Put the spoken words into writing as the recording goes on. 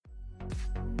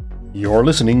You're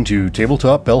listening to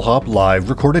Tabletop Bellhop Live,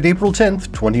 recorded April 10th,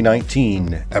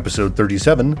 2019, Episode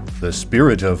 37, The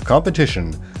Spirit of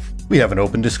Competition. We have an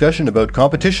open discussion about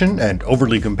competition and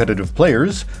overly competitive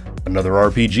players, another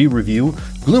RPG review,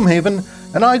 Gloomhaven,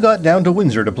 and I got down to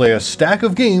Windsor to play a stack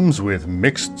of games with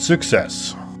mixed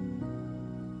success.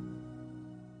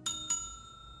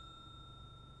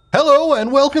 Hello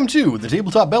and welcome to the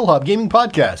Tabletop Bellhop Gaming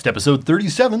Podcast, Episode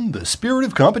 37, The Spirit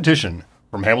of Competition.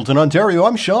 From Hamilton, Ontario,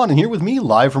 I'm Sean, and here with me,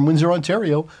 live from Windsor,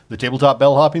 Ontario, the Tabletop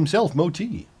Bellhop himself, Mo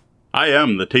T. I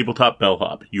am the Tabletop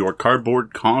Bellhop, your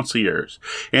cardboard concierge,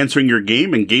 answering your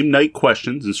game and game night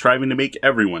questions and striving to make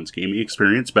everyone's gaming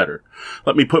experience better.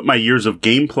 Let me put my years of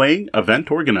game playing,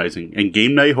 event organizing, and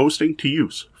game night hosting to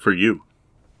use for you.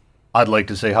 I'd like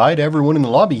to say hi to everyone in the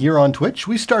lobby here on Twitch.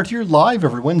 We start here live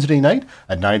every Wednesday night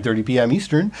at 9:30 p.m.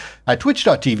 Eastern at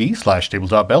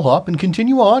twitch.tv/tabletopbellhop and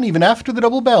continue on even after the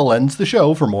double bell ends the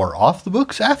show for more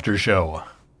off-the-books after show.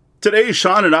 Today,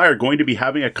 Sean and I are going to be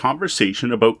having a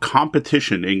conversation about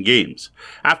competition in games.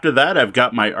 After that, I've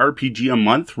got my RPG a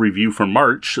Month review for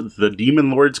March, The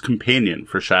Demon Lord's Companion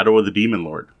for Shadow of the Demon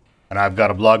Lord. And I've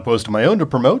got a blog post of my own to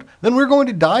promote. Then we're going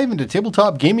to dive into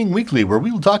Tabletop Gaming Weekly, where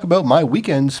we will talk about my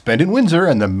weekend spent in Windsor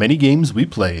and the many games we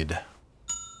played.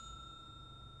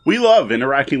 We love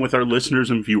interacting with our listeners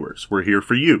and viewers. We're here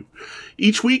for you.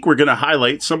 Each week, we're going to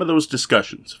highlight some of those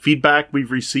discussions, feedback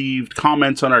we've received,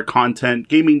 comments on our content,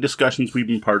 gaming discussions we've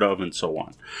been part of, and so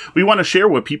on. We want to share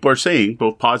what people are saying,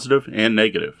 both positive and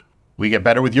negative. We get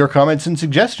better with your comments and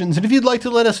suggestions, and if you'd like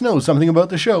to let us know something about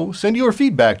the show, send your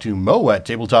feedback to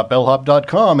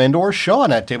mo@tabletopbellhop.com and or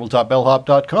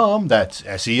sean@tabletopbellhop.com. That's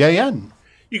SEAN.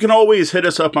 You can always hit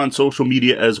us up on social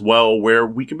media as well, where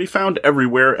we can be found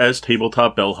everywhere as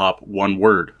Tabletop Bellhop, one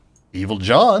word. Evil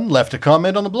John left a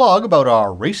comment on the blog about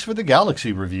our Race for the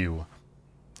Galaxy review.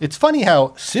 It's funny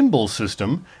how Symbol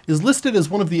System is listed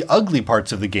as one of the ugly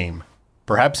parts of the game.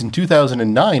 Perhaps in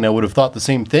 2009 I would have thought the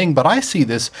same thing, but I see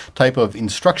this type of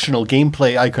instructional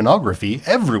gameplay iconography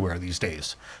everywhere these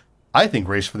days. I think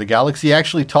Race for the Galaxy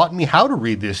actually taught me how to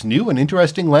read this new and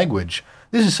interesting language.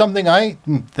 This is something I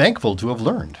am thankful to have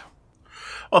learned.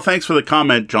 Well, thanks for the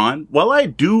comment, John. Well, I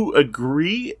do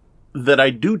agree that I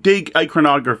do dig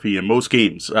iconography in most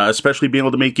games, especially being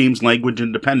able to make games language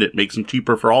independent, makes them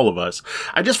cheaper for all of us.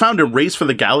 I just found in Race for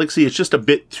the Galaxy, it's just a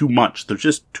bit too much. There's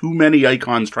just too many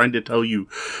icons trying to tell you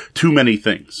too many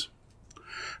things.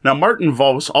 Now, Martin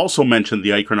Voss also mentioned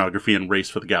the iconography in Race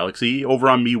for the Galaxy over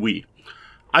on MeWe.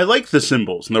 I like the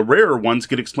symbols, and the rarer ones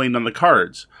get explained on the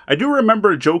cards. I do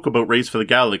remember a joke about Race for the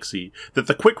Galaxy, that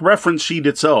the quick reference sheet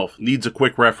itself needs a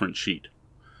quick reference sheet.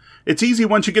 It's easy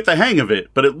once you get the hang of it,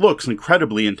 but it looks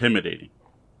incredibly intimidating.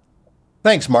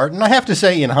 Thanks, Martin. I have to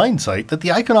say, in hindsight, that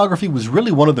the iconography was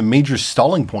really one of the major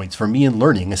stalling points for me in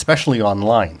learning, especially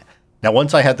online. Now,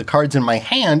 once I had the cards in my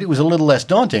hand, it was a little less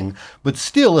daunting, but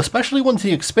still, especially once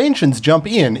the expansions jump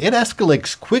in, it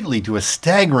escalates quickly to a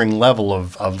staggering level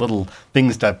of little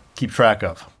things to keep track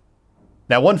of.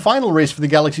 Now, one final Race for the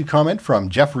Galaxy comment from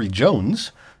Jeffrey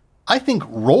Jones. I think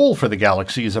Roll for the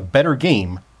Galaxy is a better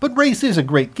game, but Race is a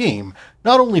great game,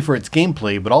 not only for its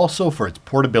gameplay, but also for its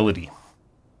portability.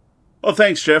 Well,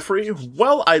 thanks, Jeffrey.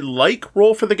 Well, I like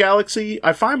Roll for the Galaxy.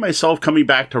 I find myself coming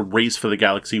back to Race for the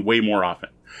Galaxy way more often.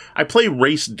 I play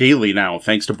Race daily now,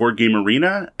 thanks to Board Game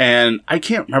Arena, and I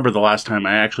can't remember the last time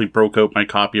I actually broke out my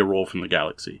copy of Roll from the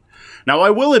Galaxy. Now, I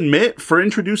will admit, for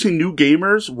introducing new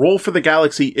gamers, Roll for the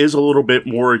Galaxy is a little bit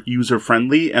more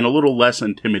user-friendly and a little less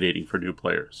intimidating for new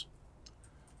players.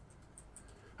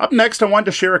 Up next, I wanted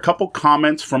to share a couple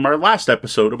comments from our last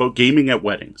episode about gaming at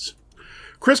weddings.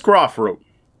 Chris Groff wrote,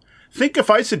 "Think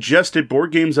if I suggested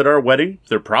board games at our wedding,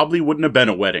 there probably wouldn't have been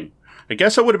a wedding. I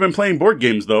guess I would have been playing board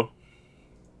games, though."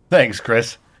 Thanks,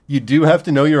 Chris. You do have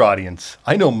to know your audience.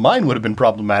 I know mine would have been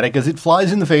problematic as it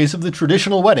flies in the face of the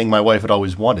traditional wedding my wife had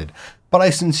always wanted. But I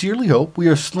sincerely hope we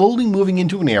are slowly moving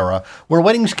into an era where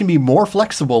weddings can be more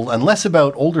flexible and less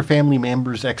about older family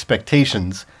members'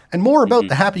 expectations, and more about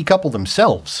the happy couple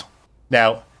themselves.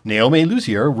 Now, Naomi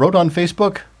Lucier wrote on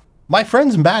Facebook, "My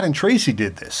friends Matt and Tracy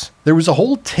did this. There was a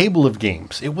whole table of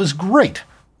games. It was great.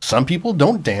 Some people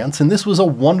don't dance, and this was a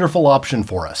wonderful option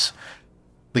for us.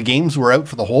 The games were out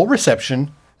for the whole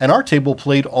reception, and our table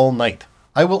played all night.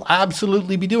 I will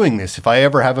absolutely be doing this if I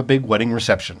ever have a big wedding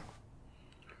reception."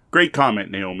 Great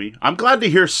comment, Naomi. I'm glad to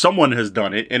hear someone has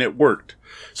done it, and it worked.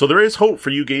 So there is hope for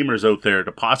you gamers out there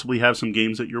to possibly have some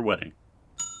games at your wedding.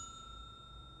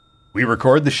 We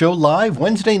record the show live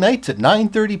Wednesday nights at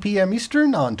 9:30 p.m.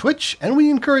 Eastern on Twitch, and we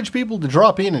encourage people to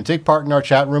drop in and take part in our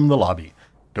chat room, The Lobby.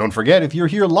 Don't forget, if you're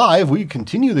here live, we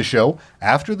continue the show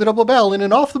after the double bell in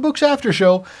an Off the Books after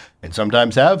show, and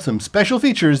sometimes have some special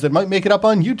features that might make it up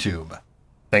on YouTube.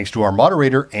 Thanks to our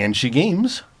moderator, Angie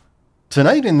Games.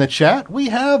 Tonight in the chat, we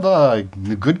have a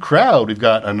good crowd. We've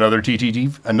got another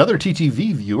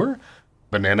TTV viewer,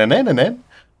 Banana.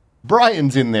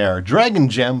 Brian's in there, Dragon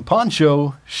Gem,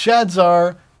 Poncho,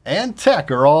 Shadzar, and Tech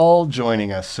are all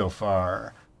joining us so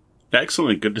far.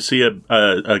 Excellent. Good to see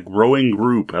a growing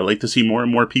group. I like to see more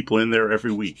and more people in there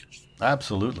every week.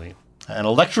 Absolutely. An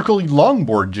electrical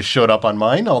longboard just showed up on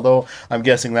mine, although I'm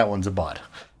guessing that one's a bot.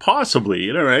 Possibly.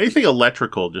 Anything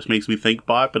electrical just makes me think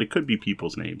bot, but it could be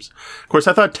people's names. Of course,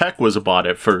 I thought Tech was a bot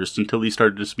at first until he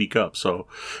started to speak up, so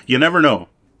you never know.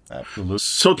 Absolutely.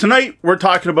 So tonight we're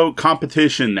talking about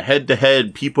competition,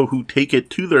 head-to-head, people who take it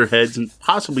to their heads and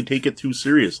possibly take it too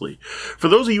seriously. For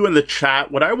those of you in the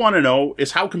chat, what I want to know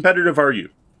is how competitive are you?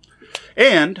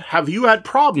 And have you had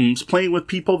problems playing with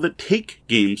people that take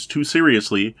games too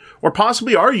seriously? Or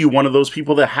possibly are you one of those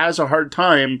people that has a hard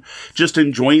time just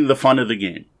enjoying the fun of the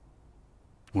game?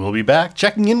 We'll be back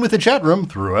checking in with the chat room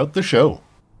throughout the show.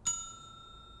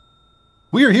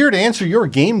 We are here to answer your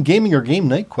gaming, or game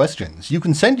night questions. You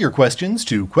can send your questions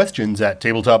to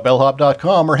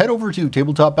questions@tabletopbellhop.com or head over to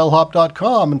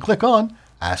tabletopbellhop.com and click on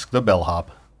Ask the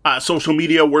Bellhop. Social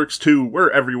media works too. We're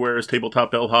everywhere as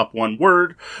Tabletop Bellhop, one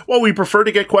word. While we prefer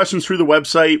to get questions through the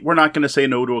website, we're not going to say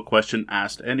no to a question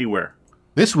asked anywhere.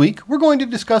 This week, we're going to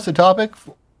discuss a topic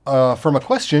from a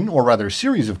question, or rather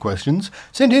series of questions,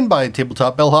 sent in by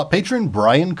Tabletop Bellhop patron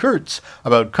Brian Kurtz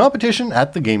about competition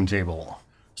at the game table.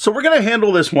 So we're going to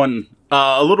handle this one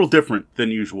a little different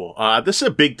than usual. This is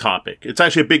a big topic. It's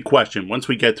actually a big question. Once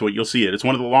we get to it, you'll see it. It's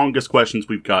one of the longest questions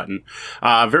we've gotten.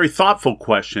 Very thoughtful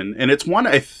question, and it's one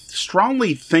I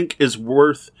strongly think is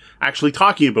worth actually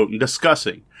talking about and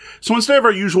discussing. So instead of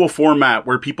our usual format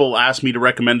where people ask me to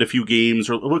recommend a few games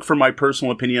or look for my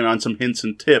personal opinion on some hints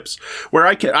and tips, where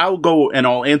I'll go and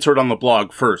I'll answer it on the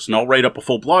blog first, and I'll write up a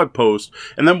full blog post,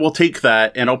 and then we'll take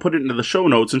that and I'll put it into the show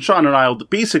notes, and Sean and I'll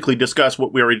basically discuss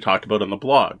what we already talked about on the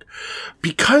blog.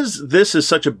 Because this is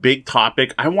such a big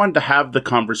topic, I wanted to have the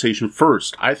conversation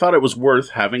first. I thought it was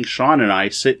worth having Sean and I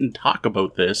sit and talk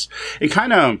about this and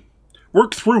kind of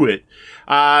work through it,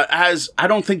 as I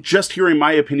don't think just hearing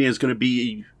my opinion is going to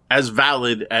be as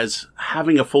valid as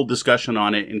having a full discussion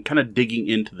on it and kind of digging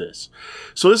into this.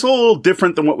 So this is a little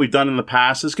different than what we've done in the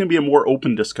past. It's going to be a more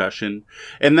open discussion.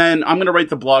 And then I'm going to write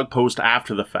the blog post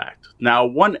after the fact. Now,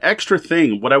 one extra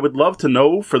thing, what I would love to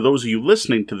know for those of you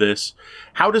listening to this,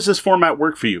 how does this format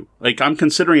work for you? Like, I'm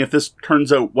considering if this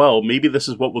turns out well, maybe this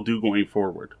is what we'll do going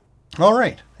forward. All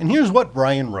right. And here's what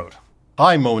Brian wrote.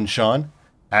 Hi, Mo and Sean.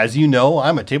 As you know,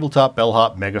 I'm a Tabletop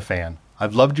Bellhop mega fan.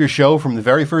 I've loved your show from the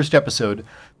very first episode.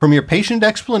 From your patient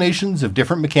explanations of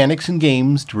different mechanics and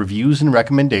games to reviews and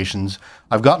recommendations,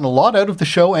 I've gotten a lot out of the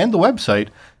show and the website.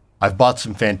 I've bought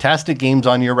some fantastic games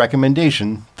on your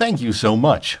recommendation. Thank you so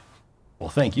much. Well,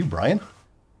 thank you, Brian.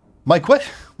 My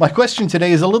question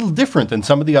today is a little different than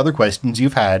some of the other questions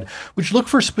you've had, which look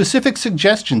for specific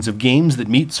suggestions of games that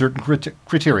meet certain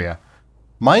criteria.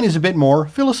 Mine is a bit more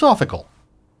philosophical.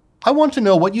 I want to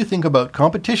know what you think about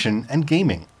competition and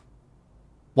gaming.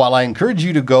 While I encourage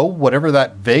you to go whatever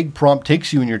that vague prompt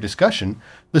takes you in your discussion,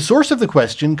 the source of the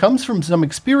question comes from some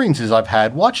experiences I've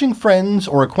had watching friends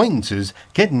or acquaintances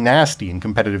get nasty in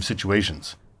competitive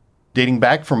situations. Dating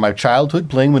back from my childhood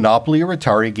playing Monopoly or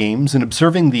Atari games and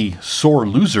observing the sore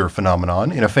loser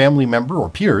phenomenon in a family member or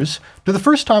peers, to the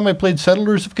first time I played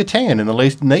Settlers of Catan in the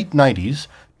late 90s,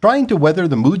 trying to weather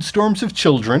the mood storms of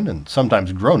children, and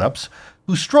sometimes grown-ups,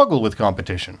 who struggle with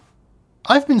competition.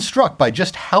 I've been struck by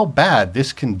just how bad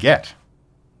this can get.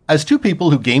 As two people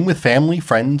who game with family,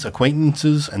 friends,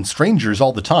 acquaintances, and strangers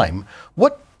all the time,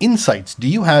 what insights do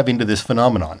you have into this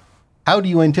phenomenon? How do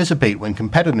you anticipate when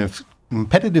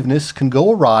competitiveness can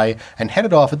go awry and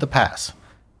headed off at the pass?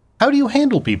 How do you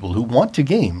handle people who want to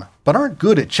game, but aren't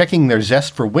good at checking their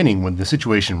zest for winning when the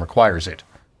situation requires it?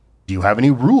 Do you have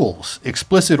any rules,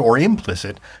 explicit or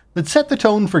implicit, that set the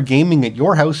tone for gaming at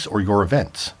your house or your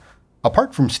events?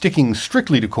 Apart from sticking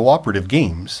strictly to cooperative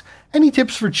games, any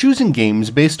tips for choosing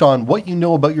games based on what you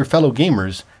know about your fellow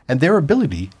gamers and their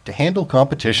ability to handle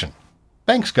competition?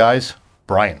 Thanks, guys.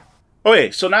 Brian. Okay,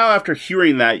 so now after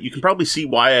hearing that, you can probably see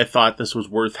why I thought this was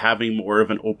worth having more of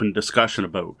an open discussion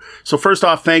about. So first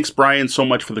off, thanks, Brian, so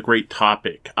much for the great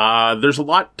topic. There's a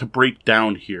lot to break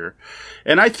down here.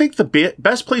 And I think the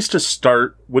best place to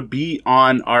start would be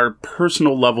on our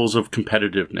personal levels of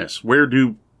competitiveness. Where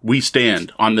do we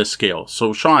stand on this scale?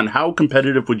 So, Sean, how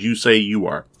competitive would you say you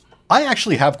are? I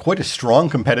actually have quite a strong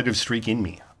competitive streak in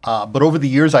me. But over the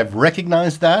years, I've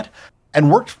recognized that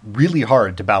and worked really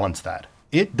hard to balance that.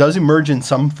 It does emerge in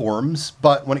some forms,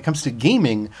 but when it comes to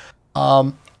gaming,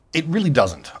 it really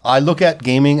doesn't. I look at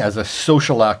gaming as a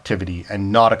social activity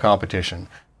and not a competition.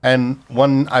 And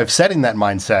when I've set in that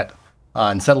mindset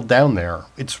and settled down there,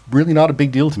 it's really not a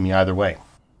big deal to me either way.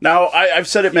 Now, I've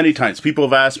said it many times. People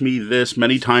have asked me this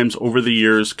many times over the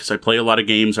years because I play a lot of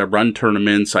games. I run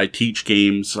tournaments. I teach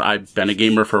games. I've been a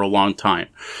gamer for a long time.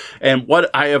 And what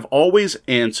I have always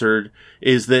answered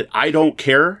is that I don't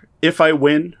care if I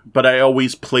win, but I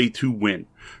always play to win.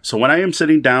 So when I am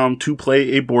sitting down to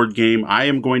play a board game, I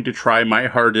am going to try my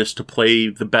hardest to play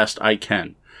the best I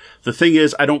can. The thing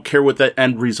is, I don't care what the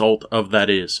end result of that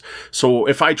is. So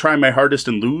if I try my hardest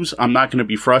and lose, I'm not going to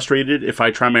be frustrated. If I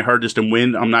try my hardest and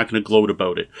win, I'm not going to gloat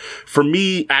about it. For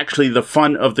me, actually, the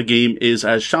fun of the game is,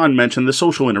 as Sean mentioned, the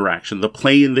social interaction, the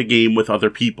playing the game with other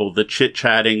people, the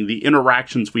chit-chatting, the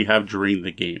interactions we have during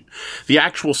the game. The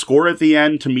actual score at the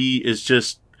end, to me, is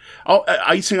just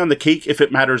icing on the cake if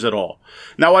it matters at all.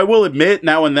 Now, I will admit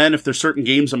now and then if there's certain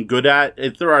games I'm good at,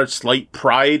 if there are slight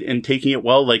pride in taking it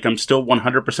well, like I'm still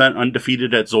 100%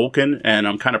 undefeated at Tzolk'in, and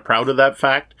I'm kind of proud of that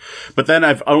fact. But then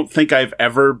I don't think I've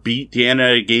ever beat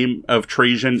Deanna a game of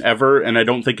Trajan ever, and I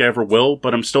don't think I ever will,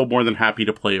 but I'm still more than happy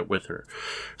to play it with her.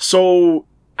 So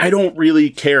I don't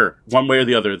really care one way or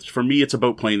the other. For me, it's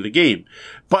about playing the game.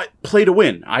 But play to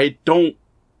win. I don't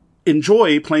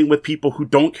enjoy playing with people who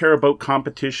don't care about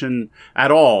competition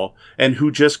at all and who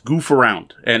just goof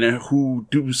around and who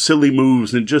do silly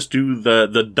moves and just do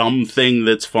the dumb thing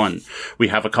that's fun. We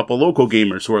have a couple local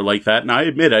gamers who are like that, and I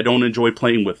admit I don't enjoy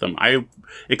playing with them. I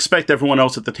expect everyone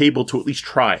else at the table to at least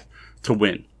try to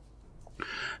win.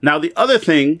 Now, the other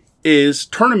thing is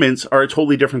tournaments are a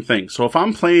totally different thing. So if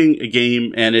I'm playing a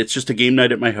game and it's just a game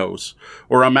night at my house,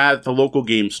 or I'm at the local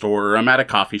game store, or I'm at a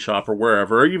coffee shop or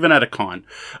wherever, or even at a con,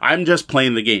 I'm just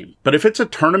playing the game. But if it's a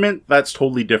tournament, that's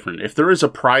totally different. If there is a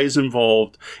prize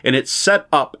involved and it's set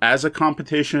up as a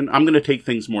competition, I'm going to take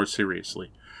things more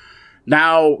seriously.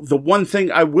 Now, the one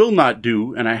thing I will not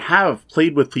do, and I have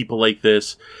played with people like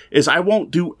this, is I won't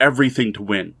do everything to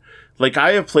win. Like,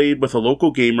 I have played with a local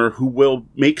gamer who will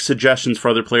make suggestions for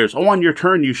other players. Oh, on your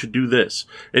turn, you should do this.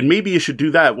 And maybe you should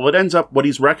do that. Well, it ends up what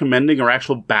he's recommending are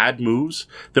actual bad moves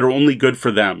that are only good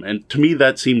for them. And to me,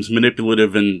 that seems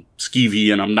manipulative and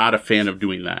skeevy, and I'm not a fan of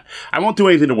doing that. I won't do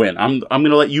anything to win. I'm going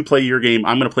to let you play your game.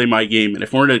 I'm going to play my game. And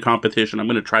if we're in a competition, I'm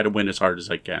going to try to win as hard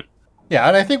as I can. Yeah,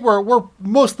 and I think we're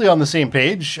mostly on the same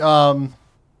page.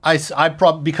 I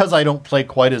probably, because I don't play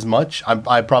quite as much,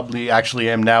 I probably actually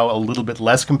am now a little bit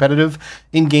less competitive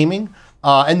in gaming.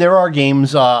 And there are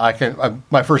games,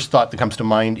 my first thought that comes to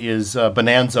mind is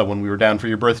Bonanza when we were down for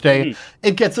your birthday.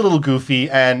 It gets a little goofy,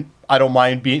 and I don't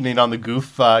mind being in on the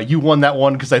goof. You won that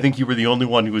one because I think you were the only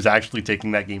one who was actually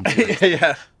taking that game seriously.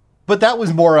 Yeah. But that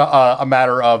was more a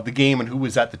matter of the game and who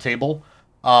was at the table,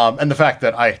 and the fact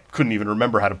that I couldn't even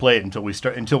remember how to play it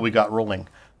until we got rolling.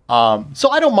 So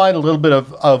I don't mind a little bit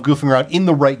of goofing around in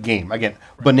the right game. Again,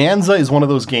 Bonanza is one of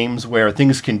those games where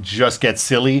things can just get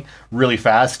silly really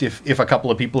fast if a couple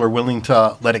of people are willing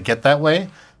to let it get that way.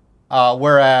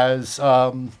 Whereas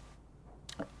I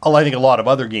think a lot of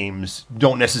other games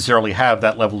don't necessarily have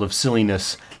that level of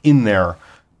silliness in there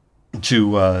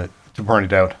to point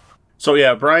it out. So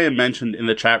yeah, Brian mentioned in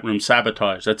the chat room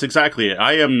sabotage. That's exactly it.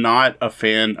 I am not a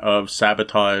fan of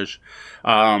sabotage.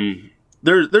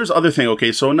 There's other thing.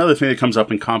 Okay, so another thing that comes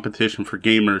up in competition for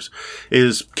gamers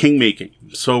is king making.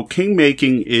 So king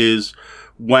making is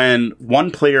when one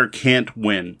player can't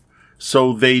win,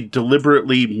 so they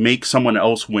deliberately make someone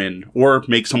else win or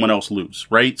make someone else lose,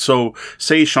 right? So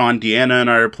say Sean, Deanna, and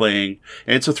I are playing,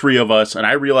 and it's the three of us, and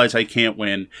I realize I can't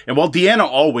win. And well, Deanna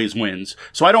always wins,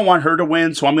 so I don't want her to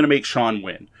win, so I'm going to make Sean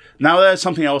win. Now that's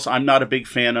something else I'm not a big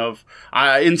fan of.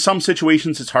 In some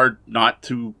situations, it's hard not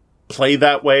to play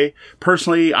that way.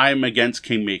 Personally, I'm against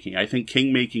king making. I think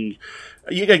king making,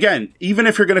 again, even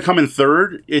if you're going to come in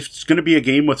third, if it's going to be a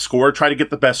game with score, try to get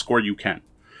the best score you can.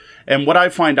 And what I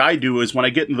find I do is when I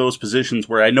get in those positions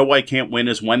where I know I can't win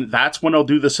that's when I'll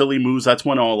do the silly moves. That's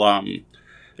when I'll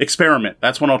experiment.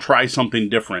 That's when I'll try something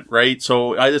different, right?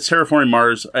 So it's Terraforming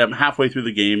Mars. I'm halfway through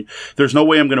the game. There's no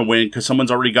way I'm going to win because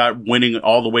someone's already got winning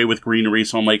all the way with greenery.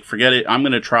 So I'm like, forget it. I'm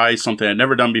going to try something I've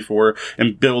never done before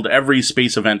and build every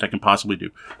space event I can possibly do.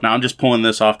 Now I'm just pulling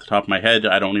this off the top of my head.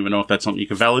 I don't even know if that's something you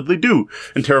can validly do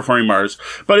in Terraforming Mars,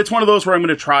 but it's one of those where I'm going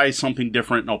to try something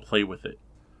different and I'll play with it.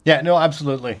 Yeah, no,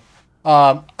 absolutely.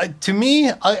 To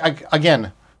me,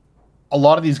 again, a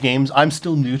lot of these games, I'm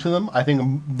still new to them. I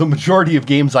think the majority of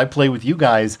games I play with you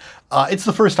guys, it's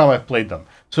the first time I've played them.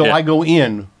 So yeah. I go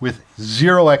in with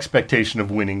zero expectation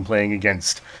of winning playing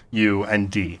against you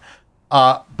and D.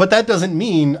 But that doesn't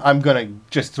mean I'm going to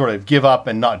just sort of give up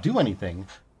and not do anything.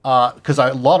 Because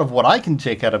a lot of what I can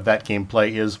take out of that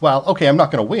gameplay is, well, okay, I'm not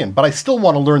going to win, but I still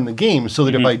want to learn the game so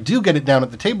that if I do get it down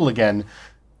at the table again,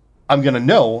 I'm going to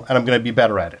know and I'm going to be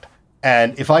better at it.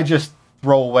 And if I just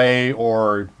throw away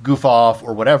or goof off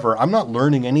or whatever, I'm not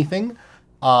learning anything.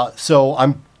 So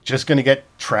I'm just going to get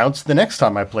trounced the next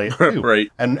time I play it too.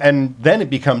 Right. And then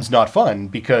it becomes not fun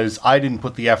because I didn't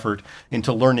put the effort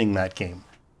into learning that game.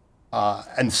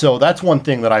 And so that's one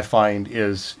thing that I find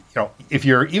is,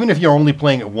 even if you're only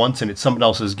playing it once and it's someone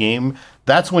else's game,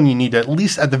 that's when you need to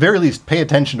at the very least, pay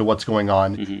attention to what's going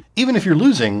on. Even if you're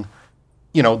losing,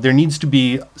 there needs to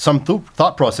be some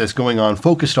thought process going on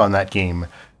focused on that game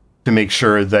to make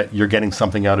sure that you're getting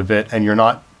something out of it and you're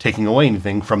not taking away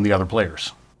anything from the other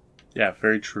players. Yeah,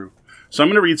 very true. So I'm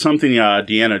going to read something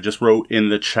Deanna just wrote in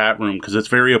the chat room because it's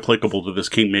very applicable to this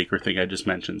Kingmaker thing I just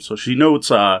mentioned. So she notes,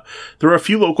 there are a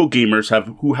few local gamers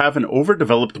who have an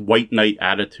overdeveloped white knight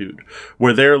attitude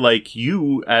where they're like,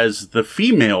 you as the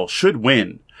female should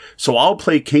win. So I'll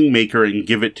play Kingmaker and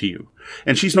give it to you.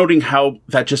 And she's noting how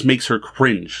that just makes her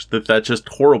cringe, that's just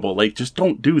horrible. Like, just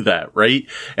don't do that, right?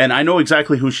 And I know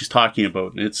exactly who she's talking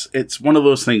about. And it's one of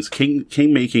those things.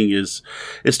 Kingmaking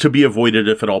is to be avoided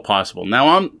if at all possible. Now,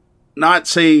 I'm not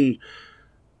saying,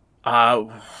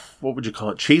 what would you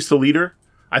call it? Chase the leader,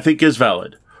 I think is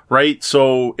valid, right?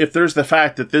 So if there's the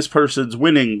fact that this person's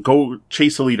winning, go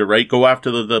chase the leader, right? Go after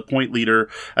the point leader,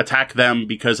 attack them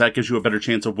because that gives you a better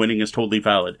chance of winning is totally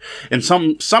valid. And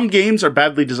some games are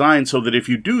badly designed so that if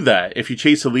you do that, if you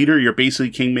chase the leader, you're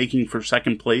basically kingmaking for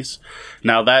second place.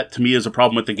 Now that to me is a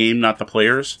problem with the game, not the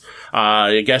players.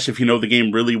 I guess if you know the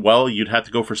game really well, you'd have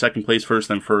to go for second place first,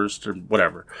 then first, or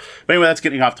whatever. But anyway, that's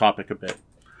getting off topic a bit.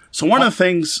 So one of the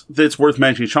things that's worth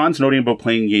mentioning, Sean's noting about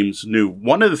playing games new.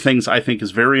 One of the things I think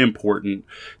is very important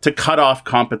to cut off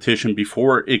competition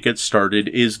before it gets started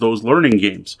is those learning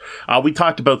games. We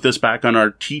talked about this back on our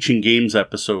teaching games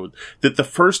episode, that the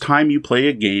first time you play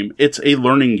a game, it's a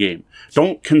learning game.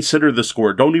 Don't consider the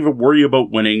score. Don't even worry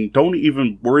about winning. Don't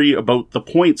even worry about the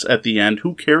points at the end.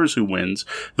 Who cares who wins?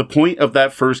 The point of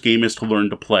that first game is to learn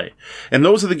to play. And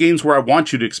those are the games where I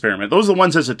want you to experiment. Those are the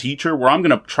ones as a teacher where I'm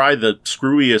going to try the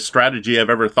screwiest strategy I've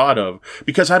ever thought of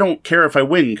because I don't care if I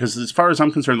win because as far as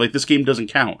I'm concerned, like this game doesn't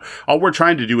count. All we're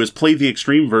trying to do is play the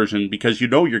extreme version because you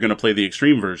know you're going to play the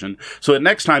extreme version so that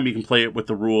next time you can play it with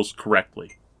the rules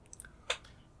correctly.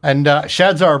 And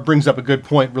Shadzar brings up a good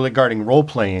point regarding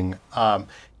role-playing.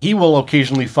 He will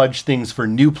occasionally fudge things for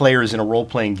new players in a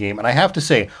role-playing game. And I have to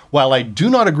say, while I do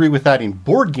not agree with that in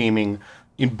board gaming,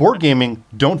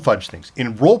 don't fudge things.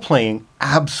 In role-playing,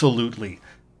 absolutely.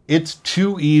 It's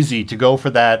too easy to go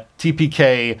for that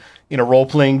TPK in a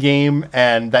role-playing game,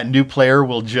 and that new player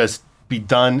will just be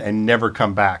done and never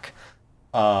come back.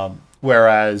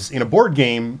 Whereas in a board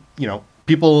game,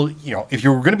 people, if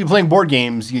you're going to be playing board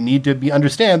games, you need to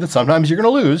understand that sometimes you're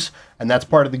going to lose, and that's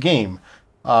part of the game.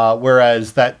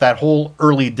 Whereas that whole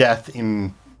early death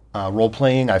in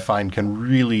role-playing, I find, can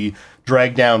really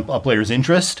drag down a player's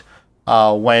interest.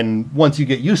 Once you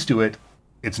get used to it,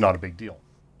 it's not a big deal.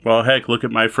 Well, heck, look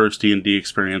at my first D&D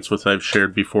experience, which I've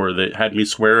shared before, that had me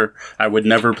swear I would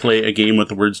never play a game with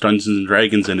the words Dungeons and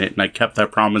Dragons in it, and I kept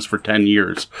that promise for 10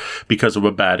 years because of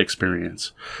a bad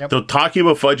experience. Yep. Though talking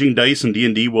about fudging dice and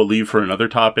D&D we'll leave for another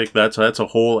topic. That's a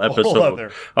whole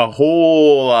episode. A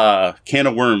whole can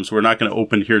of worms we're not going to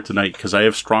open here tonight because I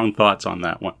have strong thoughts on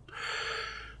that one.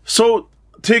 So,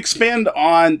 to expand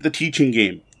on the teaching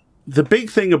game, the big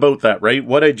thing about that, right,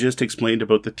 what I just explained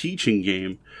about the teaching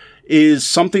game, is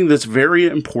something that's very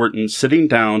important sitting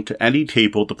down to any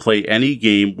table to play any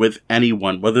game with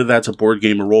anyone, whether that's a board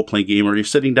game, a role-playing game, or you're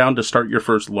sitting down to start your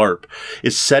first LARP,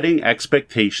 is setting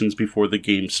expectations before the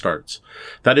game starts.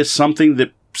 That is something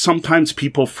that sometimes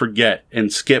people forget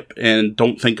and skip and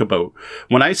don't think about.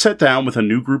 When I sit down with a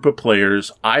new group of players,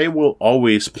 I will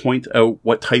always point out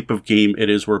what type of game it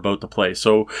is we're about to play.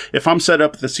 So if I'm set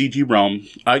up at the CG Realm,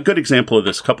 a good example of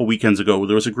this, a couple weekends ago,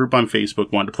 there was a group on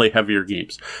Facebook wanted to play heavier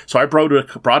games. So I brought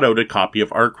out a copy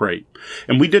of Arkwright.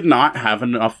 And we did not have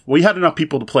enough, we had enough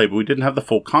people to play, but we didn't have the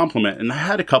full complement. And I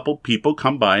had a couple people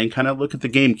come by and kind of look at the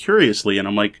game curiously. And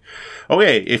I'm like,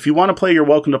 okay, if you want to play, you're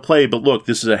welcome to play. But look,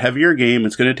 this is a heavier game.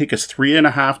 It's going to take us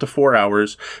 3.5 to 4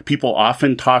 hours. People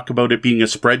often talk about it being a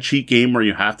spreadsheet game where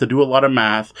you have to do a lot of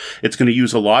math. It's going to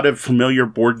use a lot of familiar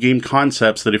board game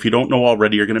concepts that if you don't know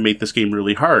already are going to make this game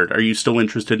really hard. Are you still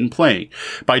interested in playing?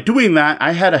 By doing that,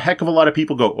 I had a heck of a lot of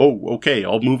people go, oh, okay,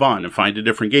 I'll move on and find a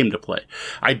different game to play.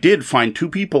 I did find 2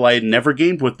 people I had never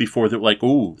gamed with before that were like,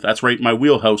 oh, that's right in my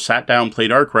wheelhouse, sat down,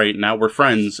 played Arkwright, and now we're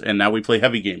friends, and now we play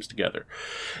heavy games together.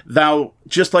 Now,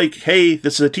 just like, hey,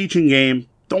 this is a teaching game,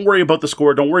 don't worry about the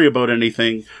score, don't worry about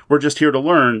anything, we're just here to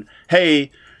learn.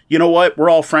 Hey, you know what, we're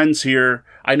all friends here.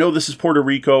 I know this is Puerto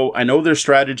Rico. I know there's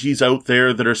strategies out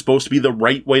there that are supposed to be the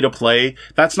right way to play.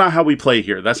 That's not how we play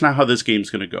here. That's not how this game's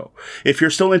going to go. If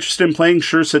you're still interested in playing,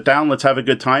 sure, sit down. Let's have a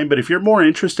good time. But if you're more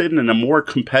interested in a more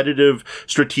competitive,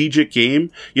 strategic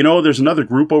game, you know, there's another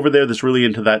group over there that's really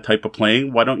into that type of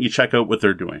playing. Why don't you check out what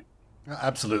they're doing?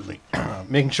 Absolutely.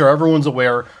 Making sure everyone's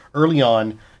aware early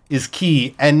on is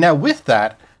key. And now with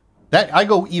that I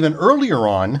go even earlier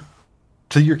on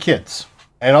to your kids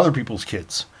and other people's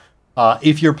kids.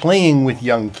 If you're playing with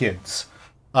young kids,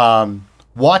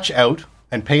 watch out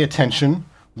and pay attention.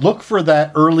 Look for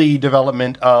that early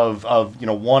development of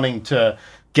wanting to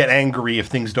get angry if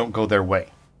things don't go their way.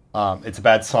 It's a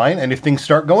bad sign. And if things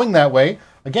start going that way,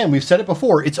 again, we've said it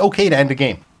before, it's okay to end a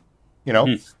game.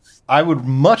 I would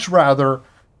much rather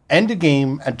end a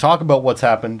game and talk about what's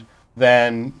happened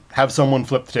than have someone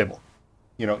flip the table.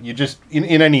 You just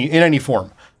in any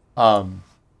form.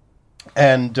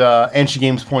 And Anshi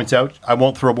Games points out, I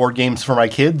won't throw board games for my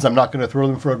kids. I'm not going to throw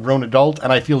them for a grown adult,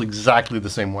 and I feel exactly the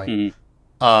same way.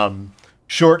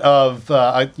 Short of,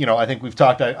 I think we've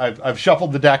talked. I've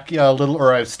shuffled the deck a little,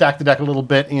 or I've stacked the deck a little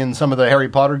bit in some of the Harry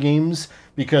Potter games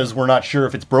because we're not sure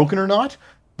if it's broken or not.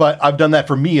 But I've done that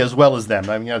for me as well as them.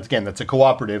 I mean, again, that's a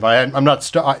cooperative. I'm not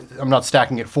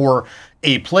stacking it for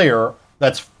a player.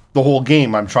 That's the whole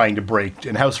game I'm trying to break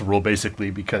in House of Rule, basically,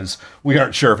 because we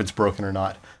aren't sure if it's broken or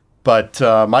not. But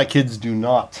my kids do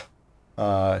not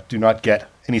get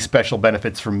any special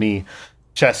benefits from me.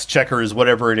 Chess, checkers,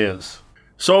 whatever it is.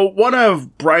 So one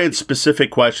of Brian's specific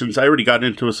questions, I already got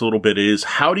into this a little bit, is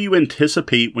how do you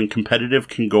anticipate when competitive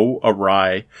can go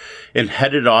awry and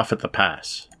head it off at the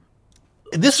pass?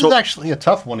 This is actually a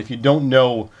tough one if you don't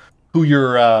know who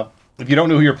you're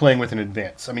playing with in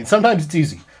advance. I mean, sometimes it's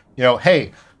easy.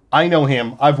 Hey, I know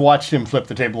him. I've watched him flip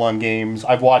the table on games.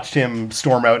 I've watched him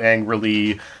storm out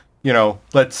angrily.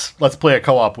 Let's play a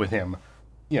co-op with him.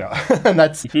 And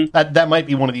that might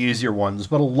be one of the easier ones.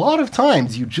 But a lot of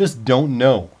times you just don't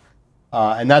know,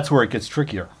 and that's where it gets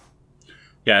trickier.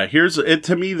 Yeah, here's it.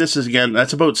 To me, this is, again,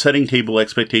 that's about setting table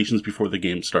expectations before the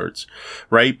game starts,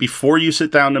 right? Before you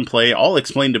sit down and play, I'll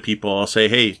explain to people, I'll say,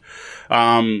 hey,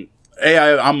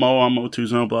 I'm Mo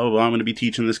Tuzno, blah, blah, blah. I'm going to be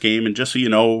teaching this game. And just so you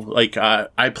know,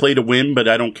 I play to win, but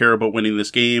I don't care about winning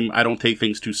this game. I don't take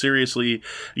things too seriously.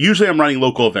 Usually I'm running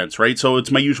local events, right? So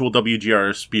it's my usual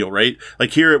WGR spiel, right?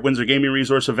 Like here at Windsor Gaming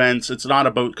Resource events, it's not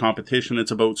about competition. It's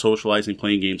about socializing,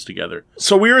 playing games together.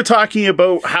 So we were talking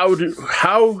about how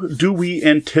do we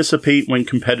anticipate when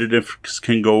competitive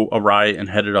can go awry and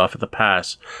headed off at the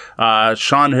pass?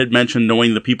 Sean had mentioned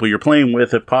knowing the people you're playing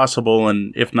with if possible.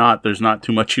 And if not, there's not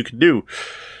too much you can do.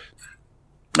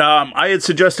 I had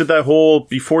suggested that whole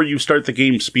before you start the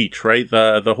game speech, right?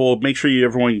 The whole make sure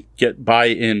everyone get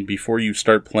buy-in before you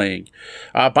start playing.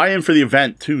 Buy-in for the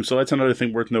event too, so that's another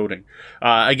thing worth noting.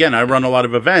 Again, I run a lot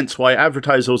of events, so I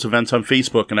advertise those events on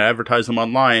Facebook and I advertise them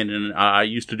online, and I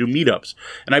used to do meetups.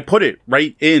 And I put it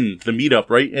right in the meetup,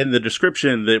 right in the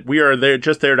description, that we are there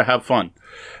just there to have fun.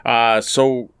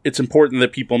 So it's important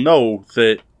that people know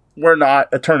that we're not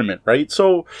a tournament, right?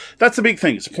 So that's the big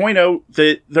thing, is point out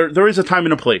that there is a time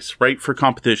and a place, right, for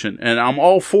competition. And I'm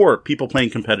all for people playing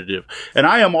competitive. And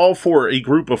I am all for a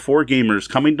group of 4 gamers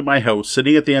coming to my house,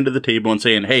 sitting at the end of the table and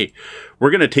saying, hey,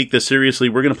 we're going to take this seriously.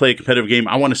 We're going to play a competitive game.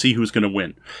 I want to see who's going to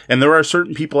win. And there are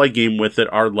certain people I game with that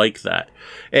are like that.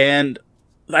 And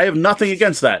I have nothing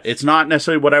against that. It's not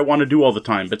necessarily what I want to do all the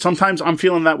time, but sometimes I'm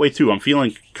feeling that way too. I'm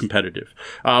feeling competitive.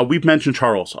 We've mentioned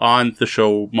Charles on the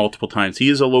show multiple times. He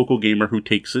is a local gamer who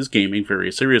takes his gaming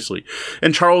very seriously.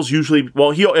 And Charles usually,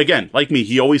 he, again, like me,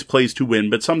 he always plays to win,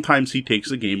 but sometimes he takes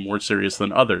the game more serious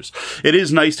than others. It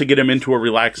is nice to get him into a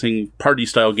relaxing party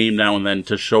style game now and then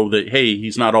to show that, hey,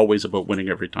 he's not always about winning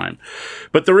every time.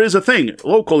 But there is a thing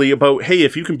locally about, hey,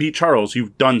 if you can beat Charles,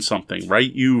 you've done something,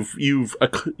 right?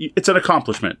 It's an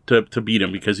accomplishment to beat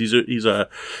him, because he's a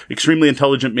extremely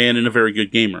intelligent man and a very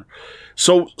good gamer.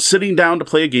 So sitting down to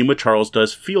play a game with Charles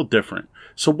does feel different.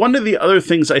 So one of the other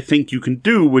things I think you can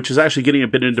do, which is actually getting a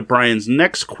bit into Brian's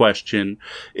next question,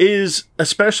 is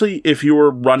especially if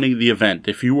you're running the event,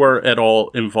 if you are at all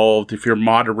involved, if you're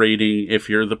moderating, if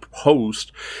you're the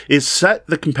host, is set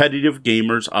the competitive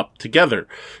gamers up together.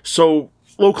 So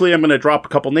locally, I'm going to drop a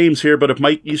couple names here, but if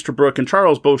Mike Easterbrook and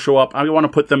Charles both show up, I want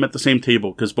to put them at the same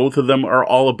table because both of them are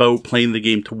all about playing the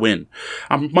game to win.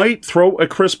 I might throw a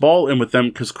Chris Ball in with them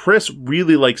because Chris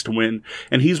really likes to win,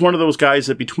 and he's one of those guys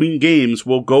that between games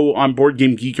will go on Board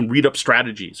Game Geek and read up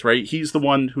strategies, right? He's the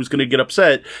one who's going to get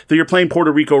upset that you're playing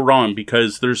Puerto Rico wrong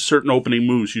because there's certain opening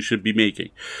moves you should be making,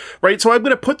 right? So I'm going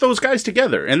to put those guys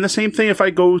together. And the same thing if I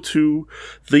go to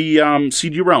the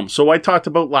CG Realm. So I talked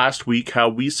about last week how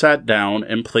we sat down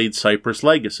and played Cyprus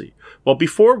Legacy. Well,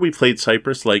 before we played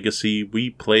Cyprus Legacy, we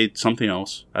played something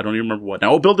else. I don't even remember what.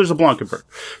 Now, Builders of Blankenburg.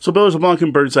 So Builders of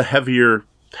Blankenburg is a heavier,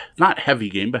 not heavy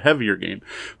game, but heavier game.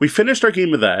 We finished our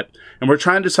game of that, and we're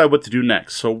trying to decide what to do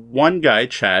next. So one guy,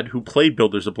 Chad, who played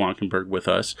Builders of Blankenburg with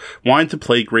us, wanted to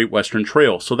play Great Western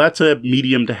Trail. So that's a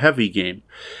medium to heavy game.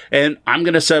 And I'm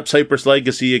going to set up Cyprus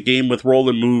Legacy, a game with roll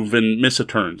and move and miss a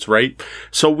turns, right?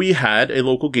 So we had a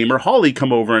local gamer, Holly,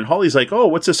 come over, and Holly's like, oh,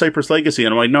 what's a Cyprus Legacy?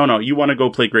 And I'm like, no, you want to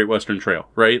go play Great Western Trail,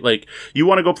 right? Like, you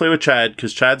want to go play with Chad,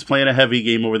 because Chad's playing a heavy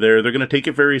game over there. They're going to take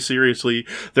it very seriously.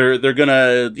 They're going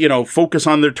to, focus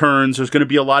on their turns. There's going to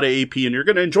be a lot of AP, and you're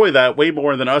going to enjoy that way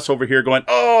more than us over here going,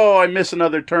 oh, I miss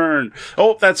another turn.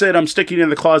 Oh, that's it. I'm sticking in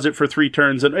the closet for 3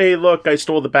 turns, and hey, look, I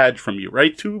stole the badge from you,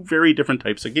 right? 2 very different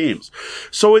types of games.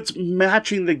 So it's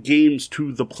matching the games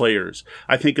to the players,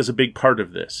 I think, is a big part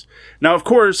of this. Now, of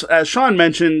course, as Sean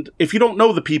mentioned, if you don't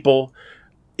know the people,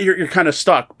 you're kind of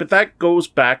stuck. But that goes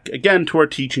back, again, to our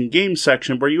teaching games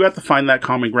section where you have to find that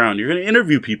common ground. You're going to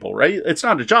interview people, right? It's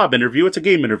not a job interview. It's a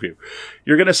game interview.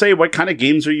 You're going to say, what kind of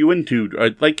games are you into?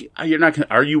 You're not gonna,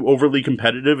 are you overly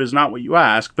competitive is not what you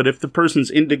ask. But if the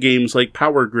person's into games like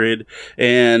Power Grid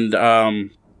and,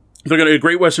 they're going to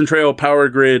Great Western Trail, Power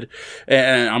Grid,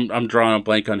 and I'm drawing a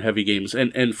blank on heavy games,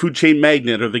 and Food Chain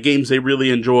Magnet are the games they really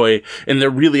enjoy, and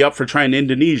they're really up for trying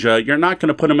Indonesia. You're not going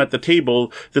to put them at the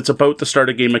table that's about to start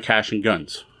a game of Cash and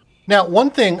Guns. Now,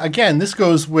 one thing, again, this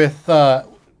goes with the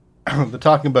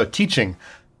talking about teaching.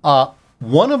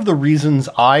 One of the reasons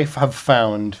I have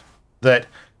found that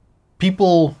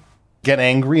people get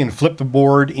angry and flip the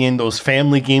board in those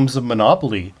family games of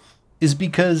Monopoly is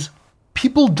because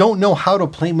people don't know how to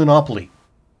play Monopoly.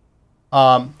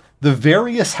 The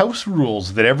various house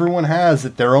rules that everyone has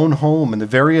at their own home and the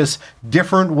various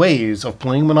different ways of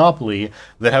playing Monopoly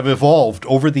that have evolved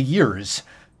over the years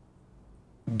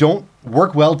don't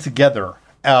work well together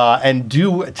and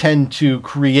do tend to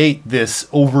create this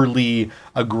overly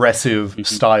aggressive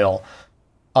style.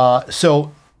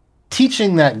 So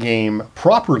teaching that game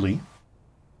properly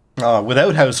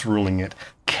without house ruling it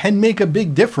can make a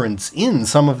big difference in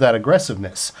some of that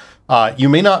aggressiveness. You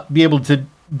may not be able to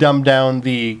dumb down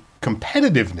the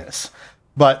competitiveness,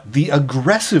 but the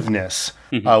aggressiveness,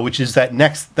 which is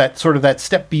that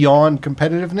step beyond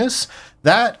competitiveness,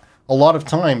 that a lot of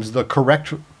times the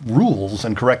correct rules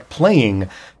and correct playing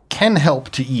can help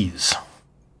to ease.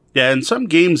 Yeah, and some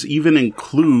games even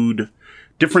include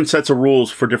different sets of rules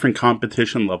for different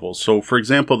competition levels. So, for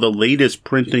example, the latest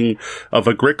printing of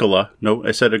Agricola, no,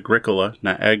 I said Agricola,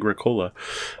 not Agricola,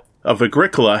 of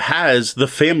Agricola has the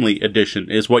family edition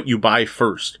is what you buy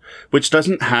first, which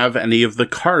doesn't have any of the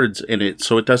cards in it.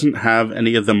 So it doesn't have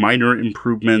any of the minor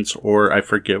improvements, or I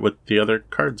forget what the other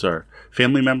cards are.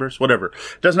 Family members, whatever.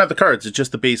 It doesn't have the cards. It's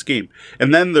just the base game.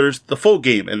 And then there's the full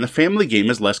game. And the family game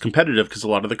is less competitive because a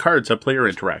lot of the cards have player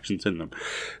interactions in them.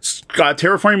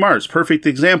 Terraforming Mars, perfect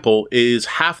example, is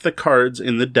half the cards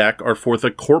in the deck are for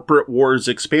the Corporate Wars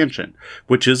expansion,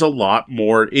 which is a lot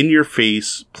more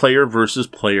in-your-face, player versus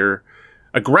player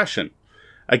aggression.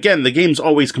 Again, the game's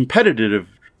always competitive,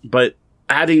 but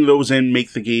adding those in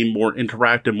make the game more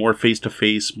interactive, more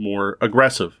face-to-face, more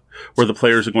aggressive, where the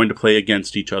players are going to play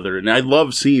against each other. And I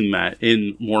love seeing that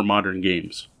in more modern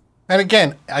games. And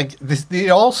again, it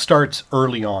all starts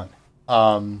early on.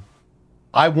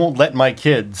 I won't let my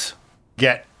kids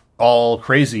get all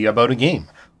crazy about a game.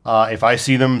 If I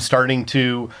see them starting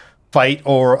to fight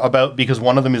because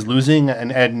one of them is losing,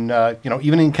 and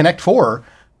even in Connect 4,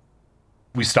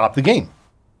 we stop the game.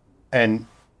 And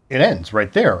it ends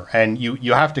right there. And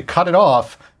you have to cut it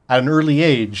off at an early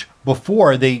age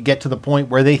before they get to the point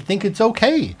where they think it's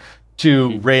okay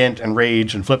to rant and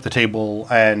rage and flip the table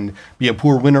and be a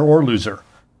poor winner or loser.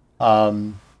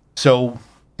 So,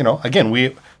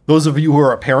 again, those of you who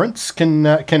are parents can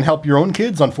help your own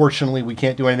kids. Unfortunately, we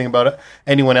can't do anything about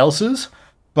anyone else's,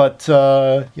 but,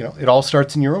 it all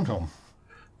starts in your own home.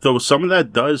 though some of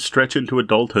that does stretch into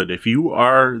adulthood. If you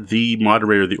are the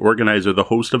moderator, the organizer, the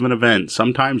host of an event,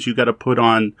 sometimes you got to put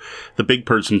on the big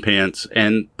person pants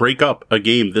and break up a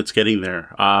game that's getting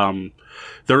there.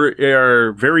 There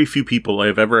are very few people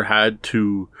I've ever had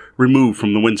to remove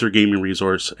from the Windsor Gaming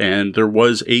Resource, and there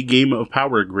was a game of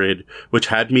Power Grid which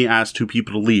had me ask 2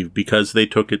 people to leave because they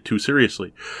took it too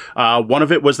seriously. One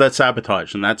of it was that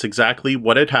sabotage, and that's exactly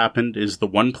what had happened. Is the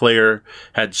one player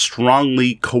had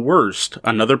strongly coerced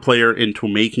another player into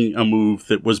making a move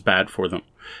that was bad for them,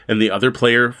 and the other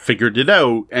player figured it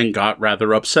out and got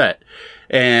rather upset.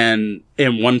 And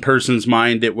in one person's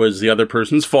mind, it was the other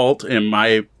person's fault. In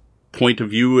my point of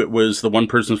view, it was the one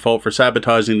person's fault for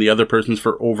sabotaging, the other person's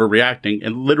for overreacting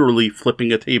and literally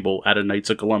flipping a table at a Knights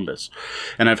of Columbus.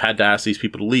 And I've had to ask these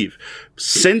people to leave.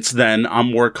 Since then,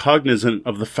 I'm more cognizant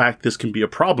of the fact this can be a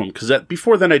problem, because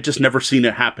before then I'd just never seen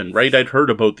it happen, right? I'd heard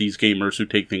about these gamers who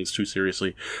take things too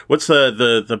seriously. What's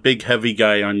the big heavy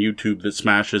guy on YouTube that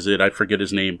smashes it? I forget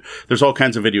his name. There's all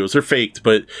kinds of videos. They're faked,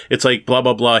 but it's like blah,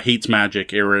 blah, blah, hates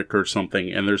magic, Eric or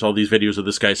something. And there's all these videos of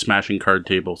this guy smashing card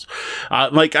tables.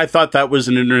 I thought that was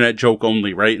an internet joke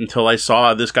only, right? Until I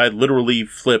saw this guy literally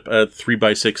flip a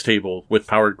 3x6 table with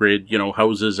Power Grid,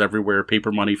 houses everywhere,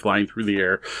 paper money flying through the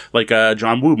air, like a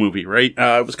John Woo movie, right?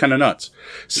 It was kind of nuts.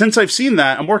 Since I've seen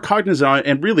that, I'm more cognizant,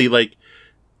 and really,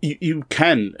 you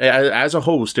can, as a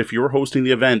host, if you're hosting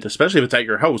the event, especially if it's at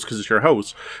your house, because it's your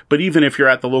house, but even if you're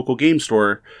at the local game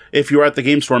store, if you're at the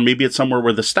game store, maybe it's somewhere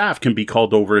where the staff can be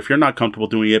called over if you're not comfortable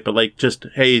doing it, but just,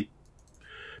 hey,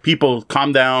 people,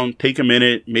 calm down, take a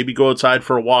minute, maybe go outside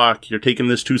for a walk. You're taking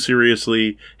this too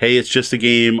seriously. Hey, it's just a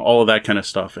game, all of that kind of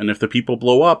stuff. And if the people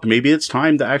blow up, maybe it's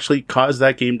time to actually cause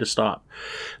that game to stop.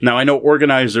 Now, I know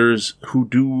organizers who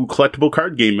do collectible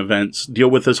card game events deal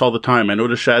with this all the time. I know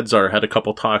the Shadzar had a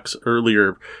couple talks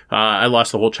earlier. I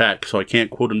lost the whole chat, so I can't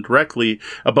quote him directly,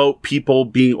 about people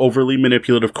being overly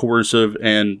manipulative, coercive,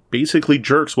 and basically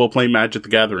jerks while playing Magic the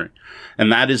Gathering.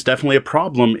 And that is definitely a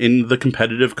problem in the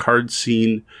competitive card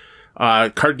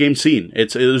game scene.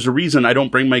 There's a reason I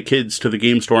don't bring my kids to the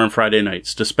game store on Friday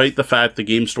nights. Despite the fact the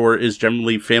game store is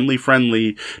generally family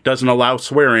friendly, doesn't allow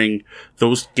swearing,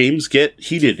 those games get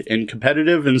heated and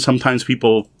competitive, and sometimes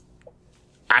people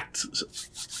act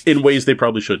in ways they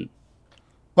probably shouldn't.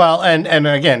 Well, and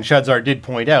again, Shadzar did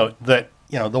point out that,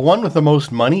 the one with the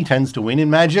most money tends to win in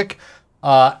Magic,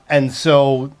 and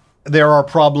so there are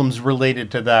problems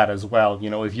related to that as well.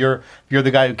 If you're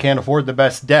the guy who can't afford the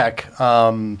best deck,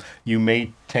 you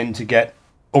may tend to get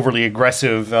overly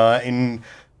aggressive as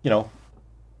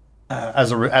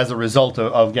a result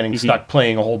of getting stuck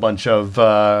playing a whole bunch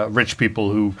of rich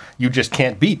people who you just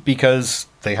can't beat because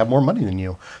they have more money than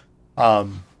you.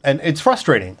 And it's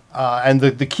frustrating. And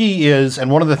the key is, and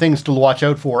one of the things to watch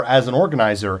out for as an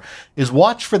organizer, is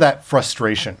watch for that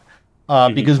frustration.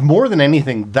 Because more than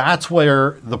anything, that's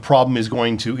where the problem is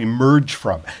going to emerge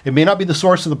from. It may not be the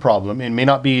source of the problem. It may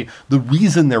not be the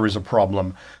reason there is a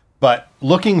problem. But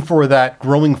looking for that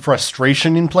growing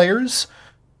frustration in players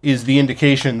is the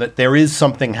indication that there is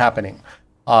something happening.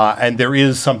 And there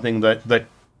is something that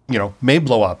may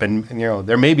blow up. And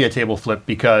there may be a table flip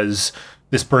because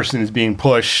this person is being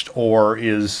pushed or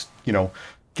is,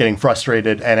 getting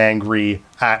frustrated and angry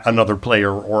at another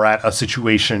player or at a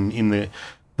situation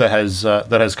that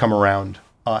has come around,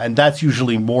 and that's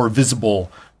usually more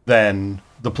visible than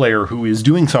the player who is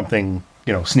doing something,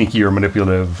 sneaky or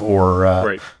manipulative or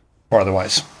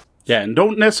otherwise. Yeah, and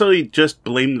don't necessarily just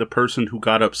blame the person who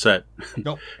got upset,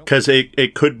 because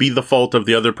it could be the fault of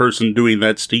the other person doing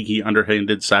that sneaky,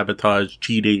 underhanded sabotage,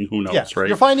 cheating. Who knows, right?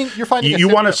 You're finding. You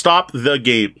want to stop the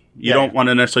game. You don't want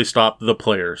to necessarily stop the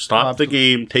player. Stop the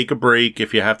game, take a break.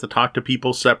 If you have to talk to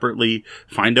people separately,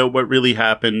 find out what really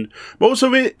happened. Most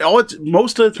of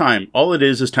the time, all it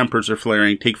is tempers are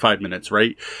flaring. Take 5 minutes,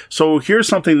 right? So here's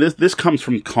something, this comes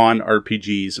from con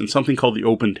RPGs and something called the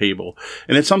open table.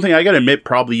 And it's something I gotta admit,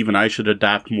 probably even I should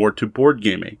adapt more to board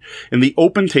gaming. And the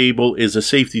open table is a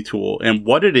safety tool. And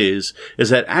what it is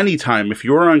at any time, if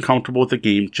you're uncomfortable with the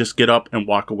game, just get up and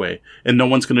walk away. And no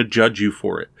one's gonna judge you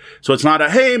for it. So it's not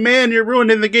hey man, you're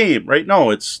ruining the game, right? No,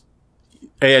 it's,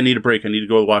 hey, I need a break. I need to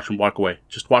go to the washroom, walk away.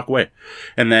 Just walk away.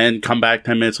 And then come back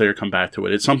 10 minutes later, come back to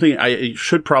it. It's something it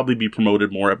should probably be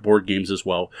promoted more at board games as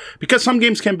well. Because some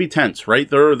games can be tense, right?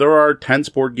 There are tense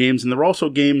board games, and there are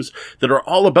also games that are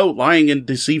all about lying and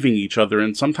deceiving each other.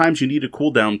 And sometimes you need a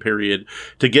cool down period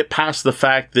to get past the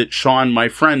fact that Sean, my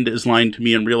friend, is lying to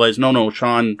me and realize, no,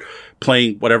 Sean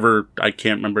playing whatever, I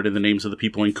can't remember the names of the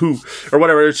people in Coup or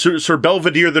whatever, Sir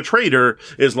Belvedere the Traitor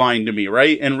is lying to me,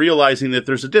 right? And realizing that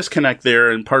there's a disconnect there,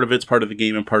 and part of it's part of the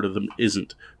game and part of them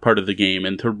isn't part of the game,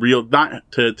 and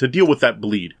to deal with that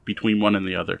bleed between one and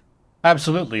the other.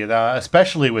 Absolutely.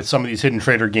 Especially with some of these hidden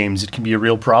traitor games, it can be a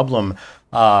real problem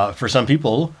for some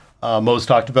people. Mo's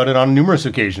talked about it on numerous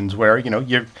occasions where,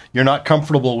 you're not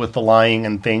comfortable with the lying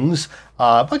and things,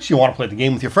 but you want to play the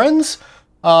game with your friends.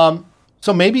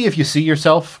 So maybe if you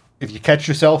catch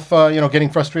yourself, getting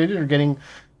frustrated or getting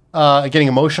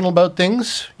emotional about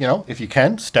things, if you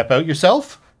can, step out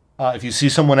yourself. If you see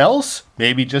someone else,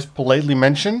 maybe just politely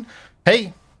mention,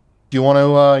 hey, do you want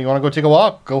to go take a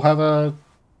walk, go have a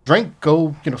drink,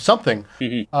 go, something.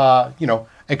 Mm-hmm.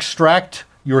 Extract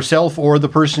yourself or the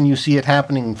person you see it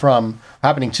happening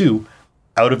to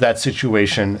out of that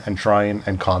situation and try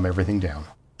and calm everything down.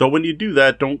 Though when you do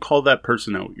that, don't call that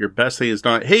person out. Your best thing is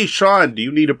not, hey, Sean, do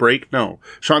you need a break? No.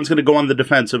 Sean's going to go on the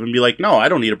defensive and be like, no, I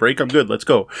don't need a break. I'm good. Let's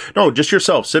go. No, just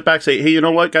yourself. Sit back, say, hey, you know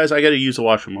what, guys? I got to use the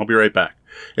washroom. I'll be right back.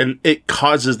 And it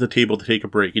causes the table to take a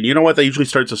break. And you know what? That usually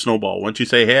starts a snowball. Once you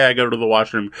say, hey, I got to go to the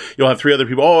washroom, you'll have 3 other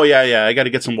people, oh, yeah, I got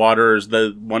to get some water. Or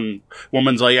the one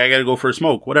woman's like, I got to go for a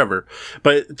smoke, whatever.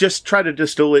 But just try to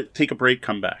distill it, take a break,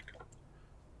 come back.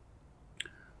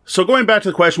 So going back to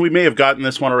the question, we may have gotten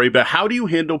this one already, but how do you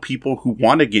handle people who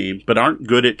want a game but aren't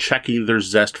good at checking their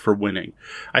zest for winning?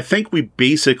 I think we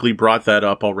basically brought that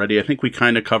up already. I think we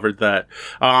kind of covered that.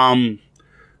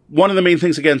 One of the main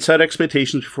things, again, set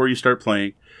expectations before you start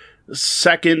playing.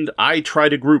 Second, I try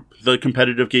to group the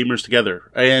competitive gamers together.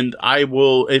 And I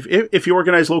will, if you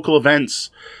organize local events,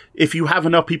 if you have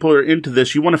enough people who are into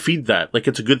this, you want to feed that. Like,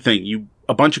 it's a good thing.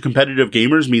 A bunch of competitive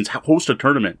gamers means host a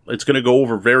tournament. It's going to go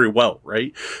over very well,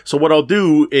 right? So what I'll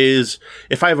do is,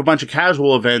 if I have a bunch of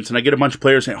casual events and I get a bunch of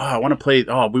players saying, oh, I want to play,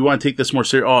 oh, we want to take this more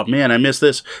serious, oh, man, I miss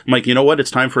this. I'm like, you know what?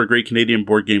 It's time for a Great Canadian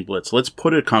Board Game Blitz. Let's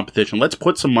put a competition. Let's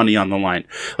put some money on the line.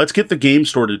 Let's get the game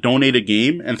store to donate a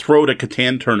game and throw it a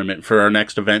Catan tournament for our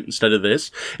next event instead of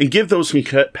this, and give those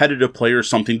competitive players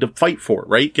something to fight for,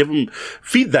 right?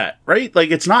 Feed that, right?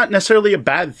 Like, it's not necessarily a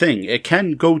bad thing. It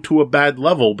can go to a bad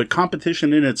level, but competition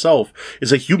in itself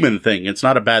is a human thing. It's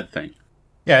not a bad thing.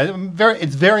 Yeah,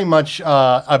 it's very much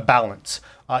a balance.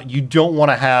 You don't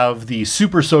want to have the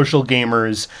super social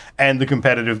gamers and the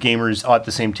competitive gamers at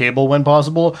the same table when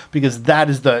possible, because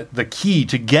that is the key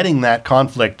to getting that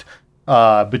conflict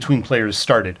between players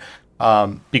started.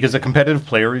 Because a competitive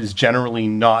player is generally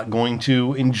not going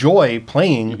to enjoy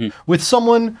playing with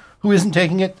someone who isn't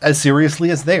taking it as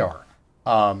seriously as they are.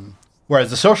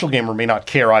 Whereas the social gamer may not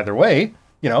care either way.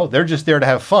 They're just there to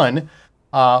have fun.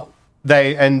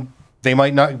 They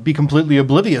might not be completely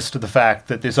oblivious to the fact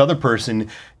that this other person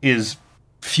is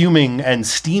fuming and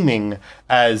steaming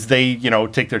as they,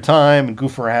 take their time and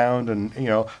goof around and,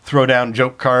 throw down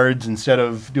joke cards instead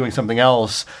of doing something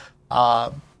else.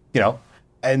 And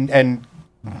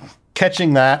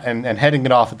catching that and heading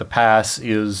it off at the pass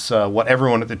is what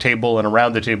everyone at the table and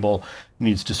around the table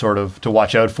needs to sort of to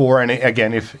watch out for. And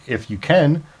again, if you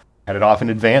can, head it off in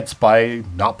advance by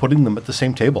not putting them at the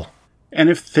same table. And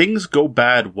if things go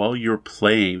bad while you're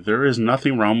playing, there is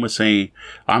nothing wrong with saying,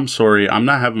 I'm sorry, I'm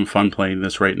not having fun playing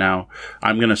this right now.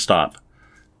 I'm going to stop.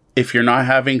 If you're not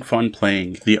having fun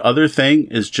playing, the other thing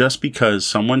is, just because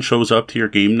someone shows up to your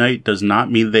game night does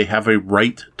not mean they have a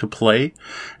right to play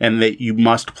and that you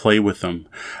must play with them.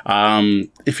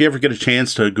 If you ever get a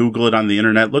chance to Google it on the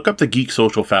internet, look up the geek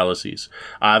social fallacies.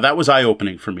 That was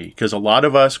eye-opening for me, because a lot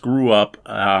of us grew up,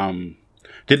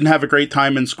 didn't have a great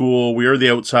time in school. We were the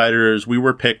outsiders. We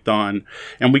were picked on.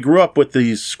 And we grew up with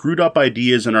these screwed up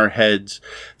ideas in our heads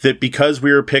that because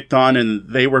we were picked on and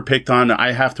they were picked on,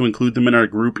 I have to include them in our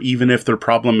group, even if they're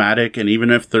problematic and even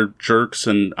if they're jerks.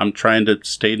 And I'm trying to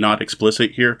stay not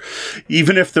explicit here.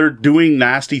 Even if they're doing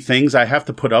nasty things, I have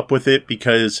to put up with it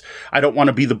because I don't want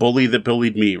to be the bully that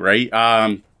bullied me,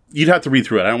 right? You'd have to read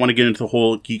through it. I don't want to get into the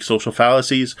whole geek social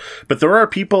fallacies, but there are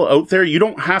people out there. You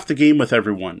don't have to game with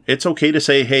everyone. It's okay to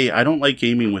say, hey, I don't like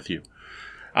gaming with you.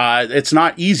 It's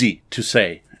not easy to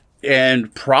say.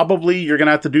 And probably you're going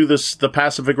to have to do the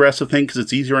passive aggressive thing because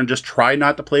it's easier and just try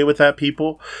not to play with that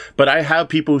people. But I have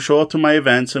people who show up to my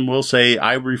events and will say,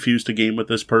 I refuse to game with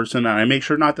this person, and I make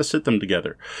sure not to sit them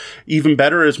together. Even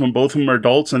better is when both of them are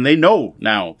adults and they know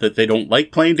now that they don't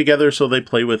like playing together, so they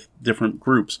play with different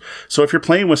groups. So if you're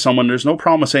playing with someone, there's no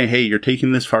problem with saying, hey, you're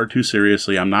taking this far too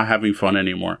seriously. I'm not having fun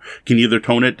anymore. Can you either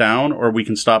tone it down or we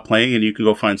can stop playing and you can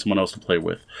go find someone else to play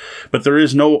with. But there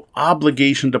is no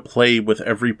obligation to play with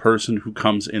every person who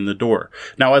comes in the door.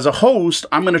 Now, as a host,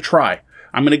 I'm going to try.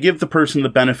 I'm going to give the person the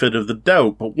benefit of the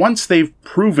doubt. But once they've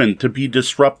proven to be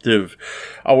disruptive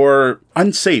or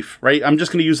unsafe, right? I'm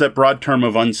just going to use that broad term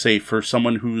of unsafe for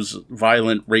someone who's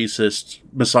violent, racist,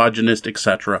 misogynist,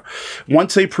 etc.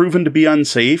 Once they've proven to be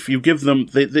unsafe, you give them,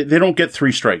 they don't get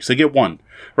 3 strikes. They get 1,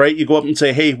 right? You go up and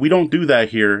say, hey, we don't do that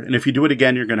here. And if you do it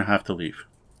again, you're going to have to leave.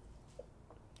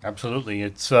 Absolutely.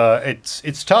 It's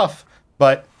tough,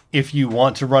 but if you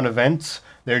want to run events,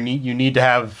 you need to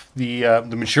have the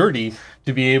maturity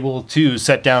to be able to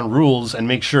set down rules and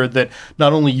make sure that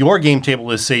not only your game table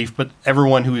is safe, but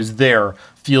everyone who is there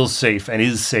feels safe and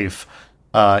is safe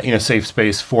in a safe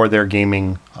space for their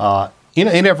gaming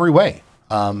in every way,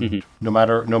 no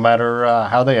matter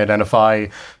how they identify,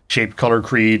 shape, color,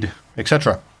 creed,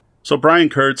 etc. So Brian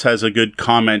Kurtz has a good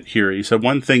comment here. He said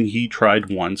one thing he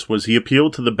tried once was he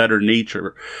appealed to the better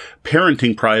nature,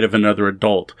 parenting pride of another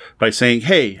adult by saying,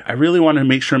 hey, I really want to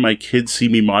make sure my kids see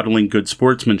me modeling good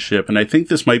sportsmanship, and I think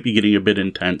this might be getting a bit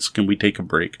intense. Can we take a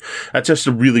break? That's just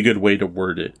a really good way to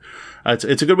word it.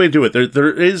 It's a good way to do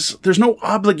it. There's no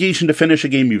obligation to finish a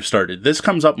game you've started. This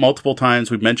comes up multiple times.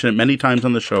 We've mentioned it many times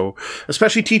on the show,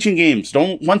 especially teaching games.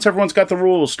 Once everyone's got the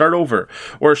rules, start over.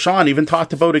 Or Sean even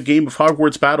talked about a game of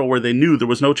Hogwarts Battle where they knew there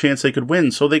was no chance they could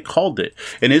win, so they called it.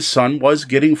 And his son was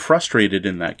getting frustrated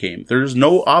in that game. There's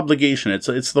no obligation. It's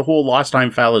the whole lost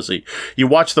time fallacy. You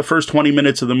watch the first 20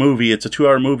 minutes of the movie. It's a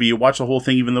 2-hour movie. You watch the whole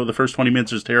thing even though the first 20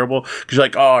 minutes is terrible because you're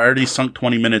like, oh, I already sunk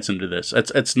 20 minutes into this.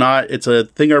 It's a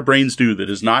thing our brains do that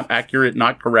is not accurate,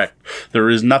 not correct. There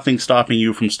is nothing stopping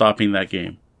you from stopping that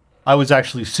game. I was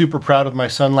actually super proud of my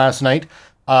son last night.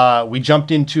 We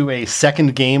jumped into a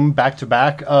second game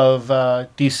back-to-back of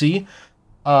DC,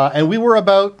 and we were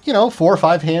about 4 or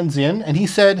 5 hands in, and he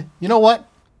said, you know what?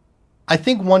 I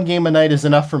think 1 game a night is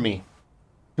enough for me.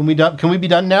 Can we be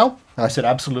done now? And I said,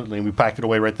 absolutely, and we packed it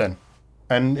away right then.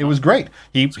 And it was great.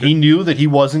 He knew that he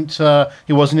wasn't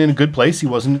in a good place. He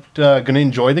wasn't going to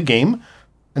enjoy the game.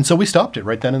 And so we stopped it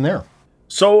right then and there.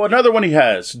 So another one he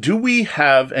has. Do we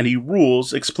have any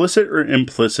rules, explicit or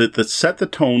implicit, that set the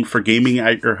tone for gaming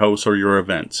at your house or your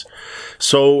events?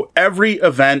 So every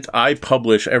event I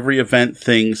publish, every event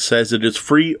thing says it is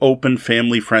free, open,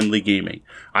 family-friendly gaming.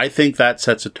 I think that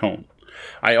sets a tone.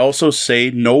 I also say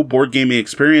no board gaming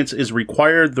experience is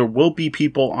required. There will be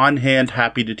people on hand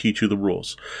happy to teach you the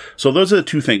rules. So those are the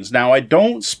 2 things. Now, I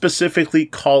don't specifically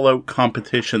call out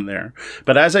competition there.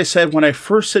 But as I said, when I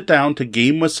first sit down to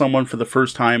game with someone for the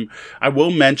first time, I will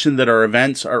mention that our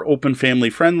events are open, family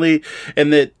friendly,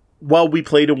 and that while we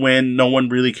play to win, no one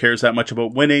really cares that much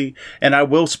about winning. And I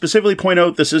will specifically point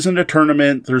out this isn't a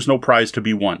tournament. There's no prize to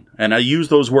be won. And I use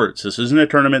those words. This isn't a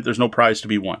tournament. There's no prize to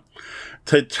be won.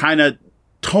 To kind of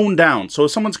tone down. So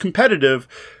if someone's competitive,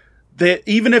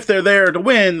 even if they're there to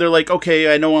win, they're like,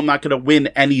 okay, I know I'm not going to win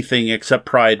anything except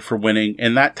pride for winning.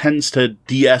 And that tends to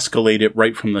de-escalate it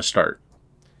right from the start.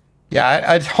 Yeah,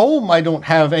 at home, I don't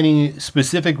have any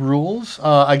specific rules.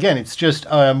 Again, it's just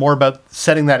more about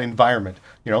setting that environment.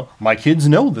 My kids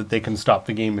know that they can stop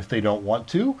the game if they don't want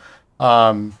to.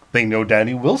 They know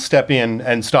Daddy will step in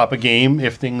and stop a game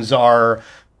if things are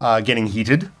getting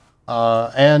heated.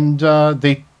 And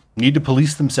they need to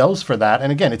police themselves for that.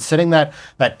 And again, it's setting that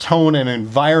tone and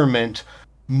environment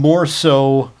more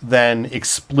so than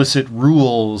explicit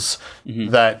rules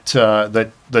that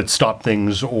stop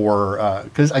things, or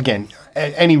because again,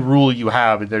 any rule you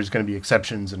have, there's going to be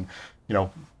exceptions and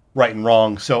right and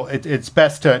wrong. So it's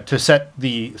best to set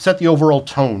the overall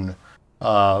tone,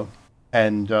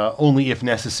 and only if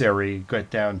necessary get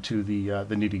down to the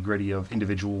nitty gritty of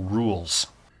individual rules.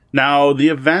 Now, the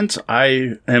events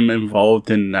I am involved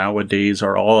in nowadays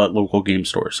are all at local game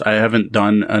stores. I haven't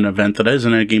done an event that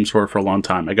isn't at a game store for a long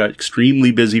time. I got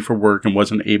extremely busy for work and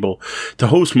wasn't able to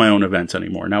host my own events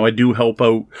anymore. Now, I do help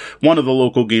out one of the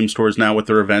local game stores now with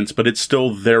their events, but it's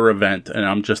still their event, and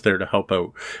I'm just there to help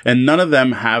out. And none of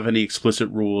them have any explicit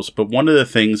rules, but one of the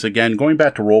things, again, going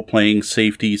back to role-playing,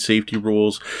 safety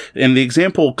rules, and the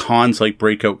example cons like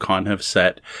Breakout Con have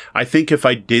set, I think if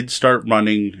I did start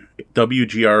running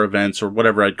WGR events, or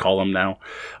whatever I'd call them now,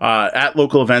 at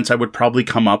local events, I would probably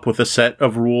come up with a set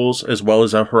of rules as well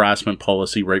as a harassment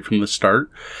policy right from the start.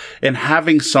 And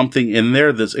having something in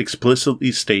there that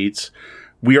explicitly states,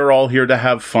 we are all here to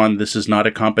have fun, this is not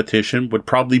a competition, would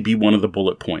probably be one of the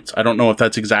bullet points. I don't know if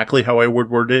that's exactly how I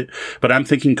would word it, but I'm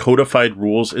thinking codified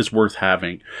rules is worth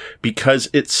having because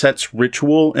it sets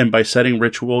ritual, and by setting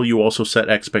ritual, you also set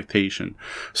expectation.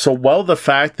 So while the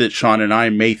fact that Sean and I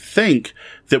may think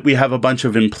that we have a bunch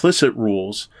of implicit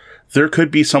rules, there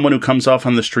could be someone who comes off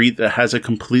on the street that has a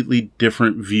completely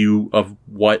different view of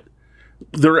what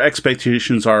their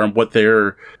expectations are and what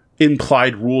their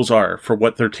implied rules are for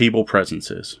what their table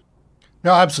presence is.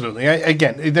 No, absolutely.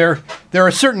 Again, there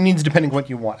are certain needs depending on what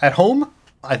you want. At home,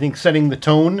 I think setting the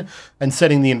tone and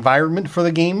setting the environment for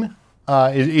the game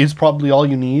is probably all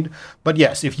you need. But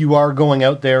yes, if you are going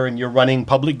out there and you're running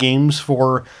public games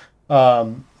for a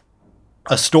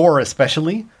store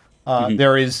especially,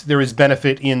 there is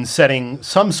benefit in setting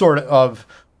some sort of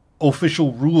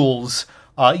official rules,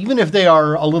 even if they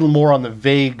are a little more on the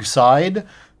vague side.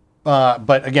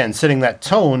 But again, setting that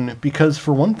tone, because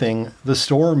for one thing, the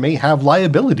store may have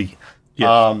liability.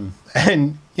 Yes.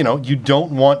 And, you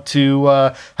don't want to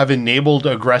have enabled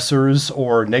aggressors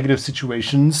or negative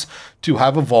situations to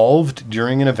have evolved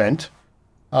during an event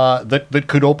that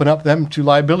could open up them to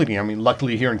liability. I mean,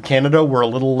 luckily here in Canada, we're a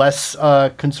little less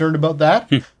concerned about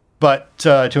that. But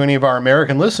to any of our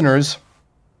American listeners,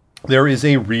 there is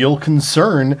a real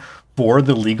concern for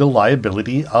the legal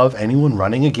liability of anyone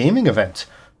running a gaming event.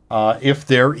 If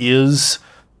there is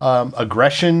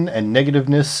aggression and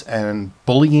negativeness and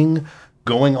bullying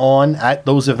going on at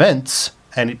those events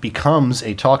and it becomes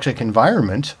a toxic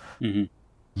environment,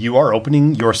 you are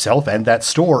opening yourself and that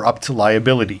store up to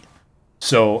liability.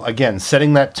 So again,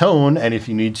 setting that tone, and if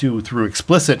you need to, through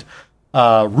explicit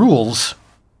rules,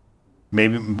 may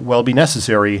well be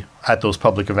necessary at those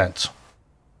public events.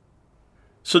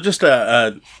 So just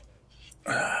I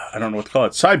don't know what to call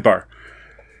it, sidebar.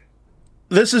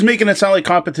 This is making it sound like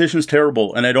competition is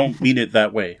terrible, and I don't mean it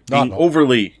that way. Being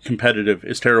overly competitive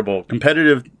is terrible.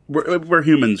 Competitive, we're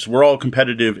humans. We're all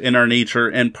competitive in our nature,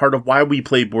 and part of why we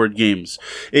play board games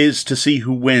is to see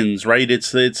who wins, right? It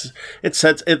sets,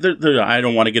 I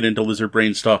don't want to get into lizard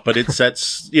brain stuff, but it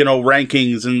sets,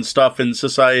 rankings and stuff in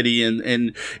society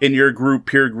and in your group,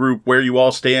 peer group, where you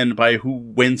all stand by who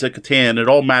wins at Catan. It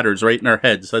all matters, right, in our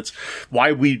heads. That's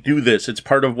why we do this. It's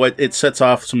part of what it sets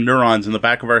off some neurons in the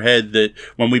back of our head that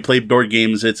when we play board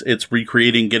games, it's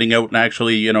recreating getting out and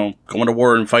actually, going to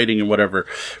war and fighting and whatever,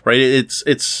 right?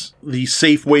 It's the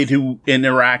safe way to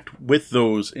interact with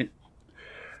those,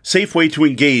 safe way to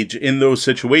engage in those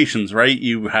situations, right?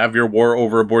 You have your war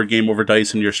over a board game, over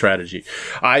dice and your strategy.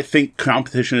 I think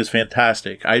competition is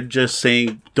fantastic. I'm just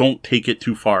saying, don't take it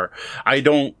too far. I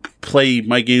don't play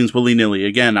my games willy-nilly.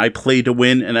 Again, I play to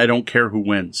win and I don't care who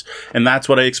wins. And that's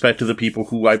what I expect of the people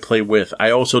who I play with. I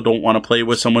also don't want to play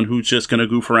with someone who's just going to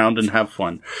goof around and have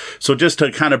fun. So just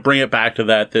to kind of bring it back to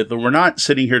that we're not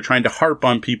sitting here trying to harp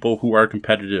on people who are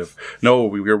competitive. No,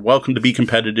 we're welcome to be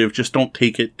competitive. Just don't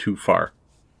take it too far.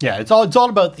 Yeah, it's all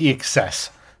about the excess.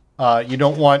 You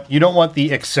don't want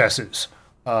the excesses.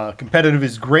 Competitive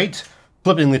is great.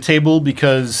 Flipping the table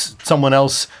because someone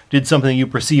else did something you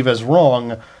perceive as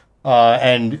wrong,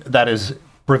 and that has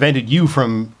prevented you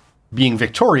from being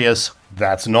victorious,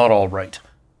 that's not all right.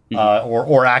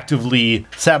 Or actively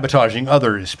sabotaging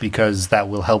others because that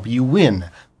will help you win.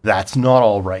 That's not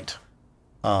all right.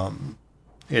 I'm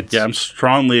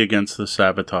strongly against the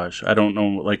sabotage. I don't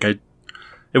know,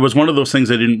 it was one of those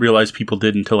things I didn't realize people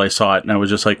did until I saw it, and I was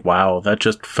just like, wow, that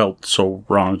just felt so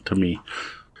wrong to me.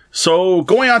 So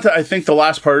going on to, I think the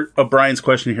last part of Brian's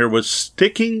question here was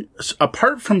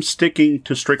apart from sticking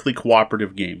to strictly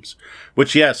cooperative games,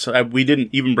 which yes, we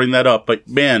didn't even bring that up, but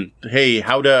man, hey,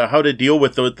 how to deal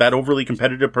with that overly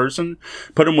competitive person?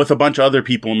 Put them with a bunch of other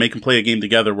people and make them play a game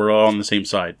together. We're all on the same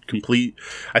side.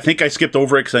 I think I skipped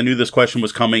over it because I knew this question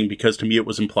was coming because to me it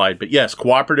was implied, but yes,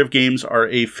 cooperative games are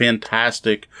a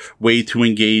fantastic way to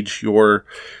engage your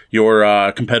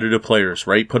competitive players,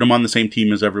 right? Put them on the same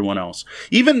team as everyone else.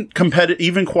 Even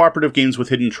cooperative games with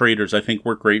hidden traders, I think,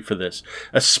 work great for this.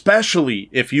 Especially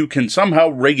if you can somehow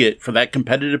rig it for that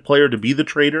competitive player to be the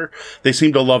trader. They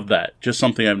seem to love that. Just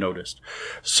something I've noticed.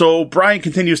 So Brian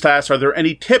continues to ask, are there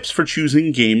any tips for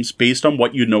choosing games based on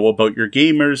what you know about your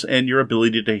gamers and your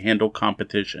ability to handle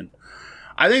competition?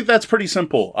 I think that's pretty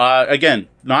simple. Again,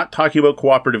 not talking about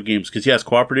cooperative games, because yes,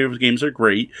 cooperative games are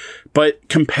great, but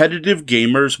competitive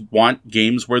gamers want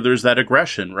games where there's that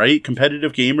aggression, right?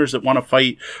 Competitive gamers that want to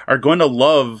fight are going to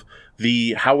love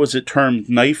the, how was it termed,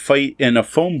 knife fight in a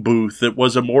phone booth that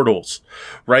was Immortals,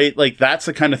 right? That's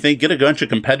the kind of thing. Get a bunch of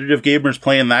competitive gamers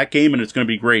playing that game and it's going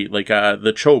to be great.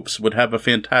 The Chopes would have a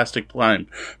fantastic time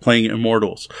playing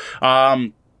Immortals.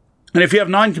 And if you have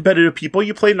non-competitive people,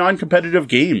 you play non-competitive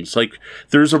games.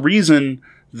 There's a reason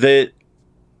that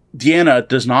Deanna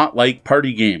does not like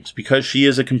party games, because she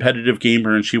is a competitive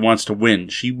gamer and she wants to win.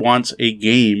 She wants a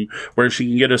game where she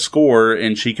can get a score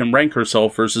and she can rank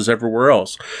herself versus everywhere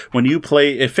else. When you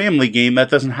play a family game, that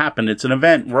doesn't happen. It's an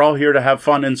event. We're all here to have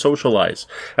fun and socialize.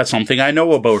 That's something I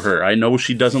know about her. I know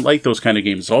she doesn't like those kind of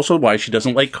games. It's also why she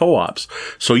doesn't like co-ops.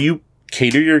 So you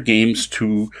cater your games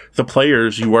to the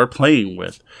players you are playing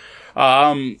with.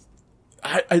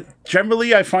 I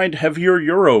generally I find heavier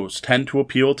Euros tend to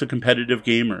appeal to competitive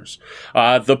gamers.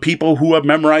 The people who have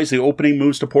memorized the opening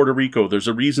moves to Puerto Rico, there's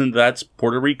a reason that's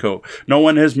Puerto Rico. No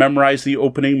one has memorized the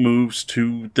opening moves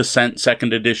to Descent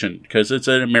 2nd Edition because it's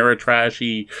an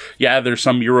Ameritrashy. Yeah, there's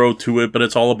some Euro to it, but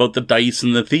it's all about the dice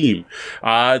and the theme.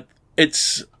 I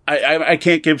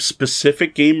can't give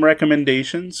specific game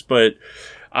recommendations, but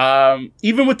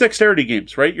even with dexterity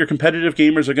games, right? Your competitive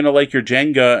gamers are going to like your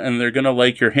Jenga and they're going to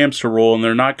like your hamster roll and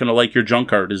they're not going to like your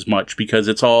junk art as much because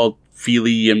it's all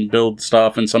feely and build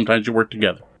stuff and sometimes you work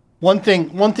together. One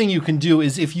thing you can do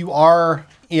is if you are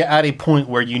at a point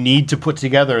where you need to put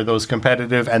together those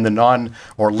competitive and the non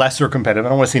or lesser competitive, I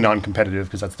don't want to say non-competitive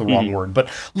because that's the wrong word, but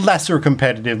lesser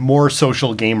competitive, more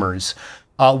social gamers.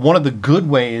 One of the good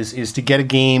ways is to get a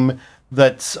game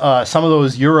that's some of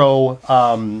those Euro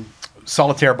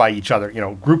solitaire by each other,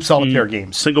 group solitaire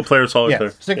games, single player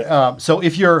solitaire. Yeah. So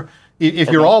if you're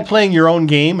all playing your own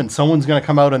game and someone's going to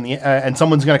come out and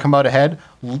someone's going to come out ahead,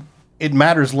 it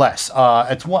matters less.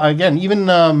 It's again,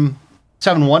 even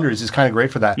Seven Wonders is kind of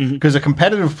great for that because a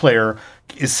competitive player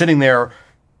is sitting there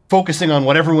focusing on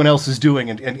what everyone else is doing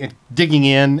and digging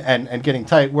in and getting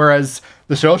tight, whereas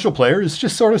the social player is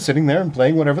just sort of sitting there and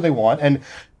playing whatever they want, and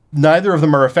neither of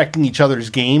them are affecting each other's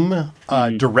game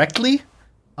directly.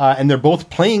 And they're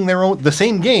both playing the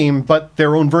same game, but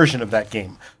their own version of that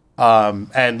game.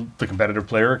 And the competitive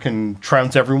player can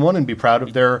trounce everyone and be proud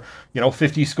of their,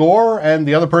 50 score, and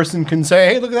the other person can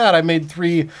say, "Hey, look at that! I made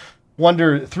 3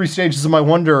 stages of my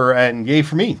wonder, and yay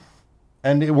for me!"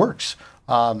 And it works.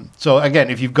 So again,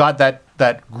 if you've got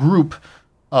that group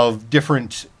of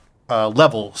different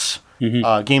levels,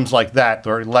 games like that,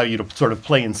 or allow you to sort of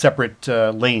play in separate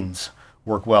lanes,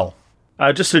 work well.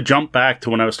 Just to jump back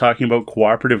to when I was talking about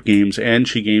cooperative games and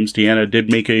She Games, Deanna did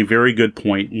make a very good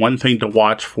point. One thing to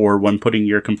watch for when putting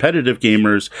your competitive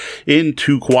gamers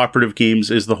into cooperative games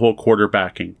is the whole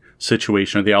quarterbacking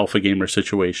situation, or the alpha gamer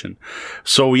situation.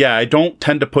 So yeah, I don't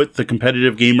tend to put the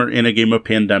competitive gamer in a game of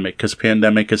Pandemic because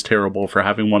Pandemic is terrible for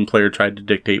having one player try to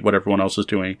dictate what everyone else is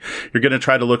doing. You're going to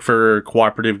try to look for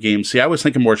cooperative games. See, I was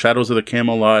thinking more Shadows of the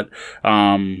Camelot,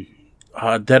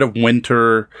 Dead of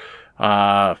Winter,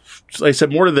 like I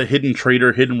said, more to the Hidden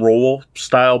Traitor, Hidden Role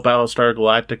style Battlestar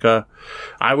Galactica.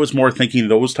 I was more thinking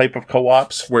those type of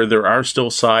co-ops where there are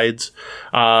still sides.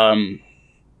 I'm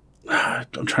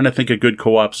trying to think of good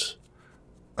co-ops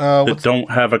that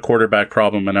don't have a quarterback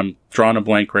problem, and I'm drawing a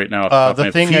blank right now.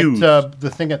 The thing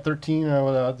at 13,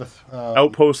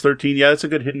 Outpost 13. Yeah, that's a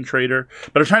good Hidden Traitor.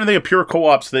 But I'm trying to think of pure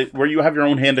co-ops where you have your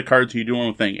own hand of cards, you do your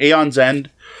own thing. Aeon's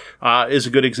End is a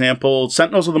good example.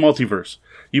 Sentinels of the Multiverse.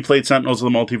 You played Sentinels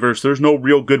of the Multiverse. There's no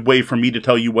real good way for me to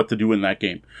tell you what to do in that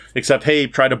game. Except, hey,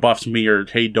 try to buff me, or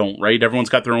hey, don't, right? Everyone's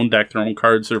got their own deck, their own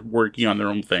cards. They're working on their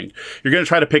own thing. You're going to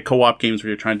try to pick co-op games where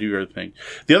you're trying to do your thing.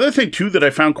 The other thing, too, that I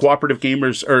found competitive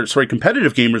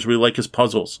gamers really like is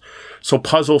puzzles. So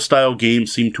puzzle-style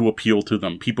games seem to appeal to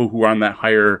them. People who are on that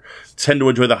higher tend to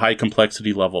enjoy the high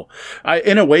complexity level.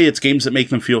 In a way, it's games that make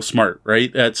them feel smart,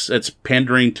 right? It's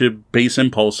pandering to base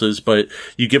impulses, but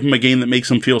you give them a game that makes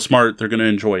them feel smart, they're going to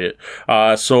enjoy it.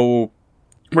 So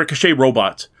Ricochet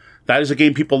Robots. That is a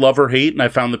game people love or hate, and I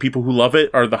found the people who love it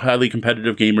are the highly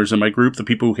competitive gamers in my group. The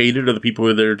people who hate it are the people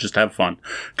who are there just have fun,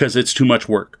 because it's too much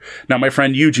work. Now, my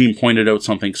friend Eugene pointed out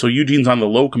something. So Eugene's on the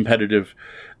low competitive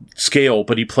scale,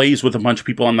 but he plays with a bunch of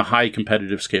people on the high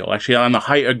competitive scale, actually on the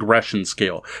high aggression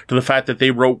scale, to the fact that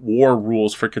they wrote war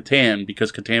rules for Catan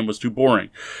because Catan was too boring.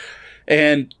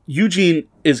 And Eugene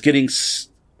is getting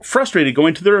frustrated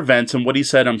going to their events, and what he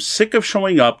said, "I'm sick of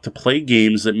showing up to play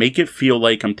games that make it feel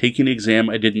like I'm taking an exam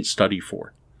I didn't study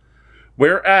for."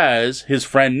 Whereas his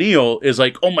friend Neil is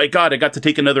like, "Oh my God, I got to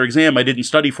take another exam I didn't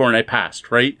study for and I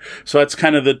passed," right? So that's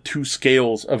kind of the two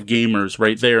scales of gamers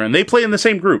right there. And they play in the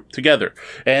same group together.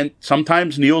 And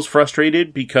sometimes Neil's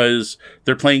frustrated because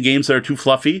they're playing games that are too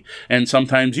fluffy. And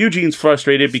sometimes Eugene's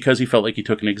frustrated because he felt like he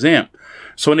took an exam.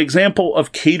 So an example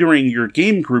of catering your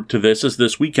game group to this is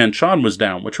this weekend Sean was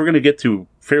down, which we're going to get to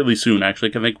fairly soon, actually,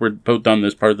 because I think we're both done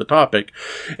this part of the topic.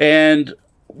 And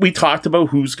we talked about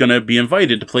who's going to be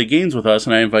invited to play games with us,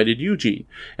 and I invited Eugene.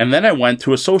 And then I went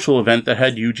to a social event that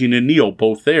had Eugene and Neil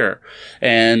both there.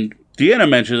 And Deanna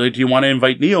mentioned, like, "Do you want to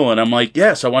invite Neil?" And I'm like,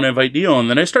 "Yes, I want to invite Neil." And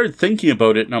then I started thinking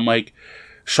about it, and I'm like,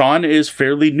 Sean is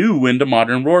fairly new into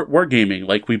modern wargaming.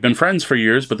 Like, we've been friends for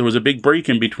years, but there was a big break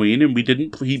in between,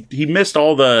 and he missed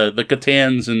all the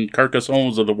Catans and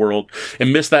Carcassones of the world,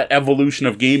 and missed that evolution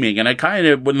of gaming. And I kind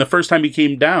of, when the first time he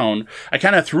came down, I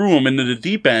kind of threw him into the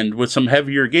deep end with some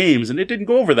heavier games, and it didn't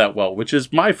go over that well, which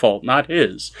is my fault, not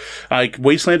his. Like,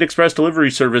 Wasteland Express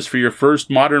delivery service for your first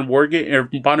modern board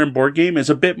game is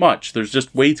a bit much. There's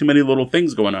just way too many little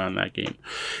things going on in that game.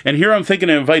 And here I'm thinking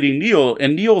of inviting Neil,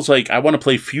 and Neil's like, I want to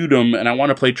play Feudum, and I want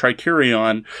to play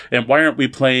Tricarion, and why aren't we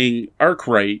playing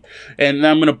Arkwright? And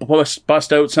then I'm going to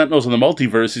bust out Sentinels of the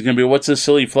Multiverse. He's going to be, what's this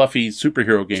silly, fluffy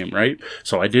superhero game, right?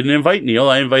 So I didn't invite Neil,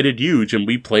 I invited Huge, and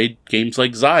we played games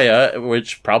like Xayah,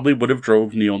 which probably would have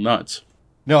drove Neil nuts.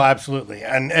 No, absolutely.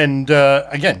 And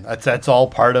again, that's all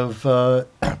part of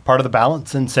the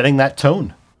balance and setting that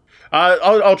tone.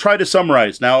 I'll try to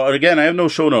summarize. Now, again, I have no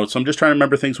show notes, so I'm just trying to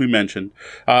remember things we mentioned.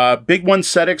 Big one,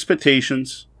 set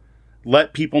expectations.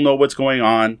 Let people know what's going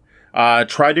on.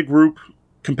 Try to group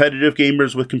competitive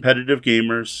gamers with competitive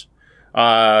gamers.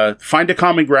 Find a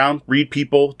common ground. Read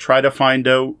people. Try to find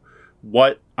out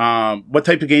what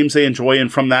type of games they enjoy,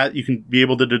 and from that, you can be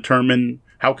able to determine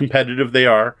how competitive they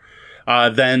are.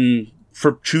 Then,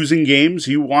 for choosing games,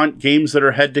 you want games that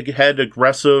are head-to-head,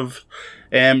 aggressive,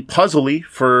 and puzzly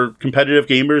for competitive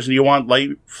gamers, and you want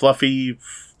light, fluffy,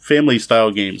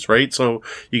 family-style games, right? So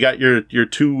you got your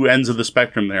two ends of the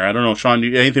spectrum there. I don't know, Sean,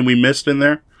 anything we missed in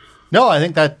there? No, I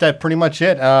think that pretty much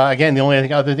it. Again, the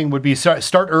only other thing would be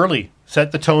start early,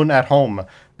 set the tone at home,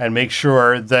 and make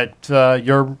sure that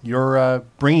you're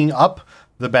bringing up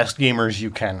the best gamers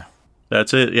you can.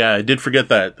 That's it. Yeah, I did forget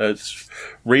that. That's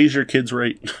raise your kids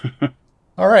right.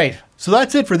 All right, so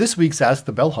that's it for this week's Ask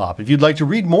the Bellhop. If you'd like to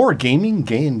read more gaming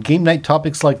game night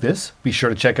topics like this, be sure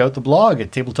to check out the blog at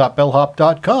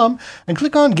tabletopbellhop.com and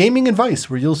click on Gaming Advice,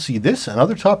 where you'll see this and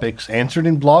other topics answered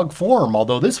in blog form,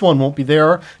 although this one won't be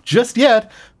there just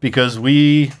yet because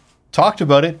we talked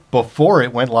about it before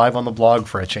it went live on the blog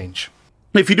for a change.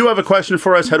 If you do have a question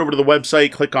for us, head over to the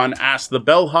website, click on Ask the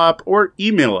Bellhop, or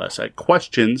email us at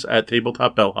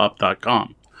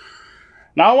questions@tabletopbellhop.com.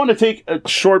 Now, I want to take a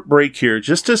short break here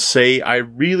just to say I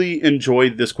really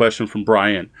enjoyed this question from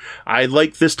Brian. I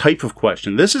like this type of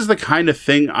question. This is the kind of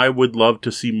thing I would love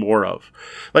to see more of.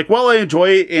 Like, while I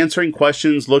enjoy answering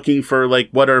questions, looking for, like,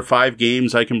 what are 5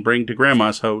 games I can bring to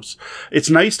Grandma's house, it's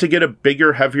nice to get a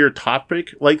bigger, heavier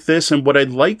topic like this. And what I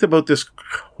liked about this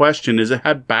question is it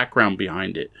had background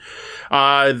behind it.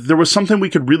 There was something we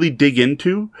could really dig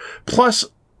into. Plus,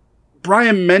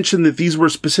 Brian mentioned that these were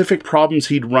specific problems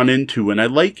he'd run into, and I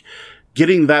like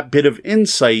getting that bit of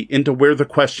insight into where the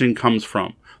question comes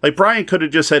from. Like, Brian could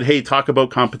have just said, hey, talk about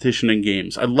competition in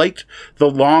games. I liked the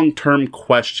long-term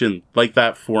question, like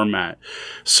that format.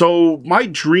 So my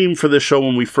dream for this show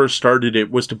when we first started it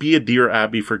was to be a Dear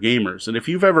Abby for gamers. And if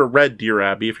you've ever read Dear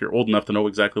Abby, if you're old enough to know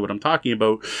exactly what I'm talking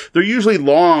about, they're usually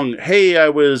long, hey, I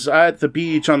was at the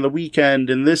beach on the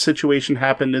weekend and this situation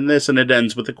happened and this, and it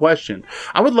ends with a question.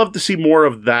 I would love to see more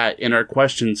of that in our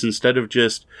questions instead of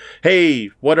just, hey,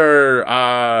 what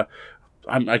are...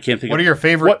 I can't think. What are your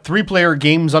favorite 3-player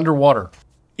games underwater?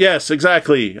 Yes,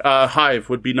 exactly. Hive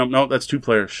would be no, that's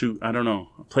 2-player. Shoot, I don't know.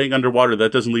 Playing underwater,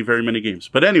 that doesn't leave very many games.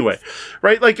 But anyway,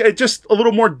 right? Like, just a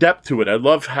little more depth to it. I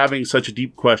love having such a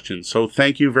deep question. So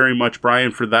thank you very much,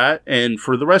 Brian, for that. And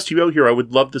for the rest of you out here, I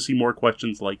would love to see more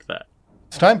questions like that.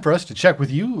 It's time for us to check with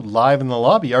you live in the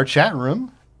lobby, our chat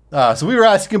room. So we were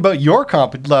asking about your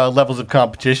levels of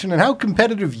competition and how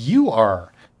competitive you are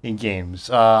in games.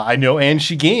 I know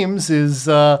Anshi Games is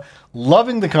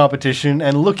loving the competition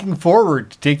and looking forward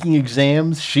to taking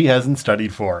exams she hasn't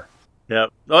studied for. Yeah.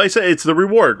 Like I say, it's the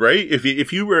reward, right?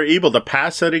 If you were able to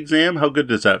pass that exam, how good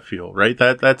does that feel, right?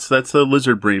 That's the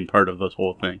lizard brain part of this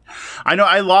whole thing. I know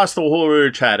I lost the whole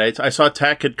other chat. I saw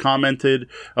Tech had commented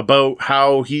about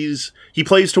how he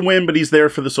plays to win, but he's there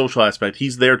for the social aspect.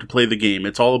 He's there to play the game.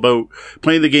 It's all about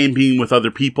playing the game, being with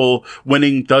other people.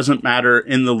 Winning doesn't matter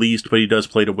in the least, but he does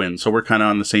play to win. So we're kind of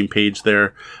on the same page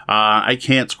there. I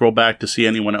can't scroll back to see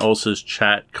anyone else's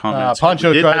chat comments.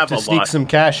 Poncho tried to sneak some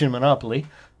cash in Monopoly.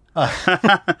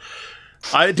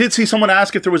 I did see someone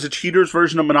ask if there was a cheaters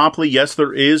version of Monopoly. Yes,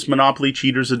 there is Monopoly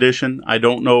Cheaters Edition. I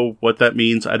don't know what that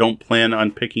means. I don't plan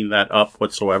on picking that up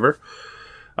whatsoever.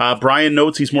 Brian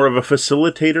notes he's more of a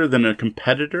facilitator than a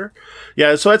competitor.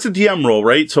 Yeah, so that's a DM role,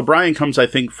 right? So Brian comes, I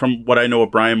think, from what I know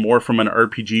of Brian, more from an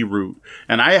RPG route.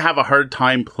 And I have a hard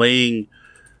time playing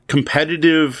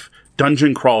competitive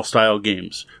dungeon crawl style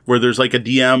games where there's like a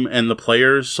DM and the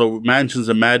players. So Mansions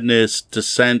of Madness,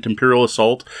 Descent, Imperial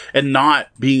Assault, and not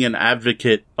being an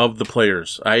advocate of the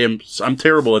players. I'm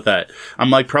terrible at that. I'm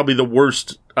like probably the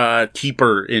worst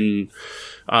keeper in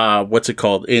what's it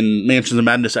called, in Mansions of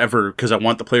Madness ever, because I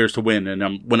want the players to win, and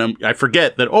I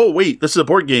forget that, oh wait, this is a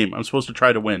board game, I'm supposed to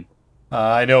try to win.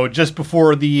 I know just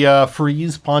before the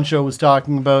freeze, Poncho was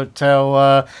talking about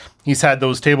how he's had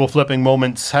those table flipping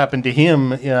moments happen to him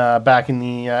back in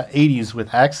the 80s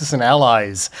with Axis and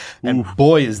Allies. And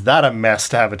boy, is that a mess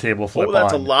to have a table flip on. Oh,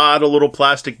 that's a lot of little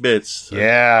plastic bits.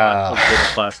 Yeah. Little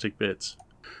plastic bits.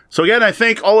 So again, I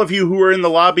thank all of you who are in the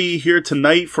lobby here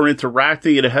tonight for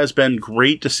interacting. It has been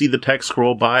great to see the text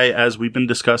scroll by as we've been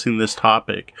discussing this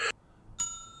topic.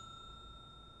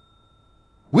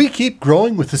 We keep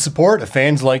growing with the support of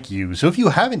fans like you, so if you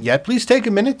haven't yet, please take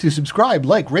a minute to subscribe,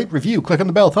 like, rate, review, click on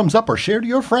the bell, thumbs up, or share to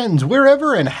your friends.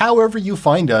 Wherever and however you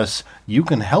find us, you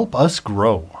can help us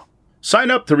grow. Sign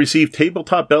up to receive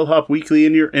Tabletop Bellhop Weekly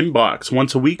in your inbox.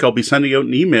 Once a week, I'll be sending out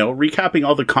an email recapping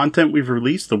all the content we've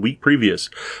released the week previous.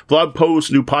 Blog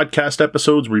posts, new podcast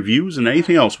episodes, reviews, and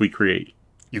anything else we create.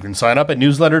 You can sign up at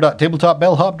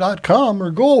newsletter.tabletopbellhop.com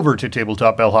or go over to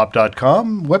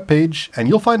tabletopbellhop.com webpage and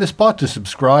you'll find a spot to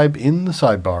subscribe in the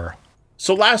sidebar.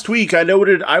 So last week, I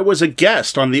noted I was a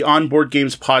guest on the On Board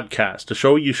Games podcast, a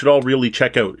show you should all really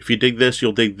check out. If you dig this,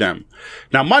 you'll dig them.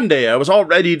 Now, Monday, I was all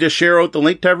ready to share out the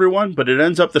link to everyone, but it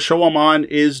ends up the show I'm on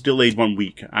is delayed 1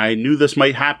 week. I knew this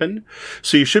might happen,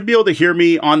 so you should be able to hear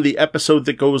me on the episode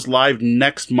that goes live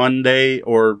next Monday,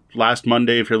 or last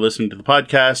Monday if you're listening to the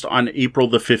podcast, on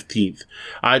April the 15th.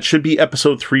 It should be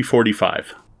episode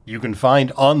 345. You can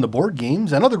find On the Board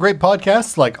Games and other great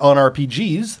podcasts like On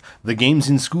RPGs, the Games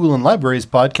in School and Libraries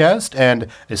podcast, and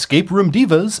Escape Room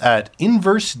Divas at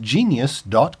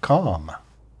inversegenius.com.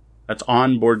 That's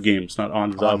On Board Games, not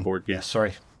On the Board Games. Yes,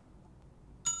 sorry.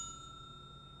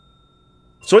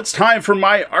 So it's time for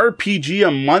my RPG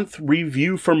a Month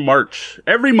review for March.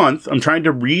 Every month, I'm trying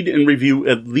to read and review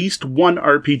at least one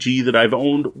RPG that I've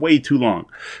owned way too long.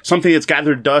 Something that's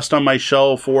gathered dust on my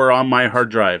shelf or on my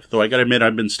hard drive, though I gotta admit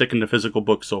I've been sticking to physical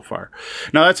books so far.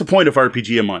 Now that's the point of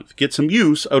RPG a Month. Get some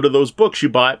use out of those books you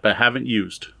bought but haven't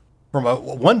used. From a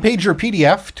one-pager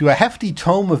PDF to a hefty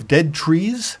tome of dead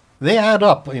trees, they add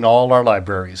up in all our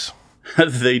libraries.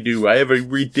 They do. I have a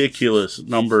ridiculous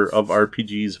number of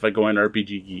RPGs if I go on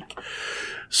RPG Geek.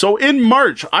 So in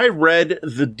March, I read I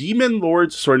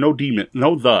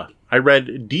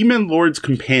read Demon Lord's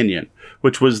Companion,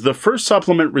 which was the first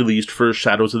supplement released for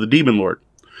Shadows of the Demon Lord.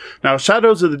 Now,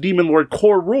 Shadows of the Demon Lord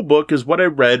core rulebook is what I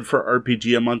read for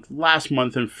RPG a Month last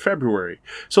month in February.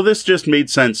 So this just made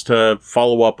sense to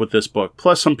follow up with this book.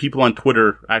 Plus, some people on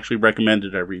Twitter actually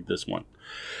recommended I read this one.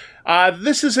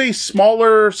 This is a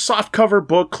smaller, softcover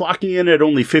book clocking in at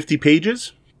only 50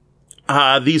 pages.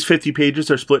 These 50 pages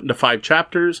are split into 5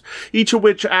 chapters, each of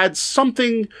which adds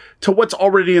something to what's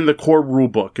already in the core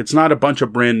rulebook. It's not a bunch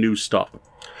of brand new stuff.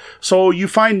 So you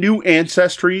find new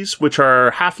ancestries, which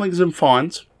are halflings and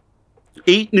fauns,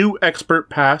 8 new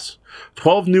expert pass,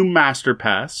 12 new master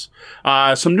pass,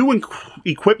 some new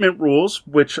equipment rules,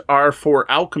 which are for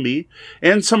alchemy,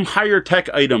 and some higher tech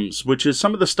items, which is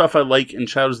some of the stuff I like in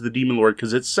Shadows of the Demon Lord,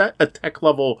 because it's set a tech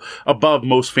level above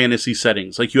most fantasy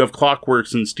settings. Like you have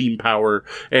clockworks and steam power,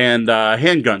 and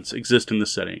handguns exist in the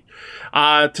setting.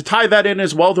 To tie that in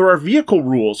as well, there are vehicle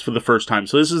rules for the first time.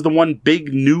 So this is the one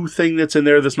big new thing that's in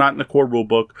there that's not in the core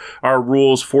rulebook, are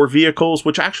rules for vehicles,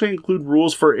 which actually include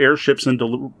rules for airships and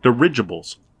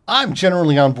dirigibles. I'm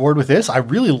generally on board with this. I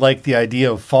really like the idea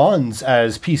of fawns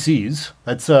as PCs.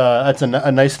 That's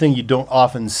a nice thing you don't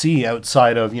often see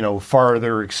outside of,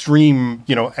 farther extreme,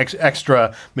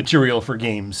 extra material for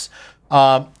games.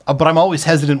 But I'm always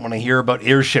hesitant when I hear about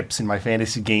airships in my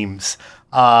fantasy games.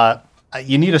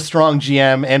 You need a strong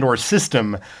GM and or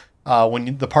system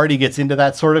when the party gets into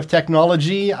that sort of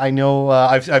technology. I know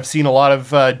I've seen a lot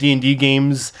of D&D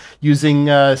games using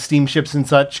steamships and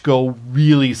such go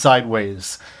really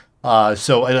sideways.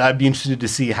 So I'd be interested to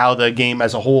see how the game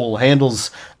as a whole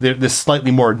handles this slightly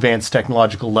more advanced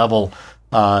technological level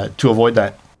to avoid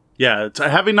that. Yeah,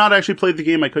 having not actually played the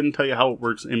game, I couldn't tell you how it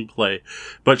works in play.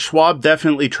 But Schwab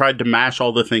definitely tried to mash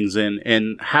all the things in,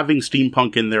 and having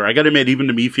steampunk in there, I gotta admit, even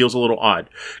to me, feels a little odd.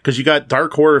 Because you got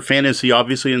dark horror fantasy,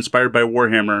 obviously inspired by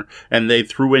Warhammer, and they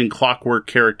threw in clockwork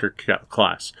character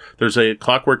class. There's a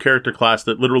clockwork character class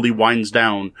that literally winds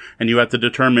down, and you have to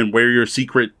determine where your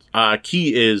secret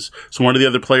key is, so one of the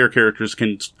other player characters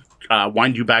can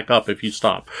wind you back up if you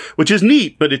stop, which is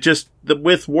neat, but it just,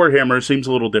 with Warhammer, seems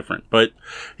a little different. But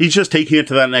he's just taking it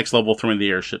to that next level, throwing the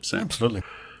airships in. Absolutely.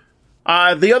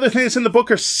 The other thing that's in the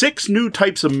book are 6 new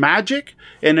types of magic,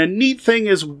 and a neat thing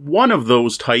is one of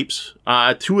those types,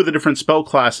 2 of the different spell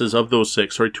classes of those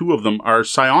 6, or 2 of them, are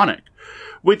psionic,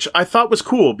 which I thought was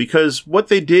cool because what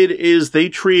they did is they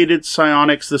treated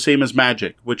psionics the same as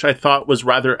magic, which I thought was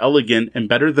rather elegant and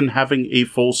better than having a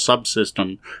full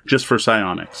subsystem just for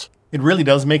psionics. It really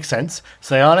does make sense.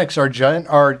 Psionics are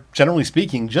generally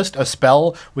speaking just a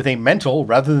spell with a mental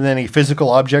rather than a physical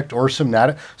object or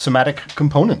somatic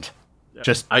component.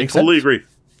 I totally agree.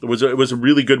 It was a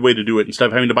really good way to do it instead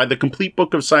of having to buy the complete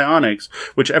book of psionics,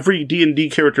 which every D&D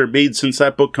character made since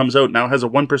that book comes out now has a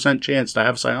 1% chance to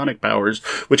have psionic powers,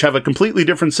 which have a completely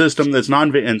different system that's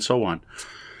and so on.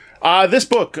 This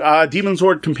book, Demon's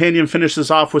Lord Companion,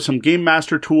 finishes off with some Game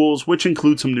Master tools, which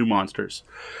include some new monsters.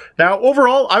 Now,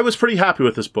 overall, I was pretty happy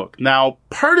with this book. Now,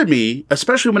 part of me,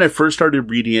 especially when I first started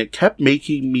reading it, kept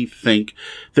making me think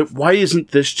that why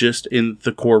isn't this just in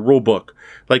the core rulebook?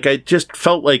 Like, I just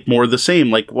felt like more of the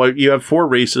same. Like, well, you have 4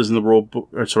 races in the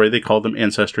rulebook, they call them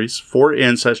ancestries. 4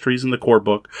 ancestries in the core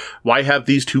book. Why have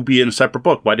these 2 be in a separate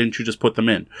book? Why didn't you just put them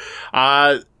in?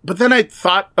 But then I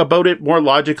thought about it more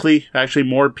logically. Actually,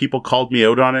 more people called me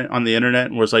out on it on the internet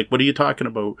and was like, what are you talking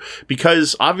about?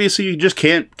 Because obviously you just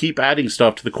can't keep adding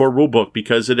stuff to the core rulebook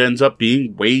because it ends up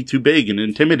being way too big and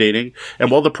intimidating.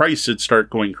 And the price would start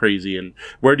going crazy. And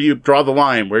where do you draw the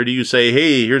line? Where do you say,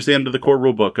 hey, here's the end of the core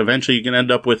rulebook? Eventually you can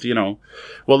end up with,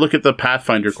 look at the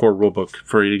Pathfinder core rulebook,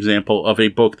 for an example, of a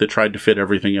book that tried to fit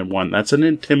everything in one. That's an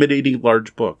intimidating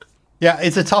large book. Yeah,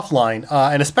 it's a tough line,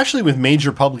 and especially with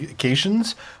major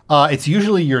publications, it's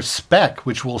usually your spec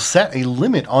which will set a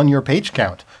limit on your page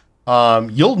count.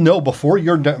 You'll know before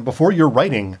you're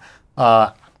writing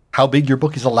how big your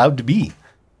book is allowed to be,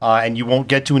 and you won't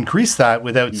get to increase that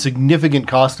without significant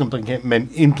cost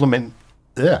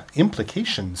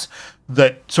implications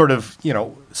that sort of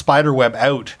spiderweb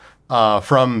out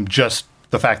from just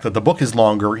the fact that the book is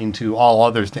longer into all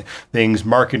other things,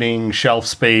 marketing, shelf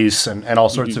space, and all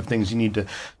sorts of things you need to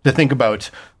think about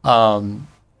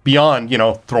beyond,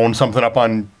 throwing something up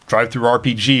on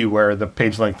Drive-Thru-RPG where the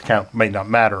page length count might not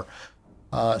matter.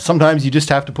 Sometimes you just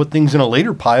have to put things in a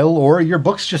later pile or your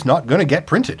book's just not going to get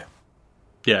printed.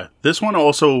 Yeah, this one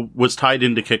also was tied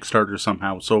into Kickstarter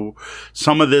somehow. So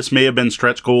some of this may have been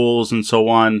stretch goals and so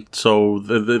on. So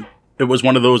it was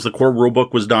one of those, the core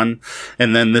rulebook was done,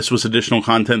 and then this was additional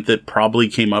content that probably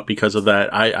came up because of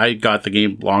that. I got the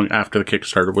game long after the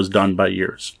Kickstarter was done by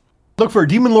years. Look for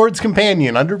Demon Lord's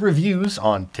Companion under reviews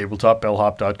on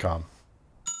tabletopbellhop.com.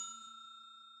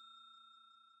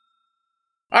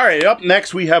 All right, up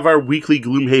next we have our weekly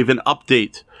Gloomhaven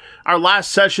update. Our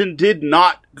last session did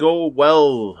not go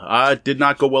well. Did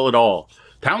not go well at all.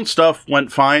 Town stuff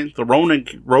went fine. The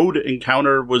road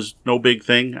encounter was no big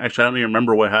thing. Actually, I don't even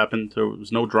remember what happened. There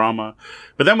was no drama.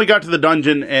 But then we got to the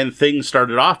dungeon and things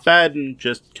started off bad and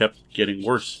just kept getting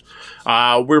worse.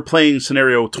 We're playing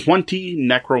scenario 20,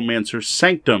 Necromancer's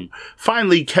Sanctum,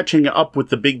 finally catching up with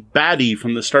the big baddie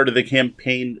from the start of the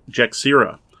campaign,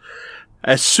 Jexira.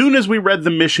 As soon as we read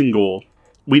the mission goal,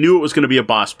 we knew it was going to be a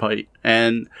boss fight,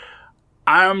 and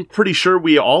I'm pretty sure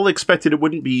we all expected it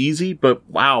wouldn't be easy, but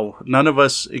wow, none of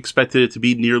us expected it to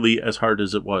be nearly as hard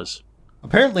as it was.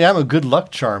 Apparently I'm a good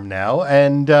luck charm now,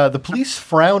 and the police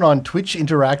frown on Twitch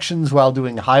interactions while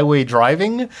doing highway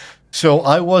driving, so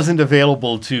I wasn't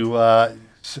available to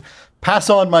pass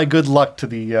on my good luck to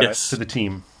the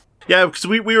team. Yeah, because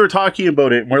we were talking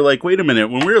about it, and we're like, wait a minute,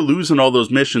 when we were losing all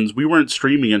those missions, we weren't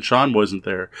streaming and Sean wasn't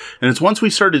there. And it's once we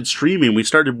started streaming, we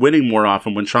started winning more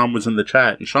often when Sean was in the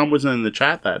chat, and Sean wasn't in the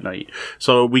chat that night.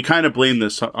 So we kind of blame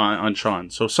this on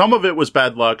Sean. So some of it was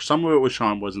bad luck, some of it was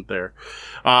Sean wasn't there.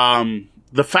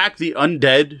 The fact the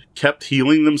undead kept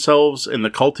healing themselves and the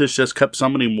cultists just kept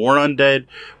summoning more undead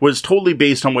was totally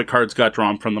based on what cards got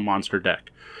drawn from the monster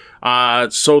deck.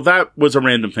 So that was a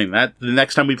random thing. That the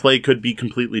next time we play could be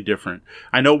completely different.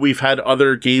 I know we've had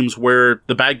other games where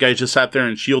the bad guys just sat there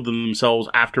and shielded themselves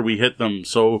after we hit them.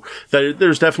 So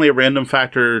there's definitely a random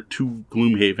factor to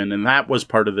Gloomhaven, and that was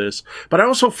part of this. But I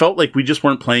also felt like we just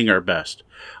weren't playing our best.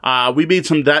 We made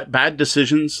some bad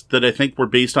decisions that I think were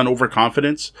based on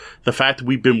overconfidence. The fact that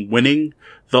we've been winning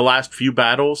the last few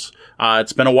battles.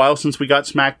 It's been a while since we got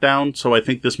smacked down, so I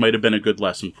think this might have been a good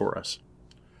lesson for us.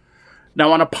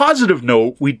 Now, on a positive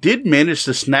note, we did manage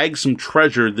to snag some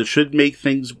treasure that should make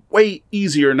things way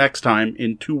easier next time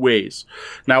in 2 ways.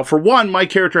 Now, for one, my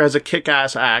character has a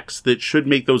kick-ass axe that should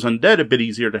make those undead a bit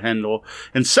easier to handle.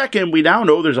 And second, we now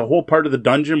know there's a whole part of the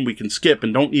dungeon we can skip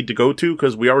and don't need to go to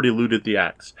because we already looted the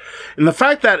axe. And the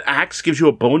fact that axe gives you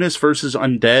a bonus versus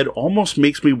undead almost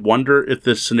makes me wonder if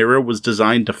this scenario was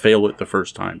designed to fail it the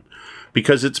first time.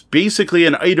 Because it's basically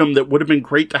an item that would have been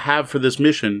great to have for this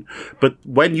mission, but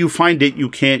when you find it, you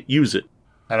can't use it.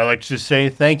 And I'd like to just say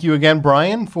thank you again,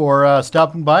 Brian, for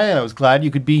stopping by, and I was glad you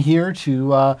could be here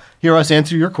to hear us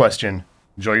answer your question.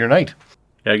 Enjoy your night.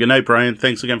 Yeah, good night, Brian.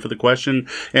 Thanks again for the question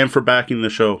and for backing the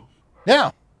show.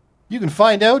 Now, you can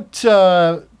find out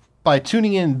by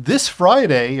tuning in this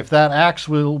Friday if that axe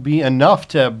will be enough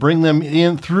to bring them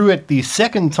in through it the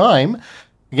second time.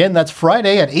 Again, that's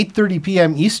Friday at 8:30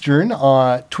 p.m. Eastern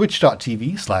on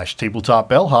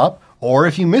twitch.tv/tabletopbellhop. Or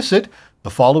if you miss it, the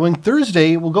following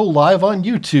Thursday it will go live on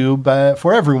YouTube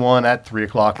for everyone at 3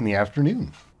 o'clock in the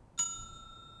afternoon.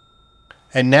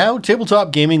 And now,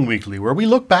 Tabletop Gaming Weekly, where we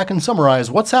look back and summarize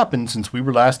what's happened since we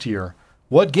were last here.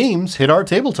 What games hit our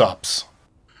tabletops?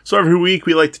 So every week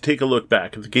we like to take a look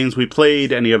back at the games we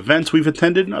played, any events we've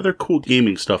attended, and other cool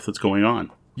gaming stuff that's going on.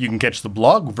 You can catch the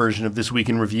blog version of This Week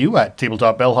in Review at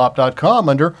tabletopbellhop.com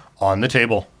under On the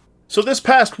Table. So this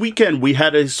past weekend, we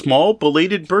had a small,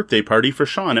 belated birthday party for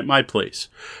Sean at my place.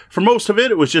 For most of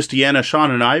it was just Deanna,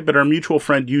 Sean, and I, but our mutual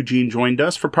friend Eugene joined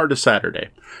us for part of Saturday.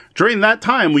 During that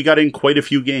time, we got in quite a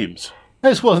few games.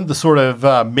 This wasn't the sort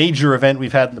of major event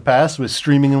we've had in the past with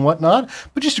streaming and whatnot,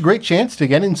 but just a great chance to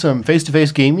get in some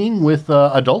face-to-face gaming with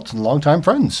adults and longtime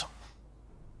friends.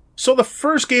 So the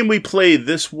first game we played,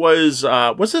 this was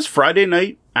this Friday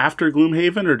night after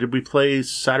Gloomhaven, or did we play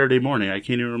Saturday morning? I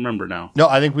can't even remember now. No,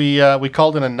 I think we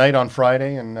called in a night on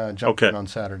Friday and jumped in on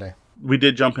Saturday. We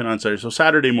did jump in on Saturday, so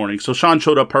Saturday morning. So Sean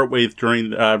showed up partway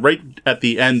during, right at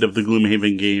the end of the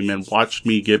Gloomhaven game and watched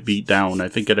me get beat down. I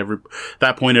think at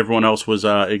that point everyone else was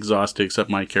exhausted except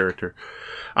my character.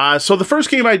 So the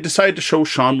first game I decided to show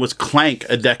Sean was Clank,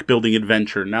 a deck building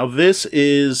adventure. Now this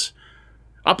is...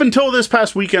 Up until this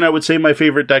past weekend, I would say my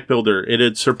favorite deck builder. It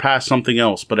had surpassed something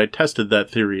else, but I tested that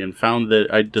theory and found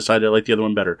that I decided I liked the other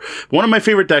one better. One of my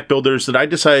favorite deck builders that I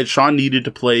decided Sean needed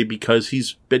to play because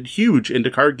he's been huge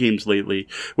into card games lately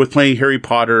with playing Harry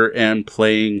Potter and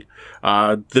playing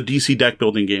the DC deck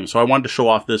building game. So I wanted to show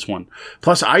off this one.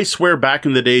 Plus, I swear back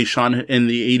in the day, Sean, in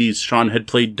the 80s, Sean had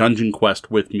played Dungeon Quest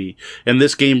with me. And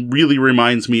this game really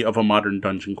reminds me of a modern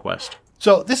Dungeon Quest.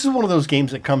 So this is one of those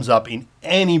games that comes up in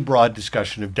any broad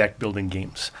discussion of deck building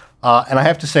games. And I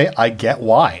have to say, I get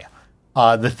why.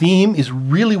 The theme is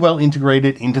really well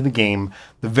integrated into the game.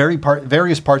 The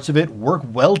various parts of it work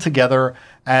well together.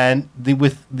 And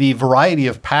with the variety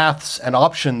of paths and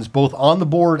options, both on the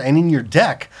board and in your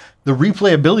deck, the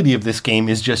replayability of this game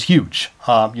is just huge.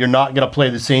 You're not going to play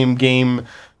the same game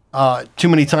too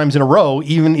many times in a row,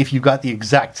 even if you've got the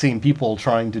exact same people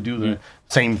trying to do the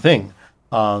same thing.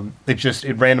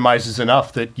 It randomizes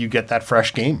enough that you get that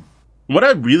fresh game. What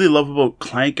I really love about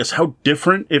Clank is how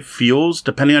different it feels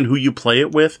depending on who you play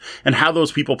it with and how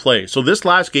those people play. So this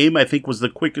last game, I think, was the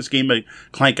quickest game of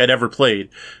Clank I'd ever played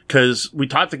because we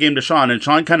taught the game to Sean and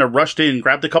Sean kind of rushed in,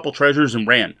 grabbed a couple treasures and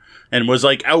ran and was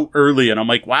like out early. And I'm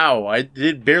like, wow, I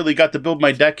barely got to build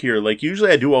my deck here. Like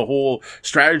usually I do a whole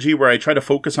strategy where I try to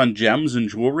focus on gems and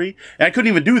jewelry. And I couldn't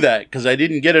even do that because I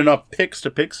didn't get enough picks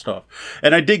to pick stuff.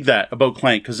 And I dig that about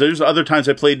Clank because there's other times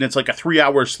I played and it's like a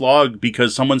 3-hour slog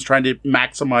because someone's trying to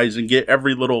maximize and get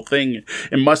every little thing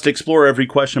and must explore every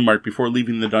question mark before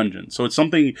leaving the dungeon. So it's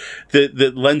something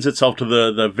that lends itself to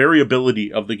the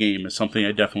variability of the game is something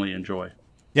I definitely enjoy.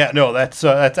 Yeah, no, that's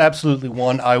absolutely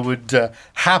one I would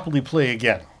happily play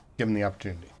again, given the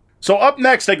opportunity. So up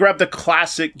next, I grabbed a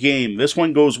classic game. This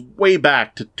one goes way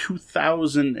back to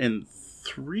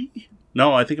 2003?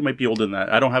 No, I think it might be older than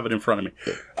that. I don't have it in front of me.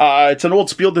 It's an old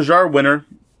Spiel des Jahres winner,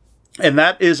 and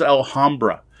that is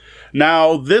Alhambra.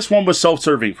 Now, this one was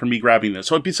self-serving for me grabbing this.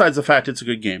 So besides the fact it's a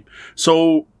good game.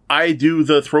 So I do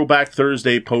the Throwback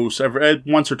Thursday posts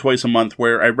once or twice a month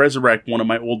where I resurrect one of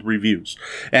my old reviews.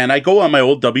 And I go on my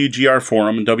old WGR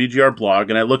forum and WGR blog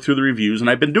and I look through the reviews and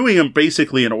I've been doing them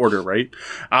basically in order, right?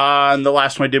 And the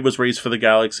last one I did was Race for the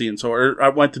Galaxy. And so I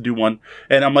went to do one.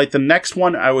 And I'm like, the next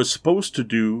one I was supposed to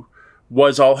do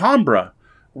was Alhambra.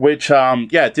 Which,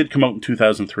 it did come out in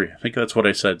 2003. I think that's what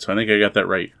I said, so I think I got that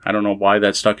right. I don't know why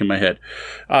that stuck in my head.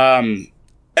 But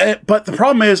the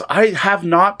problem is, I have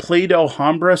not played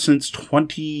Alhambra since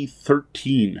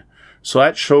 2013. So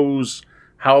that shows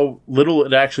how little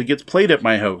it actually gets played at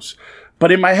my house.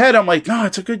 But in my head, I'm like, no,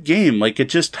 it's a good game. Like, it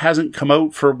just hasn't come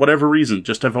out for whatever reason.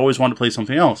 Just I've always wanted to play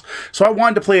something else. So I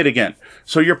wanted to play it again.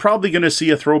 So you're probably going to see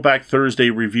a Throwback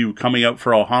Thursday review coming out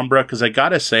for Alhambra, because I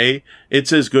gotta say,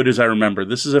 it's as good as I remember.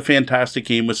 This is a fantastic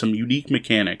game with some unique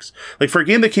mechanics. Like, for a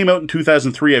game that came out in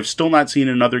 2003, I've still not seen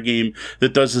another game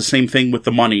that does the same thing with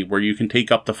the money, where you can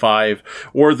take up to 5,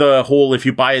 or the whole, if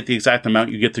you buy it the exact amount,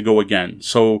 you get to go again.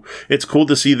 So it's cool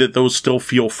to see that those still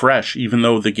feel fresh, even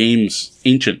though the game's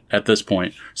ancient at this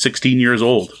point, 16 years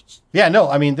old. Yeah, no,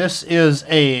 I mean, this is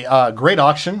a great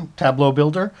auction, tableau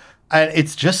builder. And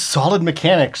it's just solid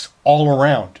mechanics all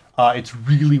around. It's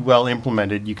really well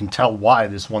implemented. You can tell why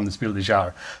this won the Spiel des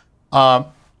Jahres.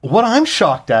 What I'm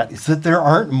shocked at is that there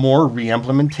aren't more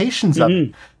re-implementations of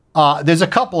it. There's a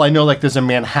couple I know, like there's a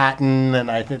Manhattan,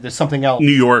 and I think there's something else.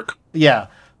 New York. Yeah,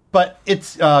 but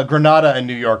it's Granada and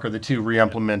New York are the two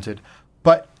re-implemented.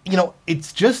 But,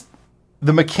 it's just,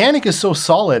 the mechanic is so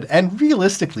solid, and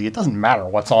realistically, it doesn't matter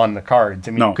what's on the cards.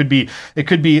 I mean, No. it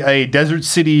could be a desert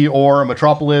city or a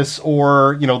metropolis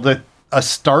or, a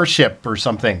starship or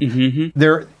something.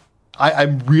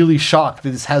 I'm really shocked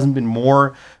that this hasn't been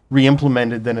more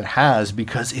re-implemented than it has,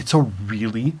 because it's a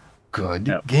really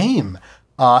good game.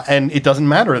 And it doesn't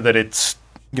matter that it's,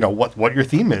 what your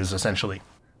theme is, essentially.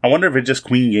 I wonder if it just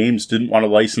Queen Games didn't want to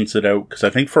license it out, because I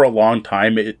think for a long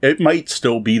time it might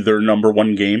still be their number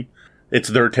one game. It's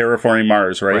their Terraforming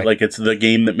Mars, right? Like, it's the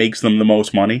game that makes them the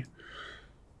most money.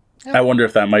 Yeah. I wonder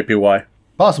if that might be why.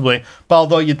 Possibly. But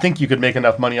although you'd think you could make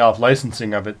enough money off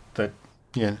licensing of it that,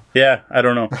 yeah. Yeah, I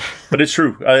don't know. But it's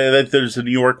true. There's a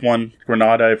New York one,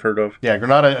 Granada I've heard of. Yeah,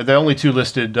 Granada, the only two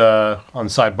listed on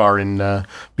sidebar in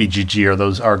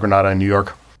BGG are Granada and New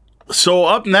York. So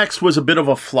up next was a bit of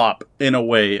a flop, in a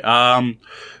way.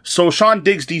 So Sean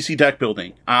digs DC deck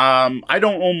building. I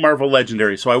don't own Marvel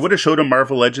Legendary, so I would have showed him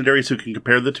Marvel Legendary so we can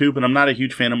compare the two, but I'm not a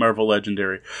huge fan of Marvel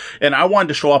Legendary. And I wanted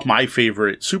to show off my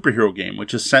favorite superhero game,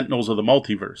 which is Sentinels of the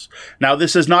Multiverse. Now,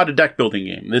 this is not a deck building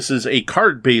game. This is a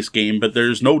card-based game, but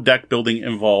there's no deck building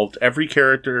involved. Every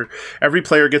player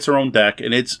gets their own deck,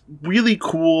 and it's really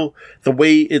cool the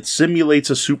way it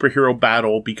simulates a superhero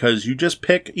battle, because you just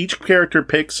each character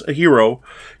picks a hero,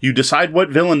 you decide what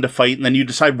villain to fight, and then you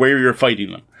decide where you're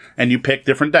fighting them. And you pick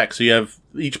different decks. So you have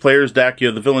each player's deck, you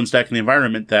have the villain's deck and the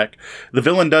environment deck. The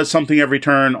villain does something every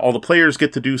turn, all the players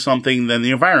get to do something, then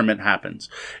the environment happens.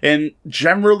 And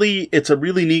generally, it's a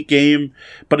really neat game,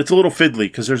 but it's a little fiddly,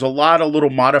 because there's a lot of little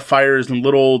modifiers and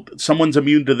someone's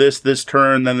immune to this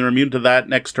turn, then they're immune to that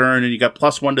next turn, and you got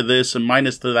 +1 to this and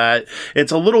minus to that.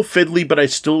 It's a little fiddly, but I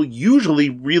still usually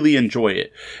really enjoy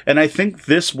it. And I think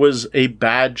this was a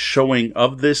bad showing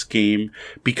of this game,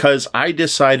 because I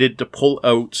decided to pull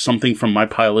out something from my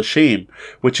pile of shame,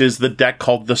 which is the deck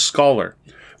called The Scholar,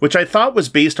 which I thought was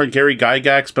based on Gary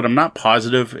Gygax, but I'm not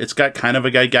positive. It's got kind of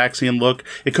a Gygaxian look.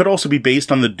 It could also be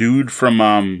based on the dude from,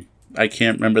 I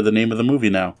can't remember the name of the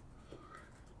movie now.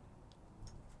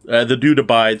 The Dude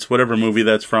Abides, whatever movie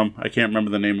that's from. I can't remember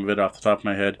the name of it off the top of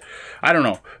my head. I don't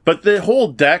know. But the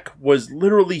whole deck was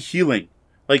literally healing.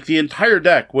 Like, the entire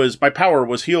deck my power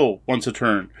was heal once a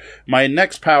turn. My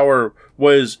next power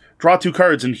was draw 2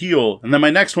 cards and heal. And then my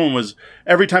next one was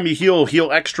every time you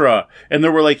heal extra. And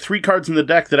there were like 3 cards in the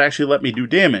deck that actually let me do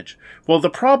damage. Well, the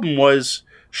problem was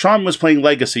Sean was playing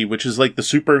Legacy, which is like the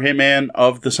super hitman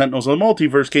of the Sentinels of the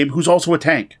Multiverse game, who's also a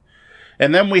tank.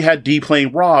 And then we had D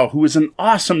playing Raw, who is an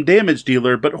awesome damage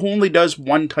dealer, but who only does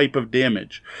one type of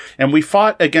damage. And we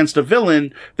fought against a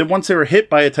villain that once they were hit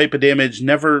by a type of damage,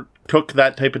 never took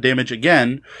that type of damage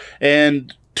again.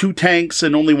 And 2 tanks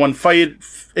and only 1 fight,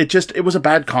 it was a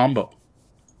bad combo.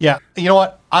 Yeah, you know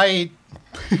what?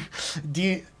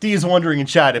 D is wondering in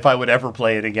chat if I would ever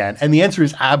play it again. And the answer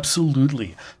is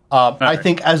absolutely. I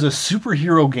think as a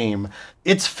superhero game,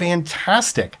 it's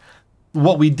fantastic.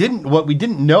 What we didn't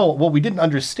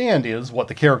understand is what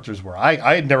the characters were.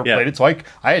 I had never played it, so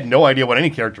I had no idea what any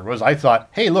character was. I thought,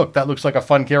 hey, look, that looks like a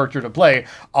fun character to play.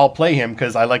 I'll play him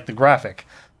because I like the graphic.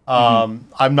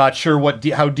 I'm not sure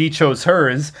how D chose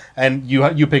hers, and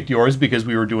you picked yours because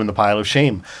we were doing the pile of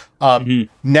shame.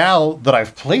 Now that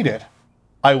I've played it,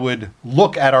 I would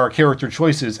look at our character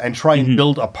choices and try and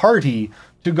build a party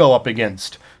to go up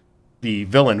against the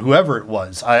villain, whoever it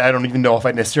was. I don't even know if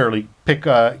I'd necessarily pick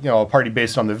a party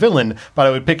based on the villain, but I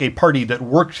would pick a party that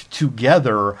worked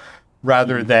together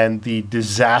rather than the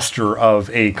disaster of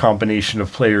a combination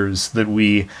of players that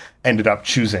we ended up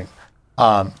choosing.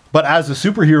 But as a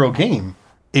superhero game,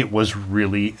 it was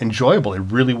really enjoyable. It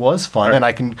really was fun, and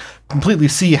I can completely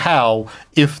see how,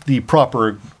 if the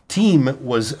proper team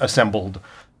was assembled,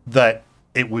 that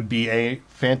it would be a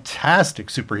fantastic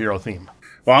superhero theme.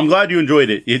 Well, I'm glad you enjoyed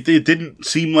it. It didn't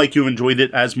seem like you enjoyed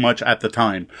it as much at the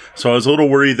time. So I was a little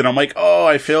worried that I'm like,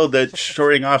 I failed at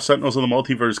showing off Sentinels of the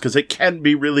Multiverse, because it can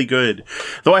be really good.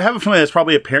 Though I have a feeling that's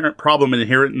probably a parent problem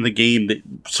inherent in the game, that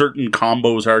certain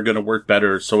combos are going to work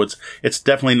better. So it's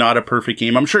definitely not a perfect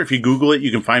game. I'm sure if you Google it,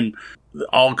 you can find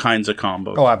all kinds of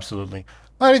combos. Oh, absolutely.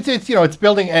 It's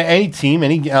building any team,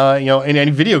 in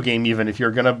any video game. Even if you're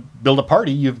going to build a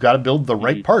party, you've got to build the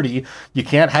right party. You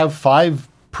can't have 5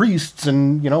 priests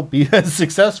and be as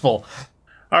successful.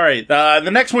 All right. The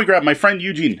next one we grabbed, my friend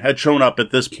Eugene had shown up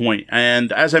at this point.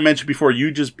 And as I mentioned before,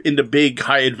 you just into big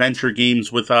high adventure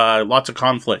games with lots of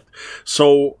conflict.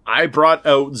 So I brought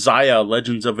out Xia,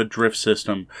 Legends of a Drift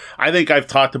System. I think I've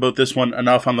talked about this one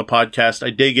enough on the podcast. I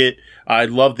dig it. I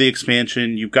love the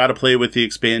expansion. You've got to play with the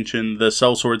expansion. The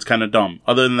sellsword's kind of dumb.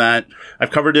 Other than that,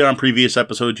 I've covered it on previous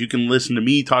episodes. You can listen to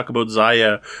me talk about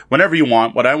Xia whenever you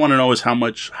want. What I want to know is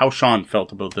how Sean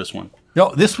felt about this one.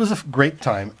 No, this was a great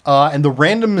time. And the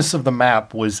randomness of the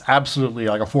map was absolutely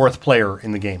like a fourth player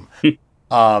in the game.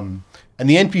 And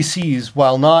the NPCs,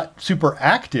 while not super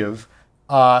active,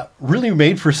 really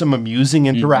made for some amusing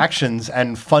interactions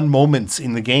and fun moments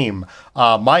in the game.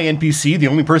 My NPC, the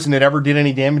only person that ever did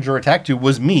any damage or attack to,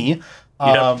 was me.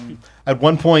 At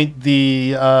one point,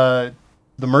 the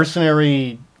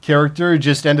mercenary character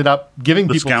just ended up giving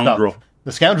people stuff.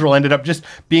 The scoundrel ended up just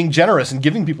being generous and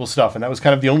giving people stuff, and that was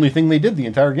kind of the only thing they did the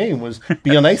entire game was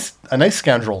be a nice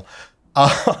scoundrel.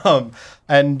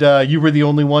 And you were the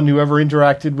only one who ever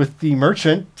interacted with the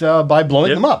merchant by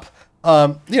blowing them up.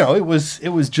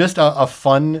 It was just a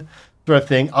fun sort of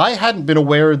thing. I hadn't been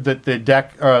aware that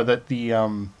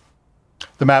the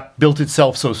map built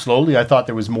itself so slowly. I thought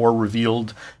there was more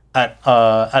revealed at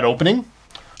opening.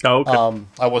 Oh, okay.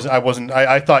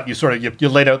 I thought you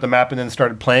laid out the map and then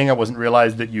started playing. I wasn't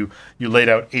realized that you laid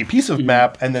out a piece of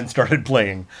map and then started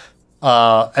playing.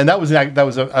 And that was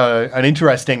an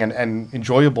interesting and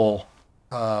enjoyable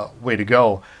way to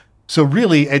go. So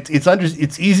really,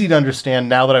 it's easy to understand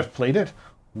now that I've played it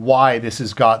why this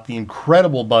has got the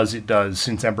incredible buzz it does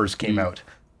since Embers came out.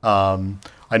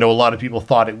 I know a lot of people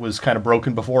thought it was kind of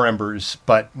broken before Embers,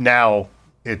 but now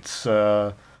it's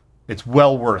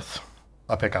well worth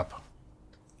a pickup.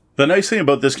 The nice thing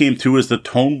about this game, too, is the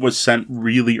tone was sent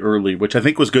really early, which I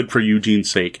think was good for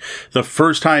Eugene's sake. The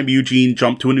first time Eugene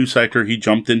jumped to a new sector, he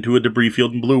jumped into a debris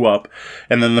field and blew up.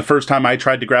 And then the first time I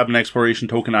tried to grab an exploration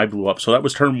token, I blew up. So that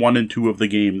was turn 1 and 2 of the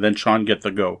game. Then Sean get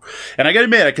the go. And I gotta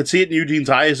admit, I could see it in Eugene's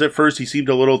eyes at first. He seemed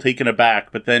a little taken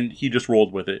aback, but then he just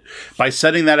rolled with it. By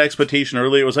setting that expectation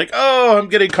early, it was like, oh, I'm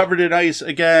getting covered in ice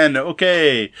again.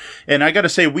 Okay. And I gotta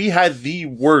say, we had the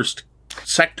worst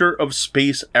sector of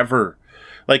space ever.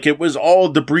 Like, it was all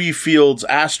debris fields,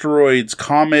 asteroids,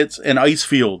 comets, and ice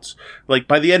fields. Like,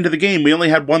 by the end of the game, we only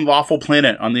had one lawful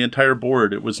planet on the entire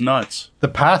board. It was nuts. The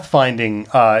pathfinding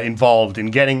involved in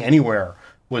getting anywhere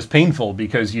was painful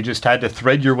because you just had to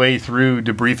thread your way through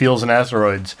debris fields and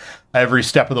asteroids every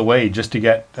step of the way just to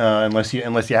get, unless you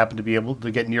happen to be able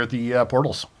to get near the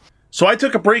portals. So I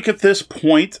took a break at this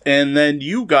point, and then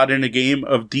you got in a game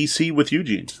of DC with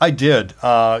Eugene. I did.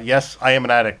 Yes, I am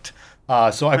an addict.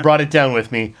 So I brought it down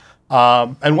with me.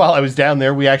 And while I was down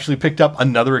there, we actually picked up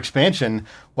another expansion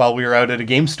while we were out at a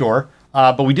game store.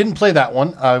 But we didn't play that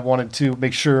one. I wanted to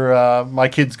make sure my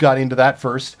kids got into that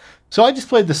first. So I just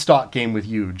played the stock game with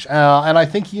Huge. And I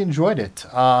think he enjoyed it.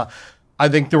 I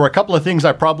think there were a couple of things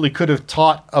I probably could have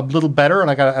taught a little better.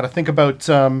 And I got to think about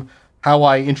how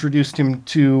I introduced him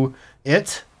to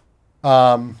it.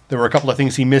 There were a couple of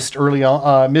things he missed early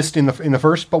on, missed in the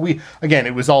first, but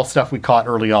it was all stuff we caught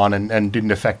early on and didn't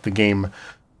affect the game.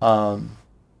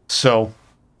 So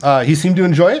he seemed to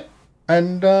enjoy it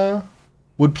and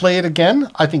would play it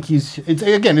again. I think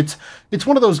it's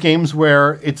one of those games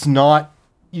where it's not,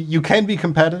 you can be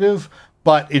competitive,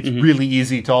 but it's really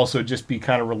easy to also just be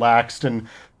kind of relaxed and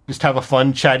just have a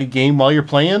fun, chatty game while you're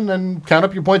playing and count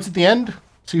up your points at the end.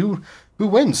 See who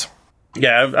wins.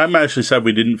 Yeah, I'm actually sad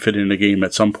we didn't fit in a game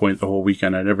at some point the whole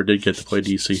weekend. I never did get to play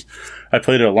DC. I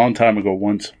played it a long time ago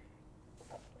once.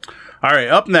 All right,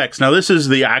 up next. Now, this is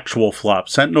the actual flop.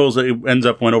 Sentinels, it ends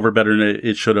up went over better than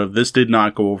it should have. This did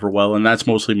not go over well, and that's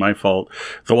mostly my fault.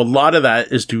 Though a lot of that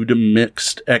is due to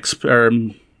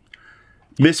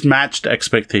mismatched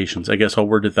expectations. I guess I'll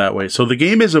word it that way. So the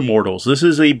game is Immortals. This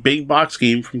is a big box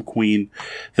game from Queen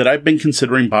that I've been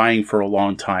considering buying for a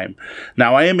long time.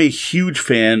 Now, I am a huge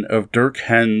fan of Dirk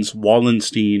Henn's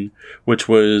Wallenstein, which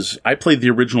was, I played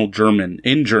the original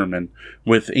in German,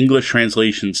 with English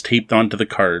translations taped onto the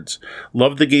cards.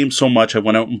 Loved the game so much I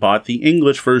went out and bought the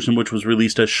English version, which was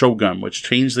released as Shogun, which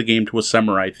changed the game to a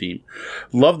samurai theme.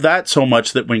 Loved that so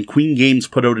much that when Queen Games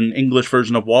put out an English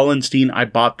version of Wallenstein, I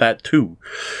bought that too.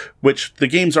 Which, the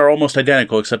games are almost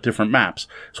identical except different maps.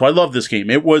 So I love this game.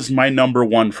 It was my number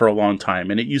one for a long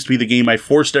time, and it used to be the game I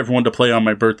forced everyone to play on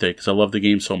my birthday because I love the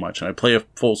game so much, and I play a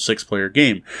full 6-player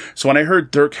game. So when I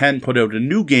heard Dirk Henn put out a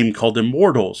new game called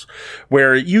Immortals,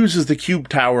 where it uses the cube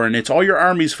tower and it's all your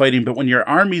armies fighting, but when your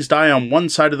armies die on one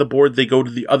side of the board, they go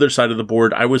to the other side of the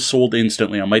board, I was sold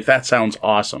instantly. I'm like, that sounds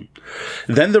awesome.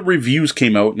 Then the reviews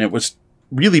came out, and it was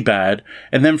really bad.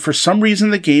 And then for some reason,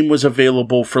 the game was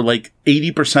available for like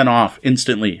 80% off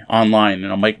instantly online.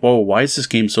 And I'm like, whoa, why is this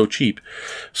game so cheap?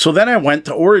 So then I went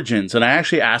to Origins and I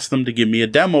actually asked them to give me a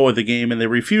demo of the game, and they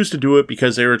refused to do it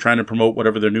because they were trying to promote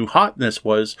whatever their new hotness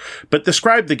was, but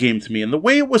described the game to me. And the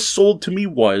way it was sold to me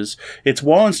was it's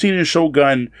Wallenstein and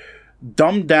Shogun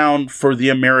dumbed down for the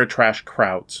Ameritrash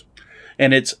crowds.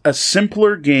 And it's a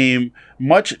simpler game,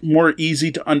 much more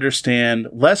easy to understand,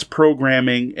 less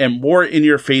programming, and more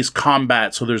in-your-face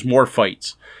combat, so there's more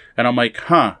fights. And I'm like,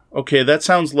 okay, that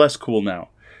sounds less cool now.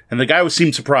 And the guy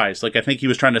seemed surprised. Like, I think he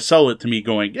was trying to sell it to me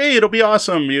going, hey, it'll be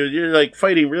awesome. You're like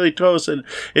fighting really close, and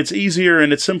it's easier,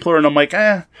 and it's simpler. And I'm like,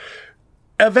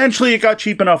 Eventually, it got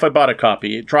cheap enough, I bought a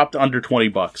copy. It dropped under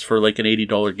 $20 for like an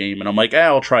 $80 game, and I'm like,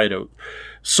 I'll try it out.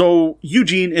 So,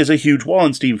 Eugene is a huge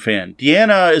Wallenstein fan.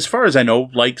 Deanna, as far as I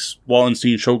know, likes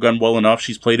Wallenstein Shogun well enough.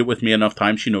 She's played it with me enough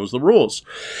times. She knows the rules.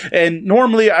 And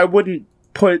normally, I wouldn't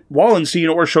put Wallenstein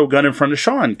or Shogun in front of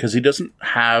Sean because he doesn't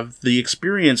have the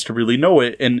experience to really know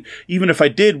it. And even if I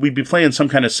did, we'd be playing some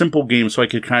kind of simple game so I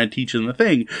could kind of teach him the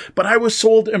thing. But I was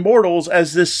sold Immortals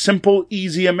as this simple,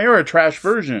 easy Ameritrash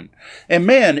version. And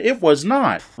man, it was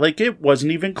not. Like, it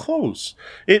wasn't even close.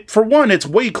 For one, it's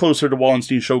way closer to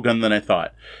Wallenstein Shogun than I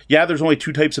thought. Yeah, there's only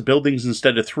 2 types of buildings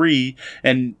instead of 3.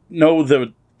 And no,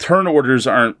 the turn orders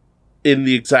aren't in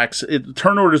the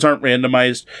turn orders aren't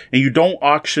randomized, and you don't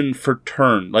auction for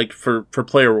turn, like for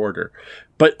player order.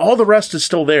 But all the rest is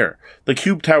still there. The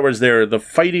cube tower is there. The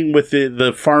fighting with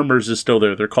the farmers is still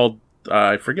there. They're called,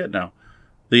 I forget now.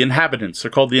 The inhabitants.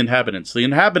 They're called the inhabitants. The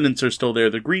inhabitants are still there.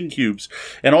 The green cubes.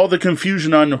 And all the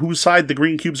confusion on whose side the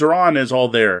green cubes are on is all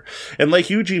there. And like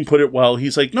Eugene put it well,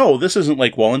 he's like, no, this isn't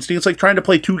like Wallenstein. It's like trying to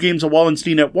play 2 games of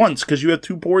Wallenstein at once because you have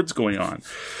 2 boards going on.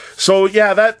 So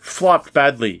yeah, that flopped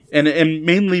badly. And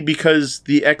mainly because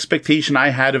the expectation I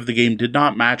had of the game did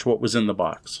not match what was in the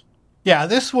box. Yeah,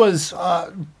 this was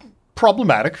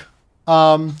problematic.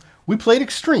 We played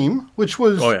Extreme, which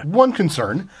was one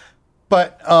concern.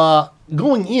 But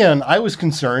going in, I was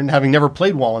concerned, having never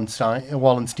played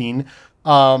Wallenstein,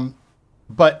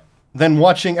 but then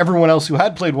watching everyone else who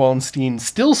had played Wallenstein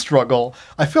still struggle,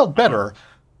 I felt better.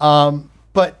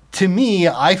 But to me,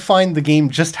 I find the game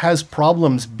just has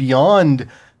problems beyond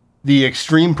the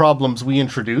extreme problems we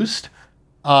introduced.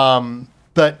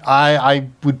 But I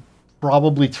would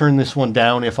probably turn this one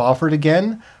down if offered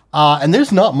again. And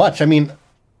there's not much. I mean,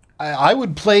 I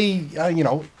would play,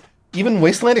 even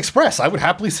Wasteland Express. I would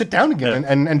happily sit down again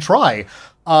and try.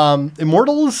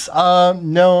 Immortals,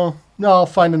 no, I'll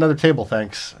find another table,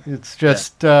 thanks. It's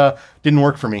just didn't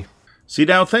work for me. See,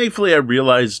 now, thankfully, I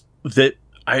realized that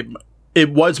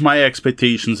it was my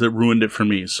expectations that ruined it for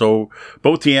me. So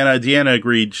both Deanna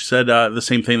agreed. She said the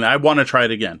same thing. I want to try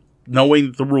it again.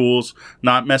 Knowing the rules,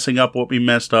 not messing up what we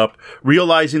messed up,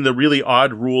 realizing the really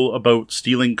odd rule about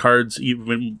stealing cards even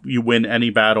when you win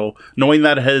any battle, knowing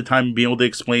that ahead of time and being able to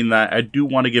explain that, I do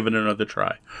want to give it another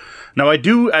try. Now, I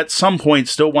do at some point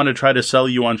still want to try to sell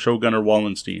you on Shogun or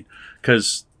Wallenstein,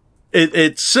 because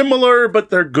it's similar, but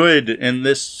they're good, and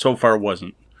this so far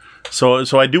wasn't.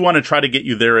 So I do want to try to get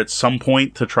you there at some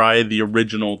point to try the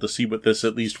original to see what this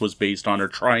at least was based on or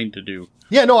trying to do.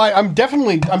 Yeah, no, I'm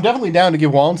definitely down to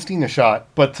give Wallenstein a shot,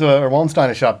 but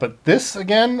this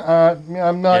again,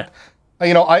 I'm not.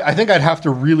 Yeah. I think I'd have to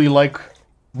really like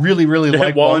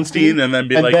Wallenstein, and then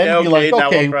be like, now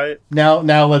we'll try it.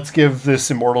 Now let's give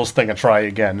this Immortals thing a try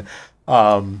again.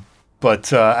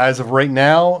 But as of right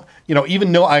now,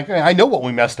 even though I know what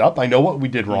we messed up, I know what we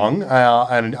did wrong,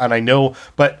 and I know,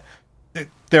 but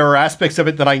there are aspects of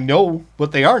it that I know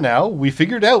what they are now. We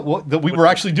figured out that we were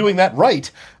actually doing that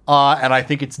right, and I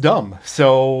think it's dumb.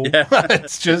 So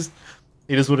it's just,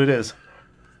 it is what it is.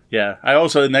 Yeah, I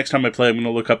also, next time I play, I'm going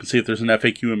to look up and see if there's an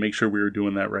FAQ and make sure we were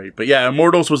doing that right. But yeah,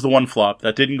 Immortals was the one flop.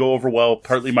 That didn't go over well,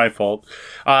 partly my fault.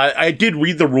 I did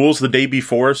read the rules the day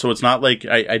before, so it's not like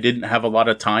I didn't have a lot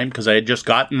of time, because I had just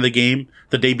gotten the game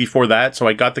the day before that, so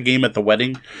I got the game at the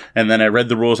wedding, and then I read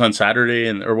the rules on Saturday,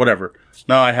 or whatever.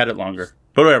 No, I had it longer.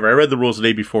 But whatever, I read the rules the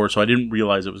day before, so I didn't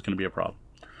realize it was going to be a problem.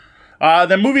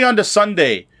 Then moving on to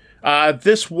Sunday.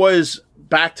 This was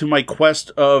back to my quest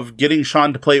of getting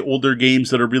Sean to play older games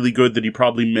that are really good that he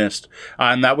probably missed.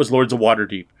 And that was Lords of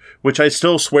Waterdeep, which I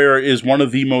still swear is one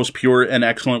of the most pure and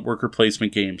excellent worker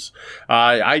placement games.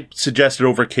 I suggested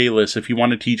over Kalis, if you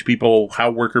want to teach people how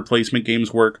worker placement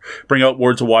games work, bring out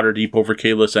Lords of Waterdeep over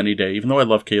Kalis any day, even though I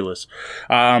love Kalis.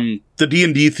 The the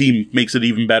D&D theme makes it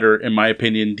even better, in my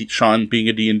opinion. Sean being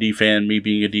a D&D fan, me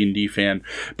being a D&D fan,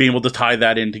 being able to tie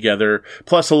that in together,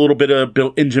 plus a little bit of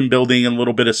engine building and a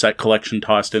little bit of set collection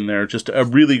tossed in there. Just a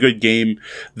really good game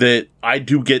that I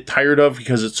do get tired of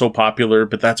because it's so popular,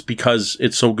 but that's because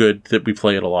it's so good that we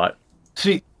play it a lot.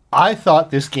 See, I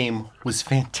thought this game was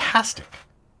fantastic.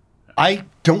 I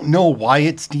don't know why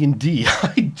it's D&D.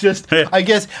 I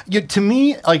guess, to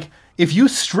me, like, if you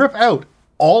strip out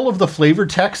all of the flavor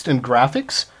text and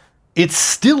graphics, it's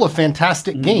still a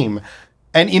fantastic game.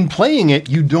 And in playing it,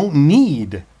 you don't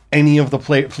need any of the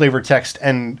flavor text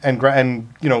and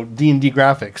D&D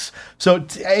graphics. So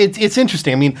it's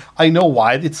interesting. I mean, I know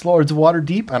why it's Lords of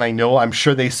Waterdeep, and I'm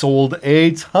sure they sold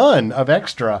a ton of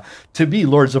extra to be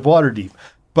Lords of Waterdeep.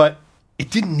 But it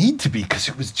didn't need to be, because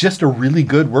it was just a really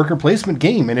good worker placement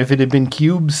game. And if it had been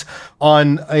cubes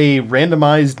on a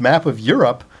randomized map of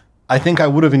Europe, I think I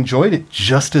would have enjoyed it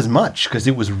just as much, because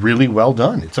it was really well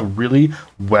done. It's a really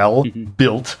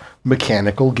well-built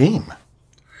mechanical game.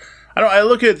 I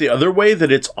look at it the other way,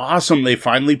 that it's awesome they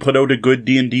finally put out a good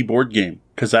D&D board game,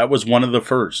 because that was one of the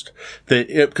first.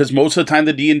 Because most of the time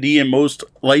the D&D and most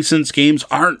licensed games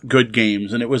aren't good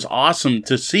games, and it was awesome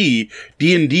to see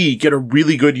D&D get a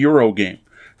really good Euro game,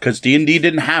 because D&D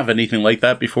didn't have anything like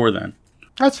that before then.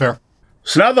 That's fair.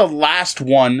 So now the last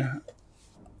one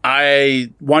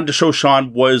I wanted to show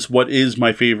Sean was what is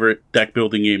my favorite deck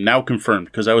building game, now confirmed,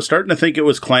 because I was starting to think it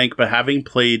was Clank, but having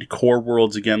played Core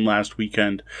Worlds again last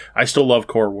weekend, I still love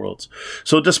Core Worlds.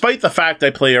 So despite the fact I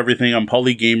play everything, I'm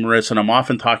polygamerous, and I'm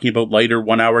often talking about lighter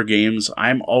 1 hour games,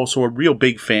 I'm also a real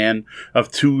big fan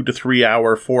of 2 to 3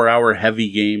 hour, 4 hour heavy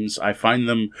games. I find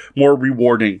them more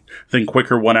rewarding than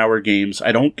quicker 1 hour games.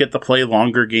 I don't get to play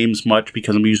longer games much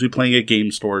because I'm usually playing at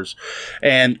game stores.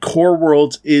 And Core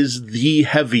Worlds is the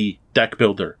heavy deck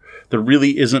builder. There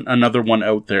really isn't another one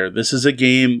out there. This is a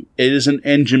game, it is an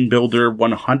engine builder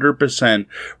 100%,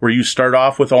 where you start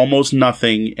off with almost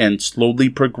nothing and slowly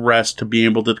progress to be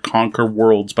able to conquer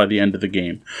worlds by the end of the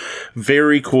game.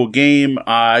 Very cool game.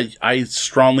 I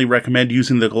strongly recommend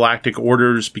using the galactic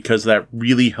orders, because that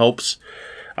really helps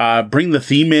bring the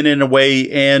theme in a way,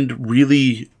 and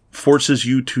really forces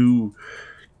you to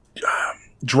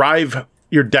drive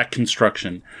your deck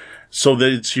construction. So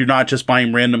that you're not just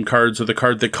buying random cards, or the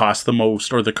card that costs the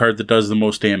most, or the card that does the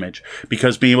most damage.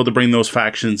 Because being able to bring those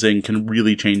factions in can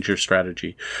really change your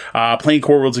strategy. Playing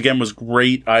Core Worlds again was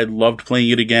great. I loved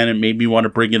playing it again. It made me want to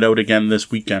bring it out again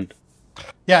this weekend.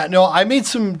 Yeah, no, I made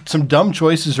some dumb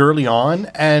choices early on,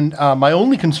 and my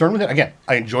only concern with it, again,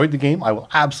 I enjoyed the game. I will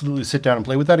absolutely sit down and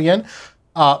play with that again.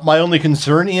 My only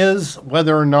concern is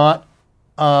whether or not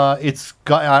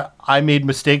I made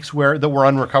mistakes that were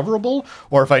unrecoverable,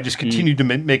 or if I just continued to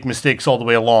make mistakes all the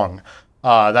way along.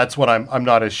 That's what I'm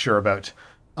not as sure about.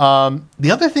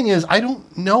 The other thing is, I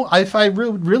don't know if I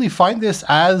really find this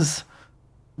as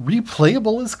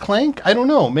replayable as Clank. I don't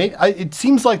know. It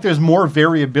seems like there's more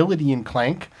variability in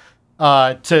Clank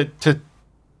to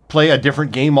play a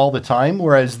different game all the time,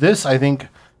 whereas this, I think,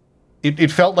 it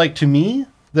felt like to me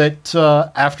that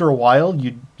after a while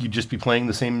you'd just be playing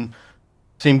the same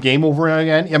game over and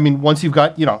again. I mean, once you've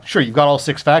got, sure, you've got all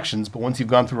 6 factions, but once you've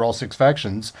gone through all 6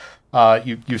 factions,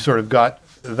 you've sort of got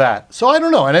that. So I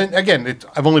don't know. And again,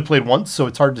 I've only played once, so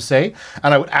it's hard to say.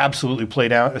 And I would absolutely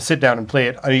sit down and play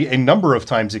it a number of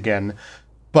times again.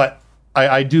 But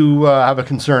I do have a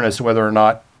concern as to whether or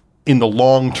not, in the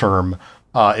long term,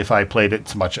 if I played it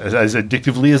as much as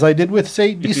addictively as I did with,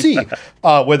 say, DC,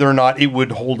 whether or not it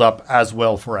would hold up as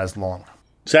well for as long.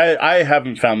 So I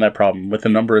haven't found that problem with the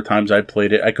number of times I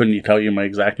played it. I couldn't tell you my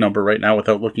exact number right now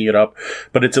without looking it up,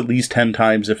 but it's at least 10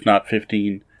 times, if not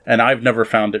 15. And I've never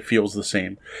found it feels the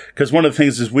same. Because one of the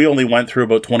things is we only went through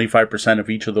about 25% of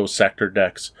each of those sector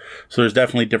decks. So there's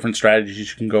definitely different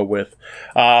strategies you can go with.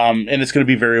 And it's going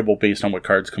to be variable based on what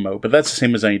cards come out. But that's the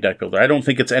same as any deck builder. I don't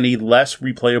think it's any less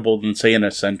replayable than, say, an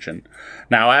Ascension.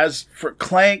 Now, as for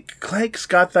Clank's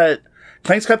got that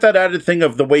added thing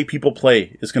of the way people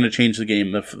play is going to change the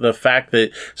game. The fact that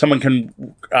someone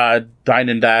can dine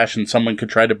and dash and someone could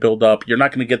try to build up, you're not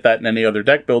going to get that in any other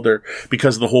deck builder,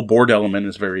 because the whole board element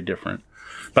is very different.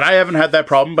 But I haven't had that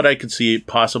problem, but I could see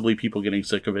possibly people getting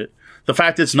sick of it. The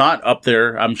fact it's not up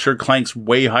there, I'm sure Clank's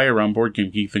way higher on Board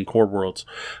Game Geek than Core Worlds.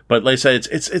 But like I said,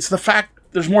 it's the fact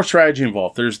there's more strategy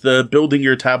involved. There's the building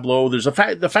your tableau. There's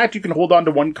the fact you can hold on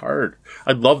to one card.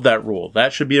 I love that rule.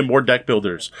 That should be in more deck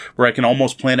builders, where I can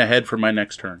almost plan ahead for my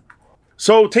next turn.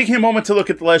 So taking a moment to look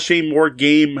at the Less Shame More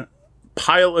Game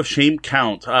pile of shame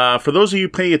count. For those of you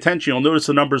paying attention, you'll notice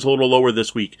the number's a little lower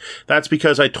this week. That's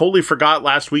because I totally forgot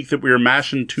last week that we were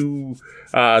mashing two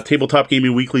Tabletop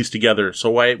Gaming Weeklies together.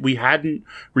 So we hadn't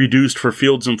reduced for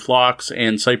Fields and Flocks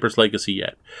and Cypress Legacy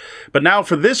yet. But now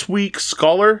for this week's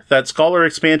Scholar, that Scholar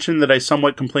expansion that I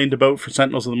somewhat complained about for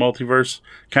Sentinels of the Multiverse,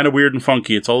 kind of weird and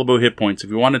funky. It's all about hit points. If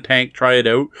you want a tank, try it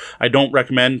out. I don't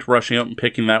recommend rushing out and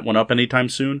picking that one up anytime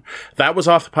soon. That was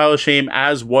off the pile of shame,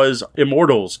 as was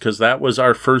Immortals, because that was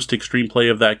our first extreme play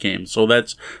of that game. So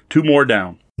that's 2 more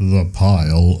down. The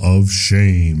pile of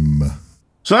shame.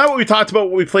 So now that we talked about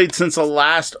what we played since the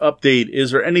last update, is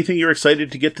there anything you're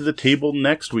excited to get to the table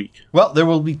next week? Well, there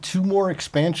will be 2 more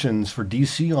expansions for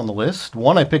DC on the list.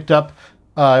 One I picked up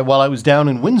while I was down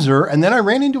in Windsor, and then I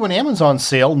ran into an Amazon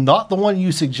sale, not the one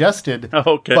you suggested,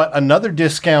 but another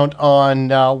discount on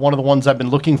one of the ones I've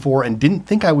been looking for and didn't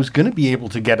think I was going to be able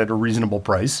to get at a reasonable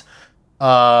price.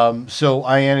 So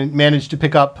I managed to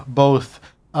pick up both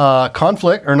Rivals,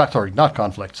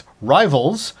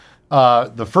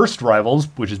 the first Rivals,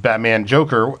 which is Batman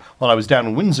Joker, while I was down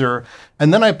in Windsor.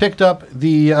 And then I picked up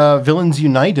the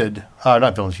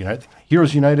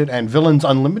Heroes United and Villains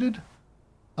Unlimited.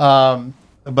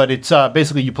 But it's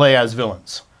basically you play as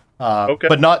villains.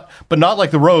 But not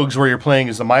like the Rogues where you're playing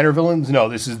as the minor villains. No,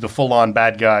 this is the full-on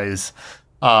bad guys.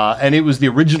 And it was the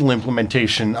original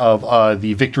implementation of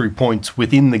the victory points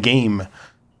within the game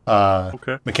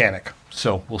mechanic.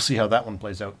 So we'll see how that one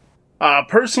plays out.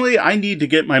 Personally, I need to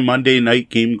get my Monday night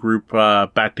game group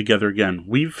back together again.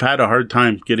 We've had a hard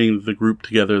time getting the group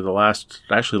together the last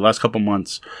couple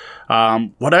months.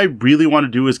 What I really want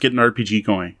to do is get an RPG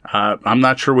going. I'm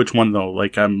not sure which one though.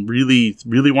 Like, I'm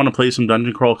really want to play some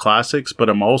Dungeon Crawl Classics, but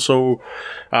I'm also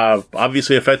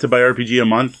obviously affected by RPG a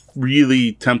month.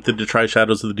 Really tempted to try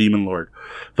Shadows of the Demon Lord.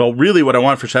 Though really what I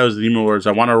want for Shadows of the Demon Lord is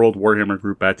I want our old Warhammer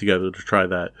group back together to try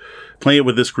that. Playing it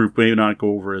with this group may not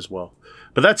go over as well.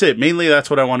 But that's it. Mainly, that's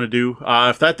what I want to do.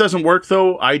 If that doesn't work,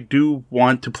 though, I do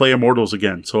want to play Immortals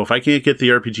again. So if I can't get the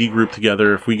RPG group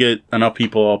together, if we get enough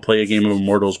people, I'll play a game of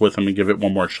Immortals with them and give it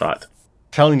one more shot.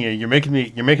 Telling you, you're making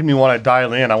me want to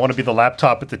dial in. I want to be the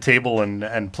laptop at the table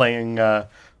and playing the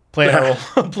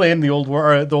old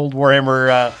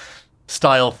Warhammer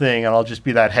style thing, and I'll just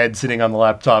be that head sitting on the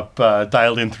laptop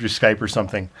dialed in through Skype or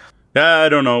something. I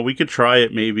don't know. We could try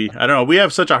it, maybe. I don't know. We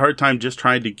have such a hard time just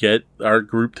trying to get our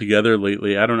group together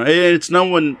lately. I don't know. It's no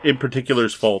one in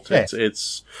particular's fault. Yeah.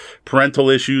 It's parental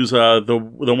issues.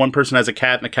 The one person has a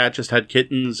cat, and the cat just had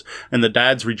kittens, and the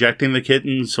dad's rejecting the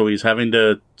kittens, so he's having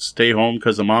to stay home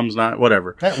because the mom's not.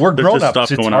 Whatever. We're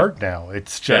grown-ups. It's hard now.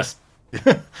 It's just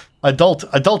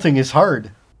adulting is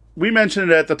hard. We mentioned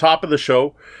it at the top of the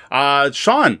show.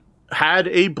 Sean had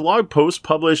a blog post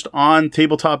published on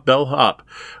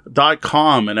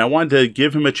tabletopbellhop.com, and I wanted to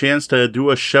give him a chance to do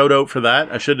a shout out for that.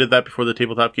 I should have did that before the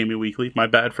Tabletop Gaming Weekly. My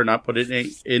bad for not putting it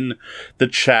in the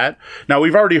chat. Now,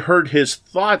 we've already heard his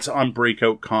thoughts on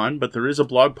Breakout Con, but there is a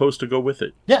blog post to go with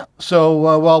it. Yeah,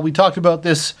 so while we talked about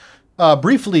this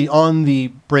briefly on the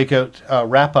Breakout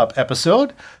wrap-up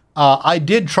episode, I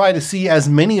did try to see as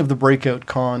many of the Breakout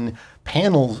Con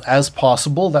panels as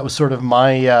possible. That was sort of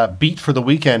my beat for the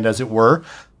weekend, as it were.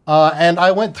 And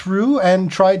I went through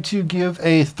and tried to give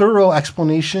a thorough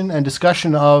explanation and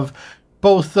discussion of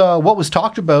both what was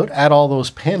talked about at all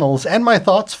those panels and my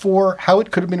thoughts for how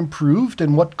it could have been improved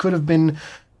and what could have been,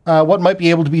 what might be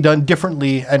able to be done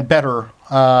differently and better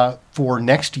for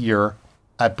next year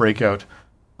at Breakout.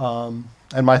 And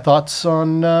my thoughts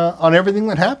on everything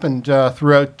that happened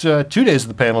throughout 2 days of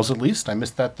the panels, at least. I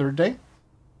missed that third day.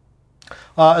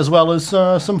 As well as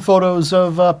some photos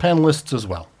of panelists as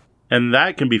well. And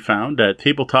that can be found at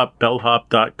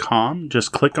tabletopbellhop.com.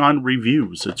 Just click on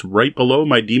reviews. It's right below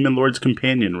my Demon Lord's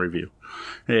Companion review.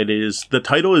 The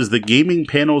title is The Gaming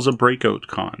Panels of Breakout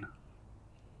Con.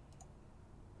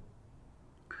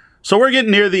 So we're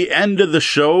getting near the end of the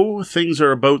show. Things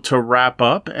are about to wrap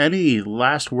up. Any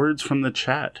last words from the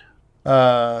chat?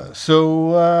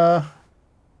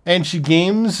 Anshi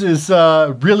Games is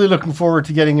really looking forward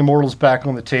to getting Immortals back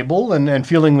on the table and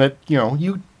feeling that,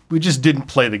 we just didn't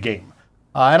play the game.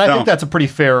 And I think that's a pretty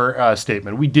fair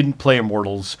statement. We didn't play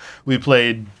Immortals. We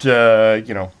played,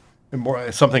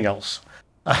 something else.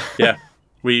 Yeah.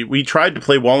 We tried to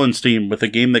play Wallenstein with a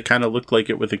game that kind of looked like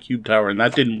it with a cube tower, and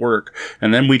that didn't work.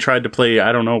 And then we tried to play,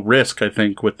 Risk, I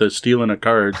think, with the stealing of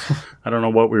cards. I don't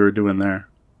know what we were doing there.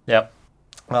 Yep.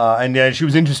 And she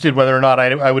was interested whether or not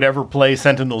I would ever play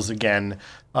Sentinels again,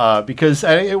 because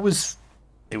it was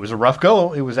a rough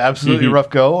go. It was absolutely a rough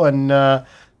go, and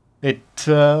it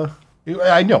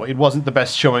I know it wasn't the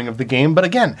best showing of the game, but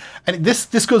again, and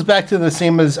this goes back to the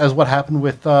same as what happened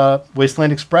with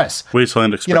Wasteland Express.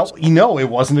 Wasteland Express. You know, it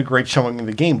wasn't a great showing of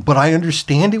the game, but I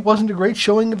understand it wasn't a great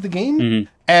showing of the game.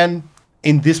 And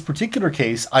in this particular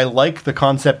case, I like the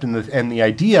concept and the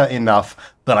idea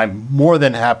enough that I'm more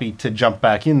than happy to jump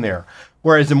back in there.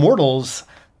 Whereas Immortals,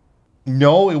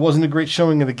 no, it wasn't a great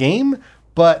showing of the game,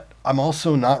 but I'm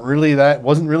also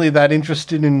wasn't really that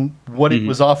interested in what it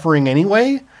was offering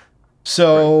anyway.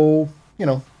 So,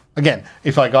 again,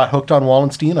 if I got hooked on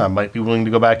Wallenstein, I might be willing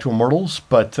to go back to Immortals,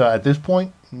 but at this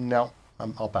point, no,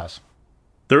 I'll pass.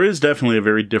 There is definitely a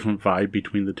very different vibe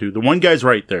between the two. The one guy's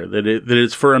right there, that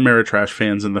it's for Ameritrash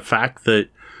fans, and the fact that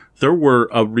there were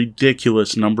a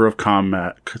ridiculous number of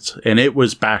combats, and it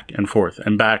was back and forth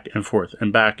and back and forth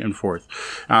and back and forth.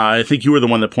 I think you were the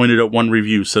one that pointed out one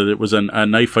review, said it was a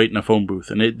knife fight in a phone booth,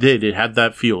 and it did. It had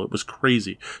that feel. It was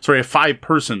crazy. Sorry, a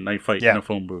 5-person knife fight in a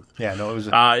phone booth. Yeah, no, it was.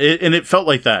 And it felt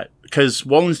like that. Because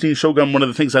Wallenstein Shogun, one of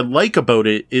the things I like about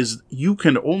it is you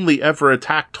can only ever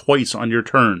attack twice on your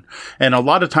turn. And a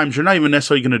lot of times you're not even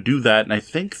necessarily going to do that. And I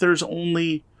think there's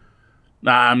only...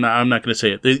 I'm not going to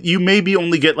say it. You maybe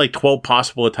only get like 12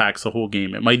 possible attacks the whole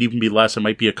game. It might even be less. It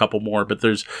might be a couple more. But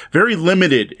there's very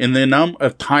limited in the number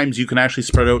of times you can actually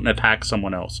spread out and attack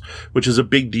someone else, which is a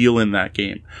big deal in that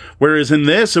game. Whereas in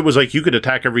this, it was like you could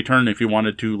attack every turn if you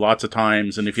wanted to, lots of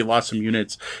times. And if you lost some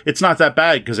units, it's not that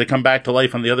bad because they come back to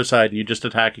life on the other side and you just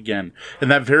attack again.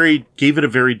 And that gave it a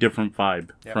very different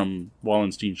vibe from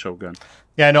Wallenstein Shogun.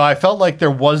 Yeah, no, I felt like there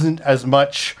wasn't as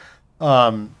much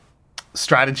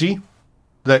strategy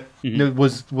that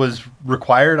was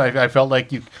required. I felt like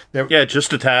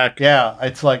just attack. Yeah,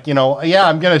 it's like,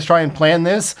 I'm going to try and plan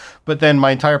this, but then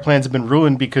my entire plans have been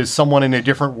ruined because someone in a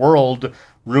different world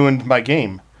ruined my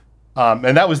game.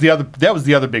 And that was the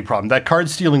other big problem. That card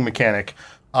stealing mechanic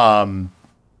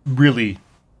really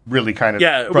kind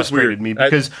of frustrated me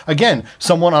because again,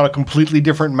 someone on a completely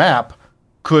different map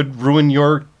could ruin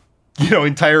your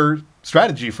entire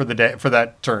strategy for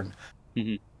that turn.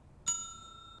 Mm-hmm.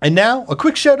 And now, a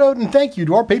quick shout out and thank you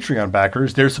to our Patreon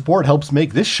backers. Their support helps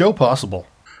make this show possible.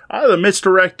 The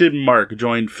misdirected Mark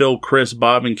joined Phil, Chris,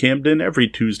 Bob, and Camden every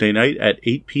Tuesday night at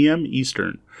 8 p.m.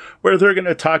 Eastern, where they're going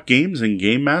to talk games and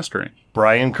game mastering.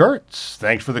 Brian Kurtz,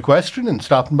 thanks for the question and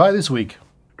stopping by this week.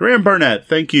 Graham Burnett,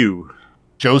 thank you.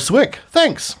 Joe Swick,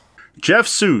 thanks. Jeff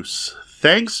Seuss,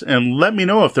 thanks, and let me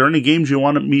know if there are any games you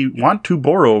want to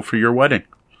borrow for your wedding.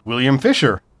 William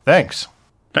Fisher, thanks.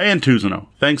 Diane Tuzano,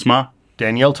 thanks, Ma.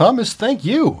 Danielle Thomas, thank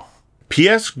you.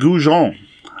 P.S. Goujon,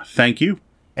 thank you.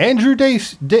 Andrew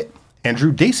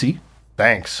Dacey,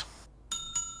 thanks.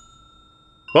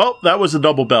 Well, that was a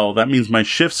double bell. That means my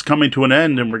shift's coming to an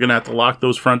end and we're going to have to lock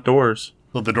those front doors.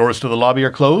 Though the doors to the lobby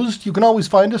are closed, you can always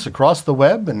find us across the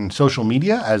web and social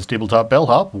media as Tabletop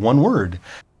Bellhop, one word.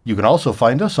 You can also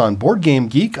find us on Board Game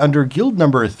Geek under guild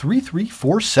number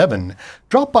 3347.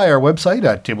 Drop by our website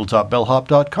at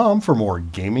tabletopbellhop.com for more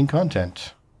gaming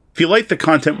content. If you like the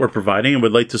content we're providing and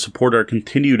would like to support our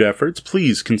continued efforts,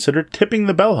 please consider tipping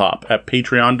the bellhop at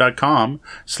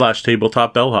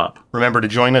patreon.com/tabletopbellhop. Remember to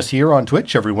join us here on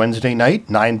Twitch every Wednesday night,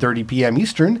 9:30 p.m.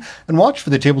 Eastern, and watch for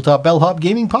the Tabletop Bellhop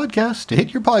Gaming Podcast to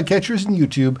hit your podcatchers in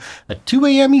YouTube at 2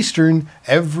 a.m. Eastern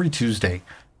every Tuesday.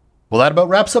 Well, that about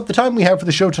wraps up the time we have for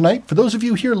the show tonight. For those of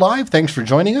you here live, thanks for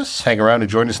joining us. Hang around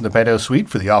and join us in the Penthouse Suite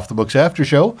for the Off the Books After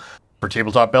Show. For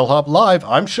Tabletop Bellhop Live,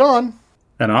 I'm Sean.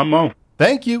 And I'm Mo.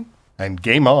 Thank you, and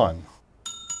game on.